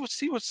gosh, she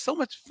was so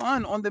much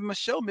fun on the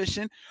Micheaux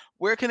mission,"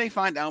 where can they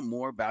find out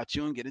more about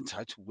you and get in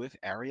touch with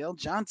Ariell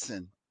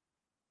Johnson?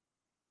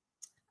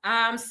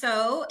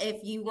 So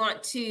if you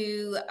want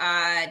to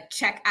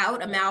check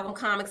out Amalgam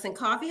Comics and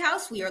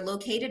Coffeehouse, we are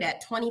located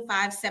at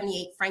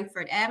 2578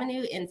 Frankfurt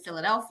Avenue in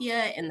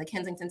Philadelphia, in the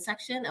Kensington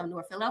section of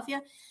North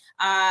Philadelphia.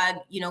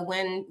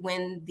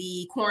 When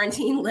the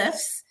quarantine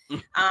lifts,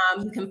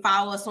 you can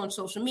follow us on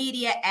social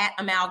media at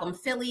Amalgam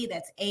Philly.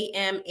 That's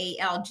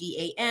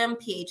AMALGAM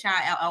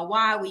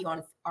PHILLY. We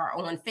are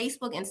on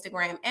Facebook,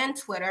 Instagram, and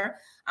Twitter.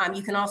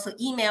 You can also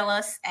email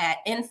us at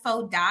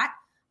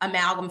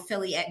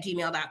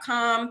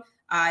info.amalgamphilly@gmail.com.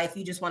 If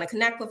you just want to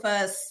connect with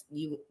us,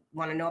 you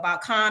want to know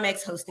about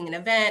comics, hosting an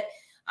event,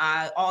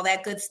 all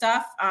that good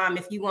stuff.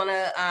 If you want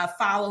to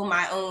follow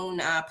my own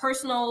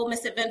personal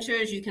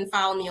misadventures, you can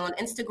follow me on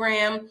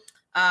Instagram,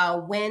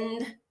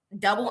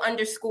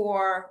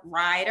 wind_rider,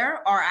 RIDER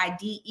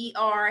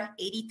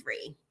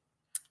 83.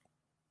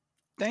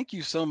 Thank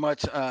you so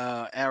much,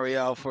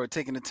 Ariell, for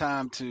taking the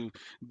time to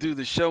do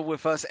the show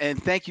with us.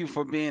 And thank you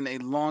for being a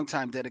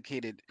longtime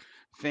dedicated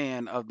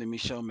fan of the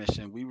Micheaux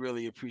mission. We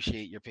really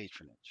appreciate your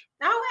patronage.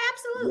 Oh,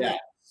 absolutely. Yes.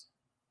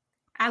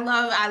 I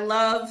love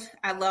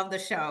the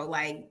show.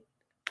 Like,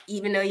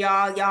 even though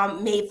y'all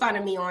made fun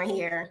of me on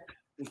here,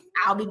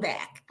 I'll be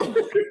back.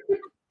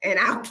 And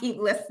I'll keep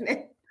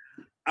listening.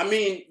 I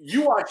mean,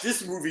 you watched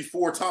this movie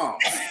 4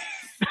 times.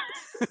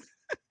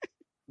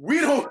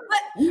 We don't.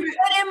 But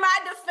in my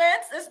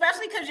defense,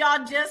 especially because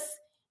y'all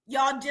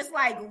just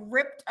like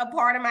ripped a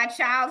part of my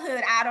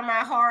childhood out of my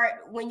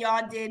heart when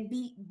y'all did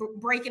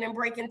Breaking and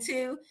Breaking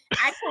 2.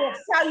 I can't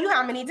tell you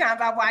how many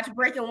times I watched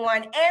Breaking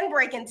 1 and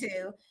Breaking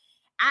 2.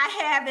 I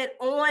have it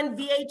on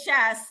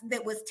VHS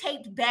that was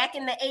taped back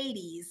in the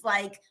 80s,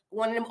 like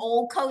one of them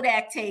old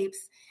Kodak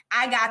tapes.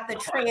 I got the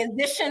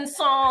transition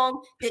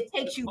song that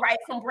takes you right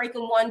from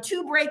Breaking 1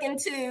 to Breaking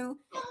 2.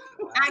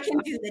 I can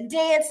do the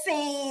dance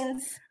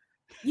scenes.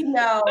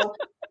 Y'all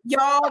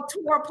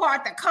tore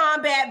apart the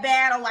combat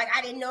battle. Like,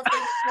 I didn't know if they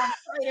was going to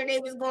fight or they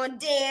was going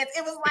to dance.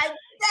 It was like,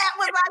 that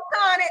was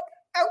iconic.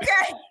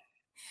 Okay.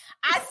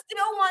 I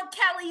still want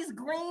Kelly's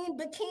green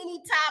bikini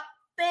top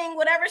thing,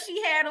 whatever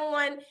she had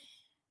on.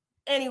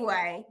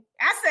 Anyway,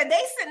 I said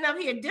they sitting up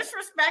here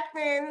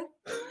disrespecting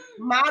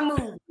my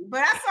movie, but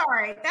that's all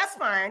right. That's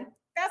fine.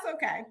 That's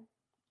okay.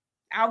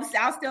 I'll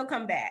still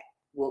come back.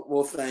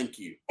 Well, thank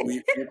you. We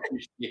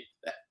appreciate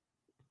that.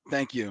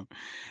 Thank you.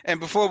 And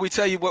before we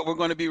tell you what we're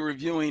going to be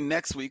reviewing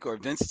next week, or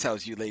Vince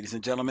tells you, ladies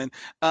and gentlemen,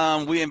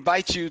 we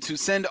invite you to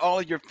send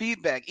all your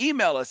feedback.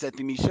 Email us at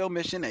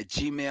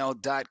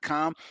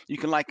themicheauxmission@gmail.com. You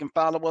can like and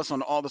follow us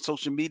on all the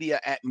social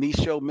media at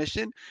Micheaux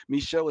Mission.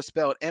 Micheaux is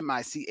spelled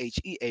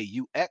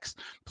MICHEAUX.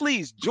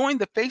 Please join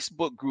the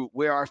Facebook group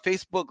where our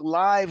Facebook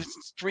live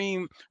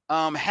stream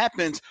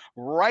happens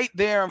right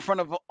there in front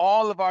of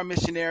all of our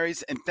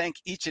missionaries, and thank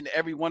each and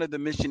every one of the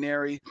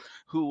missionaries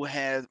who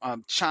has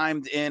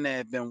chimed in and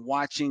have been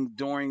watching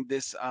during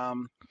this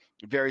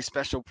very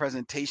special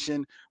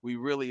presentation. We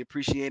really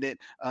appreciate it.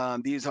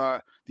 These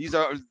are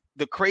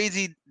the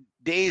crazy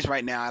days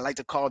right now. I like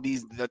to call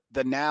these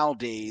the now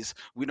days.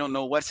 We don't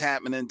know what's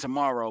happening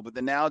tomorrow, but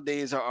the now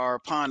days are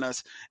upon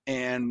us,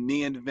 and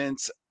me and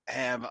Vince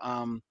have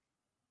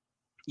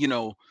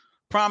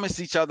promised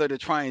each other to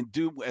try and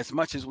do as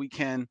much as we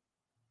can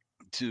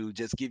to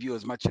just give you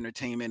as much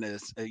entertainment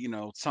as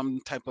some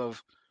type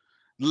of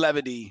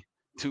levity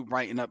to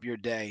brighten up your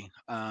day,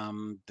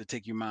 to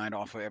take your mind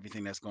off of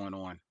everything that's going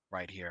on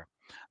right here.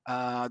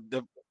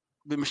 The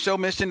Micheaux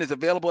Mission is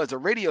available as a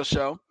radio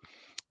show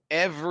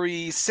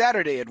every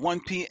Saturday at 1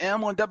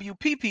 p.m. on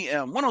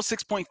WPPM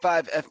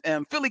 106.5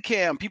 FM, Philly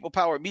Cam, People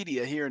Power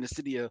Media here in the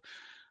city of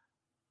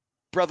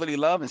brotherly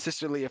love and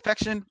sisterly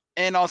affection.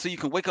 And also you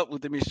can wake up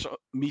with the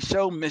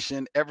Micheaux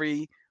Mission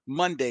every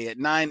Monday at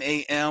 9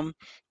 a.m.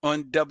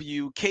 on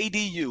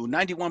WKDU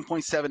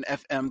 91.7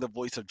 FM, the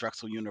voice of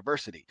Drexel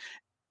University.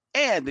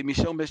 And the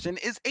Micheaux Mission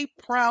is a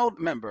proud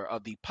member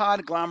of the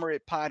Podglomerate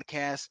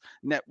Podcast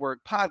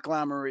Network,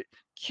 Podglomerate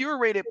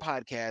curated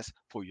podcast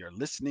for your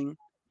listening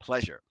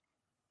pleasure.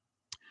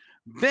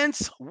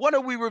 Vince, what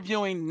are we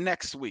reviewing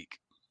next week?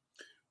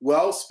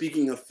 Well,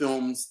 speaking of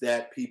films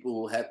that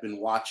people have been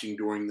watching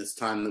during this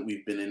time that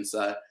we've been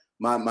inside,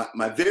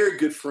 my very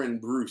good friend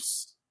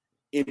Bruce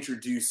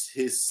introduced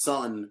his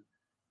son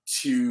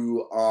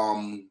to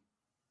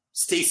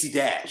Stacey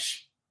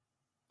Dash.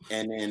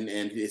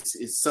 And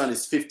his son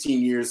is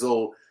 15 years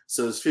old.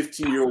 So his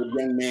 15-year-old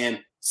young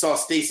man saw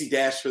Stacey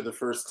Dash for the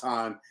first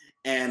time.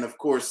 And of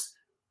course,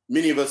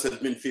 many of us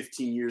have been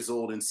 15 years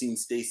old and seen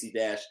Stacey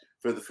Dash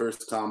for the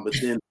first time. But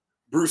then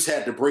Bruce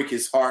had to break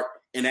his heart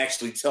and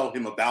actually tell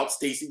him about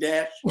Stacey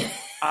Dash.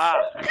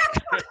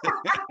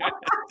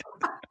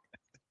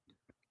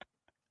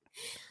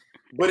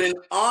 But in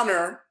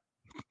honor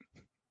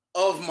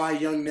of my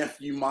young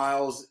nephew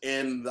Miles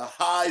and the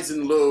highs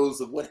and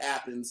lows of what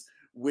happens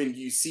when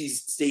you see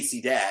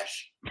Stacey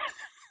Dash,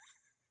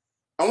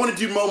 I want to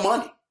do Mo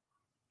Money.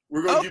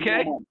 We're going to do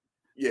Mo Money.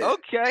 Yeah.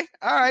 Okay.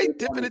 All right.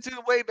 Dipping into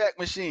the Wayback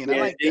Machine. Yeah, I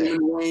like Damon that.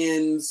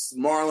 Wayans,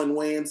 Marlon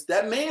Wayans.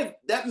 That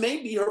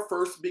may be her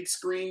first big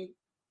screen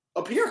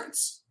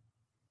appearance.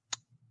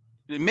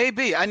 It may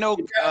be. I know.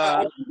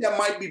 I think that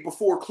might be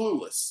before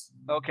Clueless.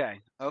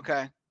 Okay.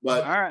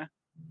 But all right.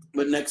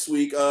 But next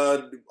week,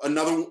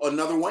 another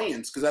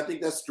Wayans, because I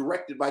think that's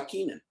directed by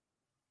Keenan.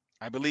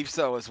 I believe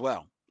so as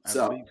well.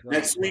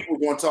 Next week we're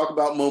going to talk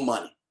about Mo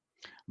Money.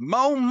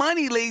 Mo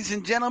Money, ladies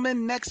and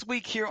gentlemen, next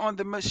week here on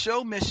the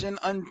Micheaux Mission.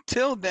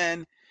 Until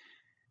then,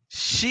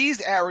 she's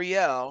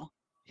Ariell,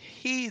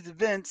 he's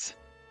Vince,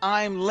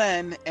 I'm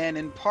Len, and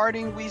in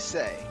parting we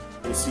say,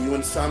 we'll see you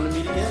when it's time to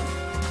meet again.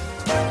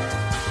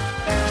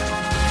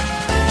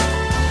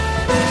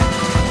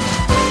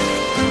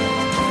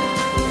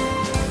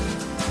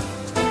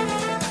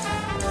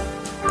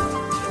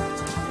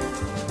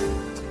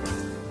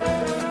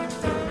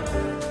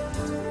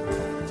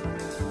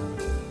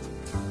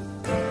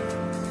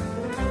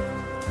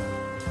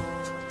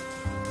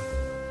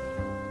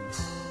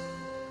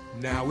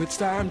 Now it's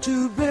time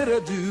to bid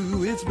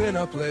adieu. It's been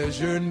a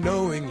pleasure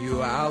knowing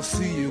you. I'll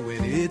see you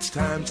when it's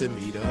time to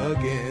meet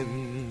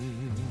again.